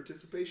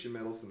participation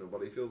medal, so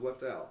nobody feels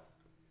left out.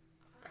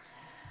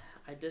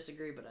 I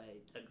disagree, but I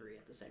agree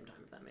at the same time,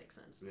 if that makes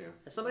sense. Yeah.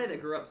 As somebody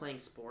that grew up playing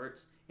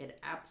sports, it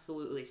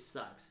absolutely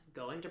sucks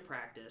going to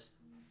practice,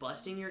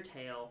 busting your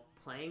tail,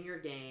 playing your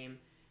game,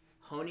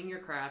 honing your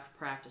craft,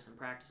 practice and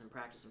practice and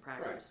practice and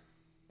practice.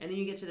 Right. And then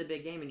you get to the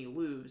big game and you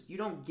lose. You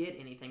don't get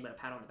anything but a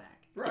pat on the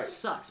back. Right. It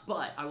sucks,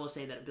 but I will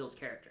say that it builds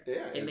character.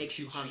 Yeah, It makes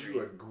you teaches hungry.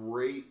 you a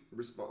great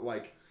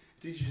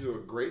teaches you a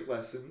great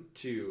lesson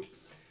to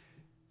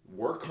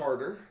work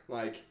harder,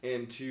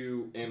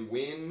 and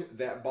when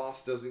that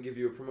boss doesn't give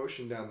you a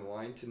promotion down the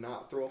line, to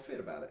not throw a fit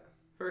about it.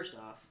 First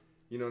off,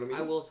 You know what I mean?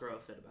 I will throw a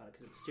fit about it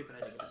because it's stupid I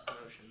didn't get that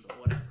promotion, but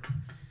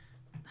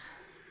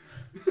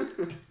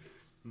whatever.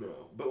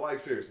 No, but like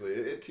seriously,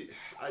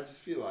 I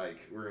just feel like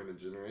we're in a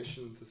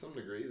generation to some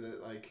degree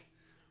that like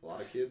a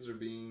lot of kids are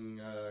being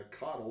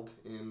coddled,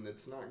 and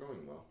it's not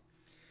going well.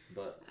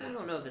 But I that's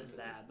don't just know if my it's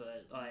opinion. that,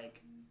 but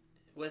like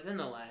within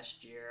the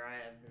last year, I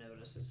have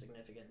noticed a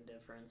significant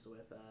difference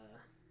with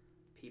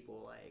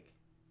people like,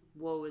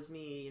 "Woe is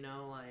me," you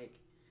know. Like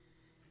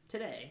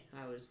today,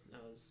 I was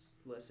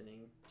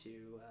listening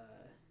to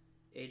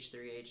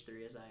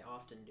H3 as I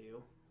often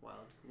do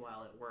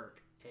while at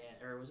work,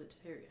 or was it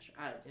today or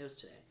yesterday? It was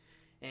today,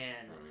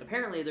 and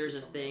apparently there's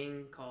this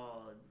thing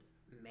called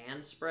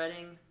man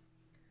spreading.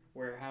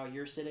 Where how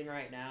you're sitting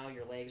right now,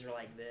 your legs are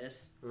like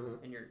this,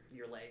 and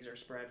your legs are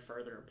spread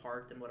further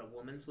apart than what a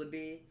woman's would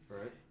be.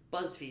 Right.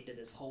 BuzzFeed did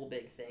this whole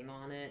big thing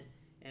on it,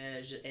 and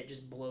it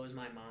just blows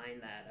my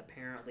mind that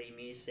apparently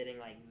me sitting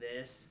like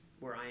this,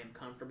 where I am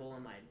comfortable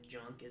and my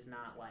junk is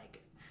not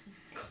like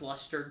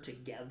clustered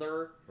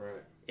together,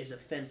 Right. is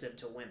offensive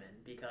to women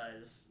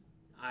because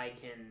I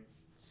can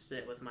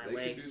sit with my They could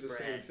legs do the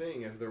spread. same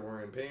thing if they're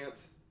wearing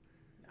pants.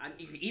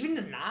 Even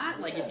if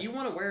not, like Yeah. if you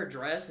want to wear a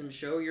dress and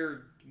show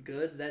your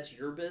goods, that's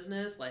your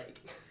business. Like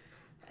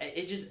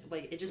it just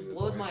And as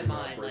blows long my as you're not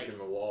mind. Like breaking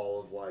the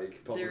wall of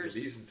like public there's-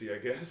 decency, I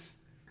guess.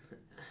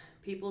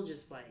 people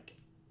just like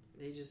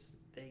they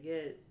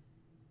get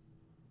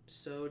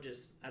so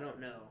just I don't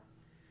know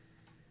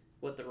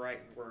what the right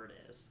word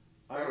is.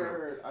 I don't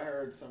know. I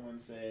heard someone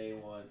say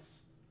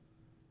once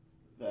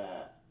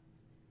that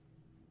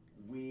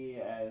we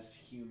as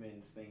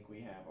humans think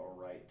we have a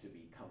right to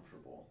be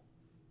comfortable.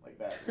 Like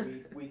that,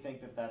 we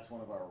think that that's one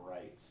of our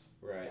rights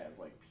as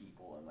like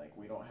people, and like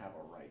we don't have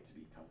a right to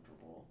be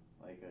comfortable.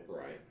 Like that,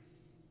 Right.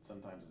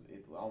 Sometimes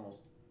it's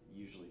almost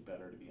usually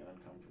better to be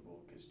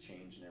uncomfortable because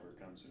change never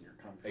comes when you're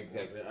comfortable.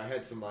 Exactly. I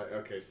had somebody.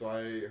 Okay, so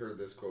I heard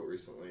this quote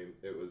recently.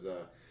 It was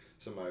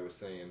somebody was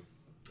saying,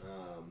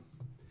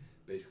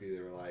 basically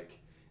they were like,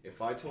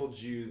 if I told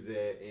you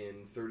that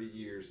in 30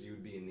 years you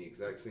would be in the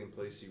exact same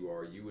place you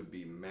are, you would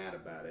be mad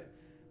about it.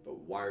 But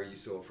why are you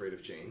so afraid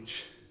of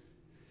change?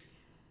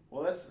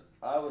 Well,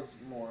 I was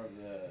more of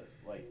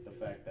the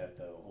fact that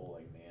the whole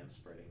like man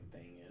spreading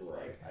thing is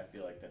like, I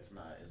feel like that's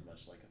not as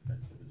much like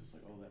offensive as it's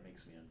like, oh, that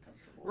makes me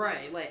uncomfortable.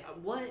 Right, like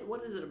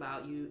what is it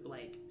about you,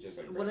 like Just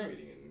like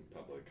breastfeeding in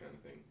public kind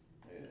of thing.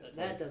 Yeah,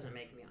 that doesn't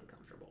make me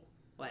uncomfortable.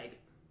 Like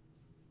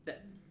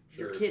that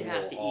Sure, your kid it's a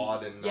has to little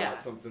odd eat. and not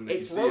something that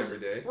you see every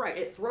day. Right,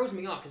 it throws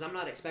me off because I'm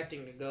not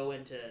expecting to go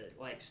into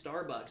like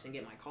Starbucks and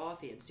get my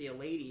coffee and see a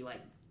lady like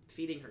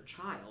feeding her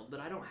child, but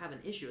I don't have an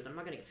issue with it. I'm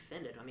not going to get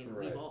offended. I mean,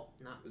 we've all,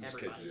 not It just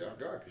everybody. catches you off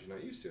guard because you're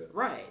not used to it.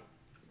 Right.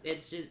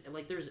 It's just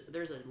like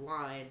there's a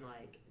line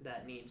like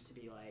that needs to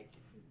be like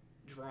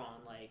drawn,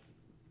 like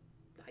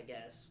I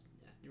guess,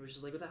 which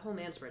is like with that whole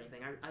man spreading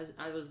thing.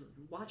 I was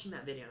watching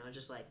that video and I was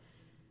just like,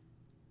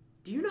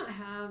 do you not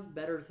have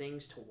better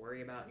things to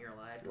worry about in your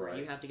life where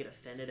you have to get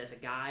offended if a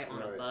guy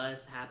on a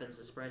bus happens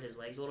to spread his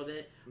legs a little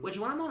bit? Which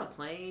when I'm on a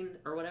plane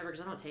or whatever, because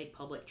I don't take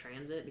public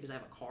transit because I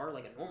have a car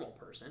like a normal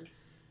person,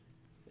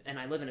 and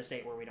I live in a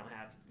state where we don't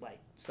have like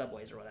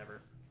subways or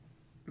whatever.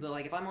 But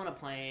like if I'm on a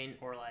plane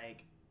or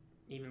like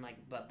even like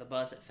the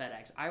bus at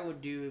FedEx, I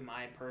would do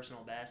my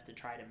personal best to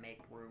try to make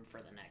room for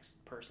the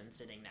next person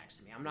sitting next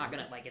to me. I'm not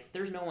gonna like if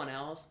there's no one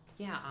else,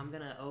 I'm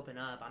gonna open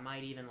up. I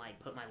might even like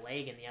put my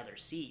leg in the other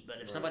seat. But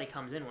if somebody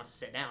comes in and wants to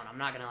sit down, I'm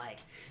not gonna like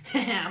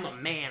I'm a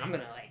man. I'm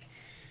gonna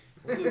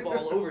like loop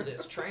all over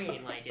this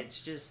train. Like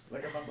it's just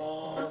look at my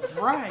balls.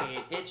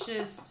 Right. It's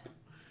just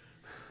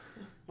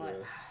like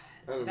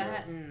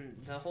that know. And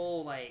the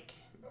whole like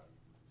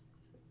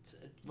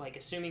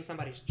assuming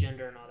somebody's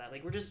gender and all that,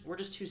 like we're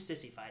just too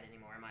sissified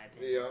anymore, in my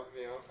opinion.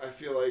 Yeah. I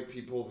feel like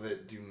people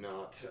that do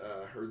not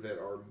or that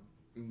are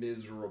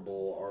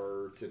miserable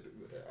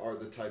are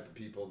the type of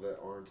people that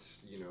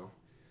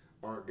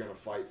aren't gonna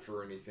fight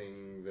for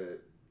anything that.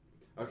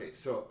 Okay,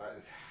 so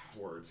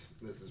words.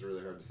 This is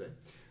really hard to say.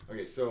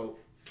 Okay, so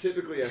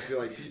typically I feel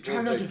like people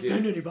try not to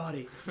offend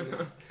anybody.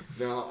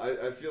 No,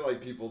 I feel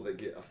like people that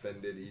get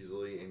offended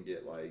easily and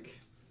get like,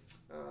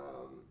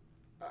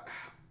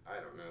 I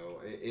don't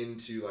know,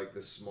 into like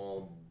the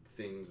small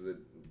things that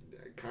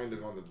kind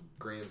of on the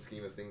grand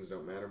scheme of things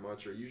don't matter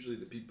much are usually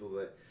the people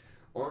that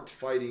aren't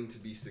fighting to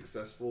be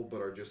successful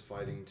but are just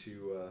fighting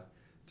to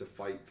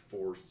fight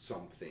for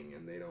something,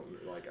 and they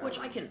don't like. Which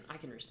I can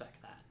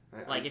respect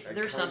that. Like if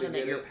there's something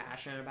that you're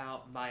passionate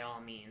about, by all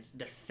means,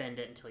 defend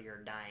it until your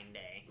dying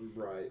day.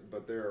 Right,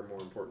 but there are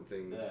more important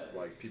things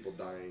like people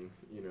dying,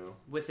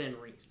 within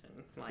reason.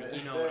 Like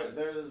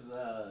there's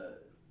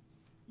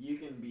you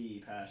can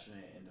be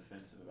passionate and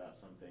defensive about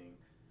something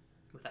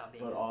without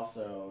being. But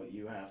also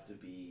you have to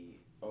be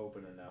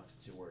open enough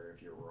to where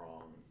if you're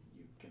wrong,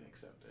 you can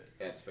accept it.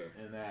 That's fair.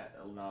 And that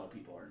a lot of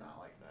people are not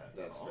like that.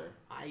 That's fair.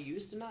 I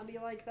used to not be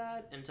like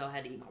that until I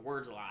had to eat my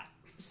words a lot.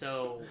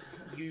 So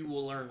you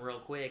will learn real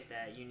quick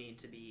that you need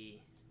to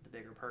be the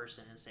bigger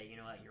person and say, you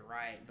know what, you're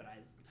right, but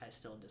I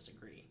still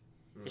disagree.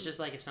 It's just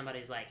like if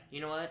somebody's like, you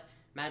know what,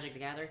 Magic the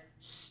Gathering,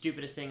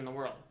 stupidest thing in the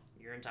world.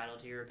 You're entitled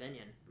to your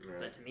opinion. Right.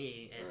 But to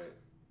me, it's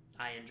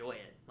I enjoy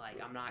it. Like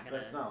I'm not gonna.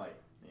 That's not like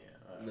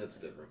that's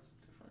different.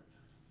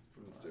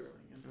 It's different.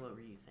 What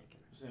were you thinking?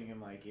 I was thinking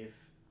like if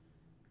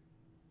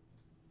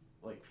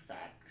like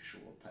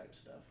factual type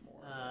stuff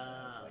more.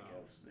 It's like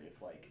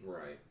if like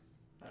right.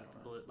 I don't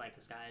know. Blue, like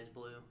the sky is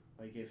blue.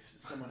 Like if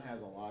someone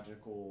has a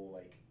logical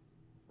like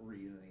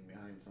reasoning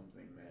behind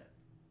something that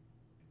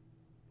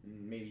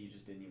maybe you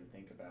just didn't even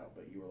think about,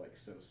 but you were like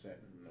so set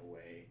in a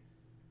way.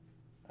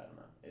 I don't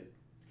know. It's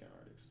kind of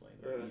hard to explain.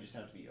 But you just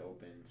have to be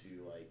open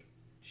to like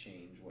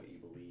change what you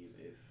believe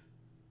if.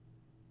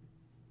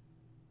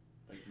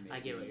 Like maybe, I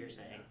get what you're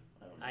saying.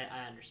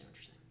 I understand what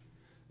you're saying.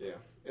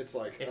 Yeah, it's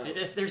like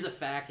if there's a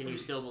fact and you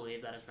still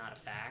believe that it's not a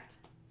fact.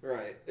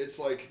 Right. It's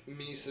like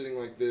me sitting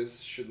like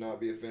this should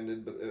not be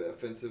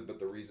offensive, but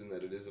the reason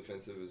that it is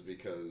offensive is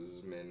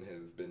because men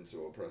have been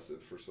so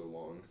oppressive for so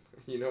long.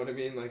 You know what I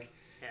mean? Like,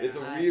 it's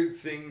a weird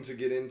thing to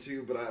get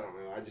into, but I don't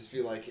know. I just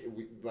feel like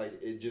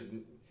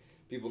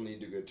people need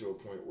to get to a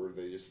point where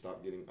they just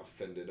stop getting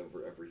offended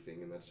over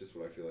everything, and that's just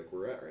what I feel like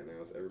we're at right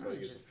now. Is everybody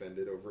gets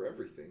offended over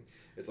everything?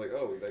 It's like,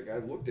 oh, that guy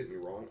looked at me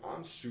wrong.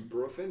 I'm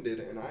super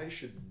offended, and I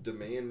should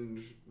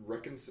demand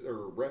recompense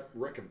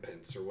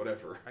or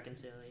whatever.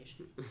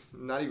 Reconciliation.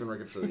 Not even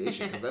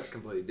reconciliation, because that's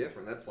completely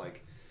different. That's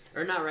like,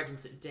 or not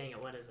reconciliation. Dang it,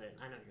 what is it?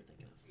 I know what you're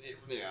thinking of.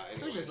 Yeah,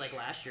 It was just like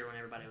last year when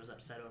everybody was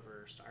upset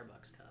over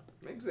Starbucks cup.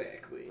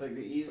 Exactly.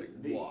 It's like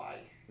why?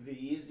 The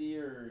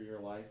easier your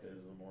life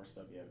is, the more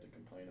stuff you have to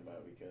complain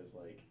about because,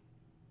 like...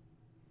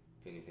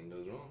 If anything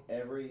goes wrong.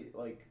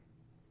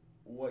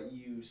 What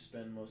you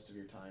spend most of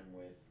your time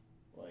with,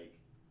 like,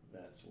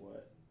 that's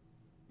what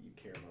you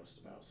care most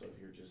about. So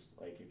if you're just,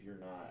 like, if you're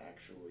not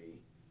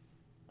actually...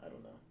 I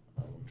don't know.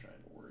 I'm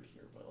trying to word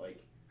here, but,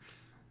 like...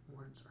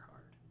 Words are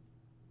hard.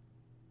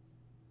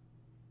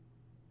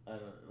 I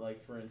don't...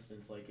 Like, for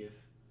instance, like, if...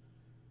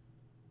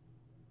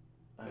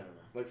 I don't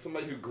know. Like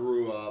somebody who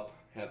grew up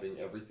having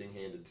everything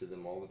handed to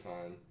them all the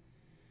time,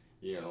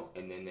 you know,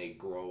 and then they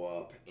grow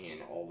up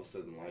and all of a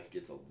sudden life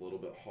gets a little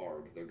bit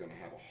hard. They're going to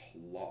have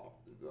a lot,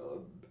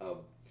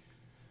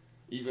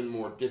 even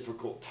more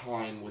difficult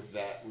time with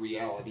that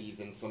reality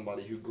than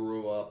somebody who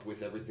grew up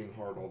with everything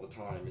hard all the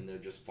time and they're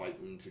just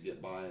fighting to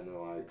get by and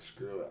they're like,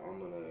 screw it, I'm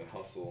going to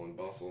hustle and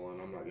bustle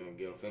and I'm not going to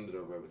get offended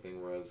over everything.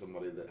 Whereas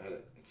somebody that had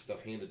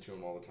stuff handed to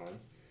them all the time,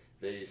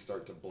 they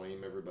start to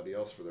blame everybody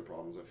else for their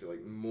problems. I feel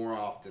like more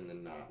often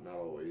than not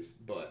always.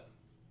 But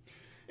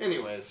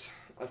anyways,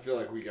 I feel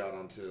like we got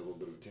onto a little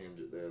bit of a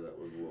tangent there. That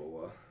was a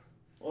little...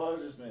 Well, I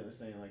was just mainly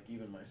saying, like,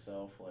 even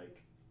myself,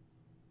 like,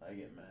 I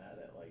get mad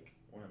at, like,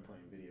 when I'm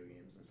playing video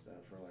games and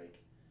stuff, or, like,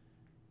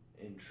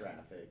 in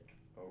traffic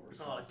over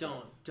small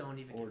stuff. Don't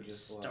even Or get me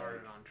just,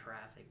 started like- on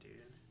traffic, dude.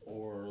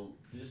 Or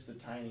just the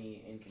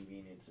tiny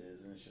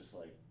inconveniences, and it's just,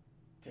 like,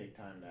 take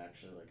time to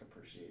actually, like,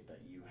 appreciate that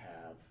you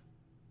have,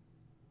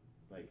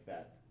 like,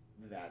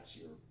 that's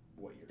your...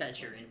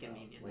 That's your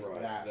complaining inconvenience. about.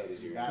 Like, Right, that's, that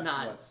is your- that's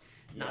Not- what's...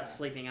 Not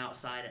sleeping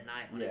outside at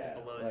night when it's Yeah,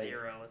 below like-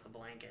 0 with a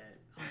blanket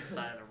on the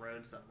side of the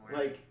road somewhere.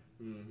 Like,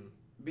 Mm-hmm.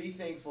 be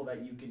thankful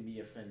that you can be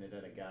offended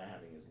at a guy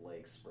having his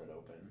legs spread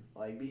open.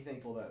 Like, be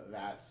thankful that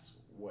that's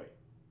what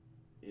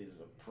is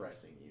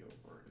oppressing you,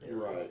 or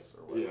Right.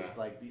 or whatever. Yeah.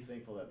 Like, be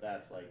thankful that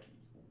that's, like,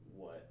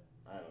 what,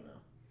 I don't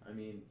know. I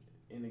mean,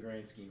 in the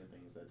grand scheme of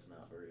things, that's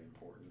not very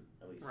important.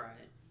 At least,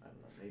 right. I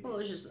don't know, maybe. Well,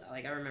 it's just,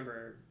 like, I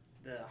remember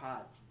the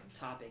hot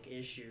topic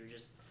issue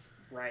just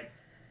right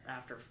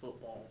after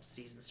football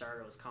season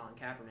started was Colin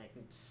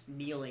Kaepernick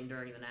kneeling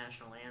during the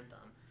national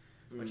anthem.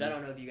 Which I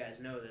don't know if you guys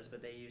know this,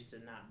 but they used to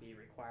not be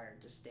required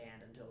to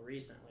stand until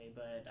recently.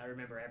 But I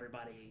remember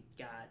everybody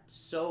got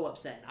so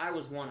upset. And I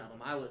was one of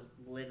them. I was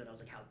livid. I was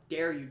like, how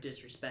dare you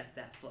disrespect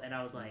that flag? And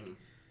I was like,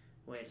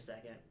 wait a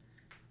second.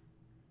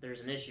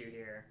 There's an issue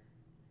here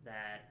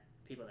that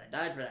people that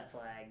died for that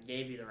flag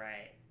gave you the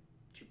right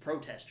to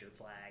protest your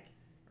flag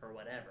or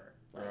whatever.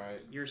 Like,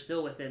 Right. You're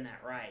still within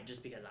that right.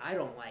 Just because I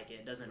don't like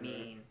it doesn't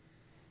mean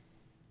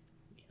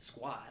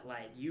squat.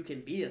 Like, you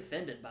can be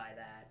offended by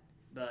that.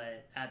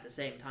 But at the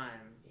same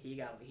time,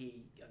 he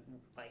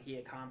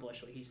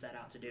accomplished what he set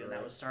out to do, and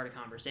that was start a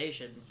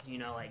conversation. You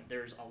know, like,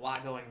 there's a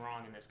lot going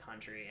wrong in this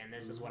country, and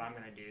this is what I'm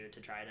gonna do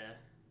to try to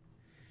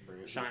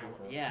Bring it shine a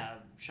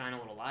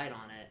little light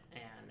on it.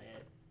 And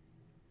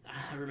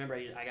I remember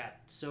I got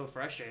so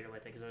frustrated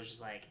with it because I was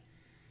just like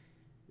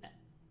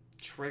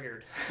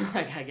triggered,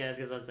 like, I guess,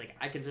 because I was like,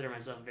 I consider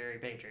myself very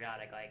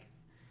patriotic. Like,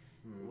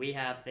 we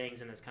have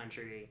things in this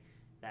country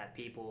that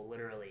people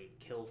literally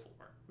kill for.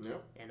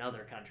 Yep. In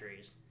other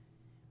countries,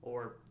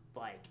 or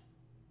like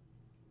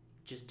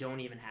just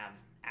don't even have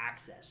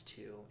access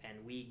to, and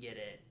we get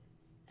it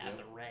at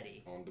the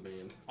ready, on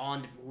demand,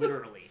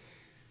 literally.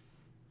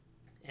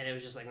 And it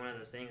was just like one of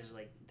those things.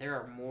 Like, there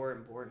are more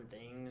important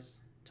things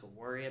to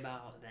worry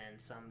about than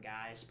some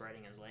guy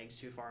spreading his legs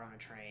too far on a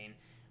train.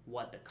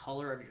 What the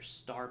color of your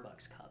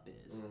Starbucks cup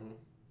is.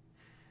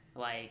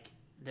 Like,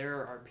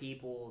 there are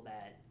people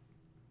that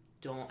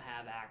don't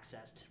have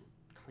access to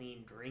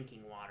clean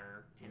drinking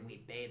water, and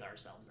we bathe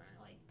ourselves in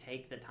it. Like,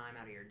 take the time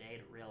out of your day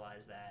to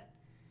realize that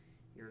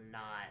you're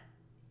not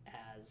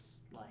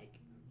as, like,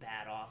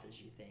 bad off as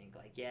you think.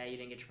 Like, yeah, you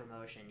didn't get your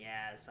promotion.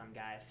 Yeah, some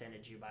guy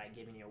offended you by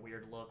giving you a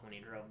weird look when he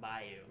drove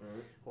by you.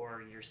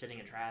 Or you're sitting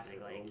in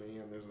traffic. Like, oh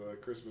man, there's a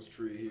Christmas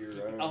tree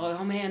here.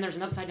 Oh man, there's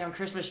an upside down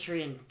Christmas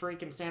tree in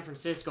freaking San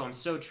Francisco. I'm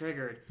so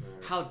triggered.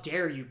 Right. How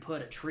dare you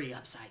put a tree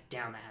upside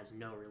down that has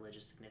no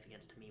religious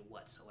significance to me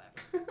whatsoever.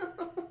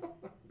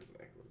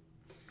 Exactly.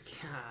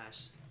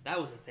 Gosh, that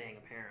was a thing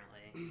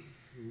apparently.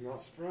 I'm not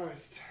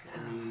surprised. I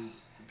mean,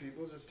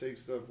 people just take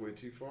stuff way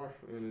too far,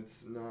 and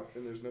there's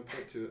no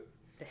point to it.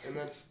 And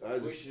that's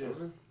we should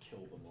just kill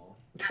them all.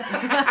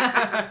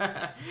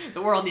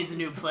 The world needs a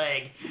new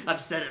plague. I've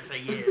said it for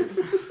years.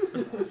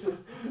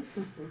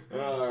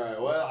 All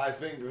right. Well, I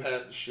think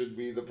that should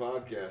be the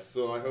podcast.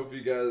 So I hope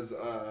you guys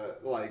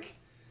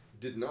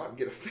did not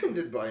get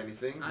offended by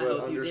anything,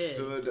 but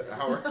understood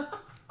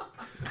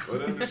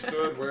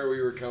understood where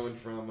we were coming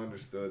from.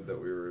 Understood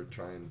that we were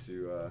trying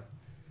to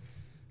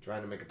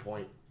make a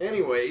point.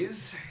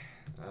 Anyways.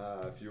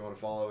 If you want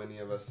to follow any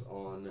of us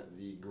on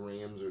the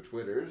Grams or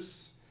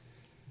Twitters,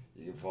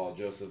 you can follow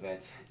Joseph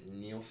at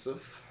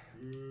Neilsuff,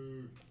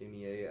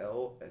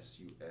 Nealsuff.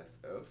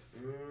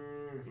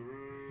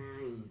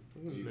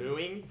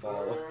 Mooing?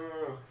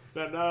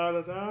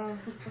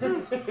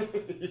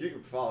 You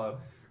can follow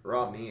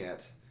Rodney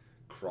at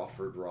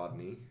Crawford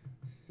Rodney.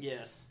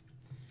 Yes.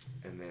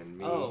 And then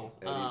me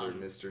at either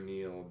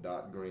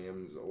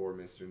MrNeil.grams or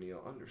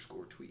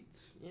MrNeil_tweets.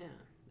 Yeah.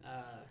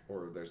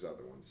 Or there's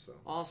other ones. So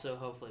Also,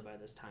 hopefully by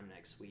this time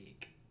next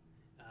week,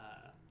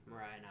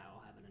 Mariah and I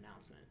will have an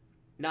announcement.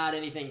 Not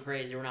anything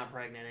crazy. We're not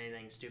pregnant,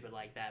 anything stupid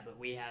like that. But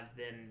we have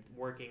been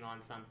working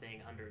on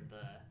something under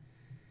the.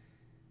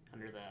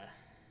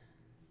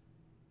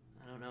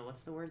 I don't know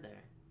what's the word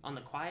there. On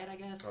the quiet, I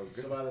guess. that was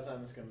good. So by the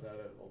time this comes out,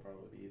 it will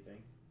probably be a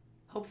thing.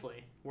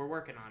 Hopefully, we're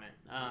working on it.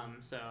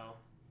 So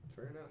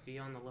Fair enough. be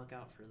on the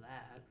lookout for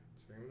that.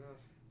 Fair enough.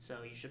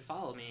 So you should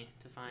follow me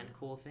to find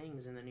cool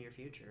things in the near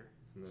future.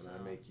 And then So- I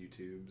make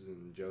YouTubes,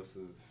 and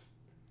Joseph.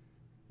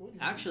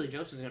 Actually,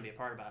 Joseph's gonna be a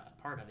part of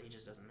it. He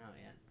just doesn't know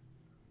yet.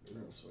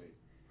 Real sweet.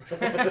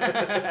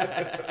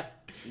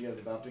 You guys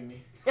adopting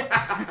me?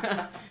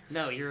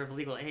 No, you're of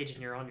legal age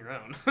and you're on your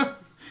own.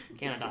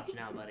 Can't adopt you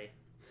now, buddy.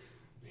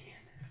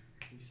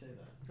 You say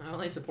that. I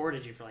only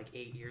supported you for like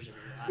 8 years of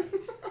your life.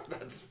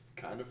 That's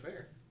kind of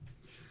fair.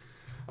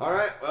 All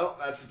right, well,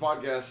 that's the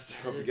podcast.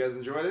 Hope you guys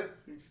enjoyed it.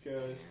 Thanks, guys.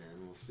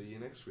 And we'll see you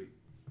next week.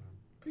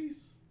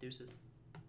 Peace. Deuces.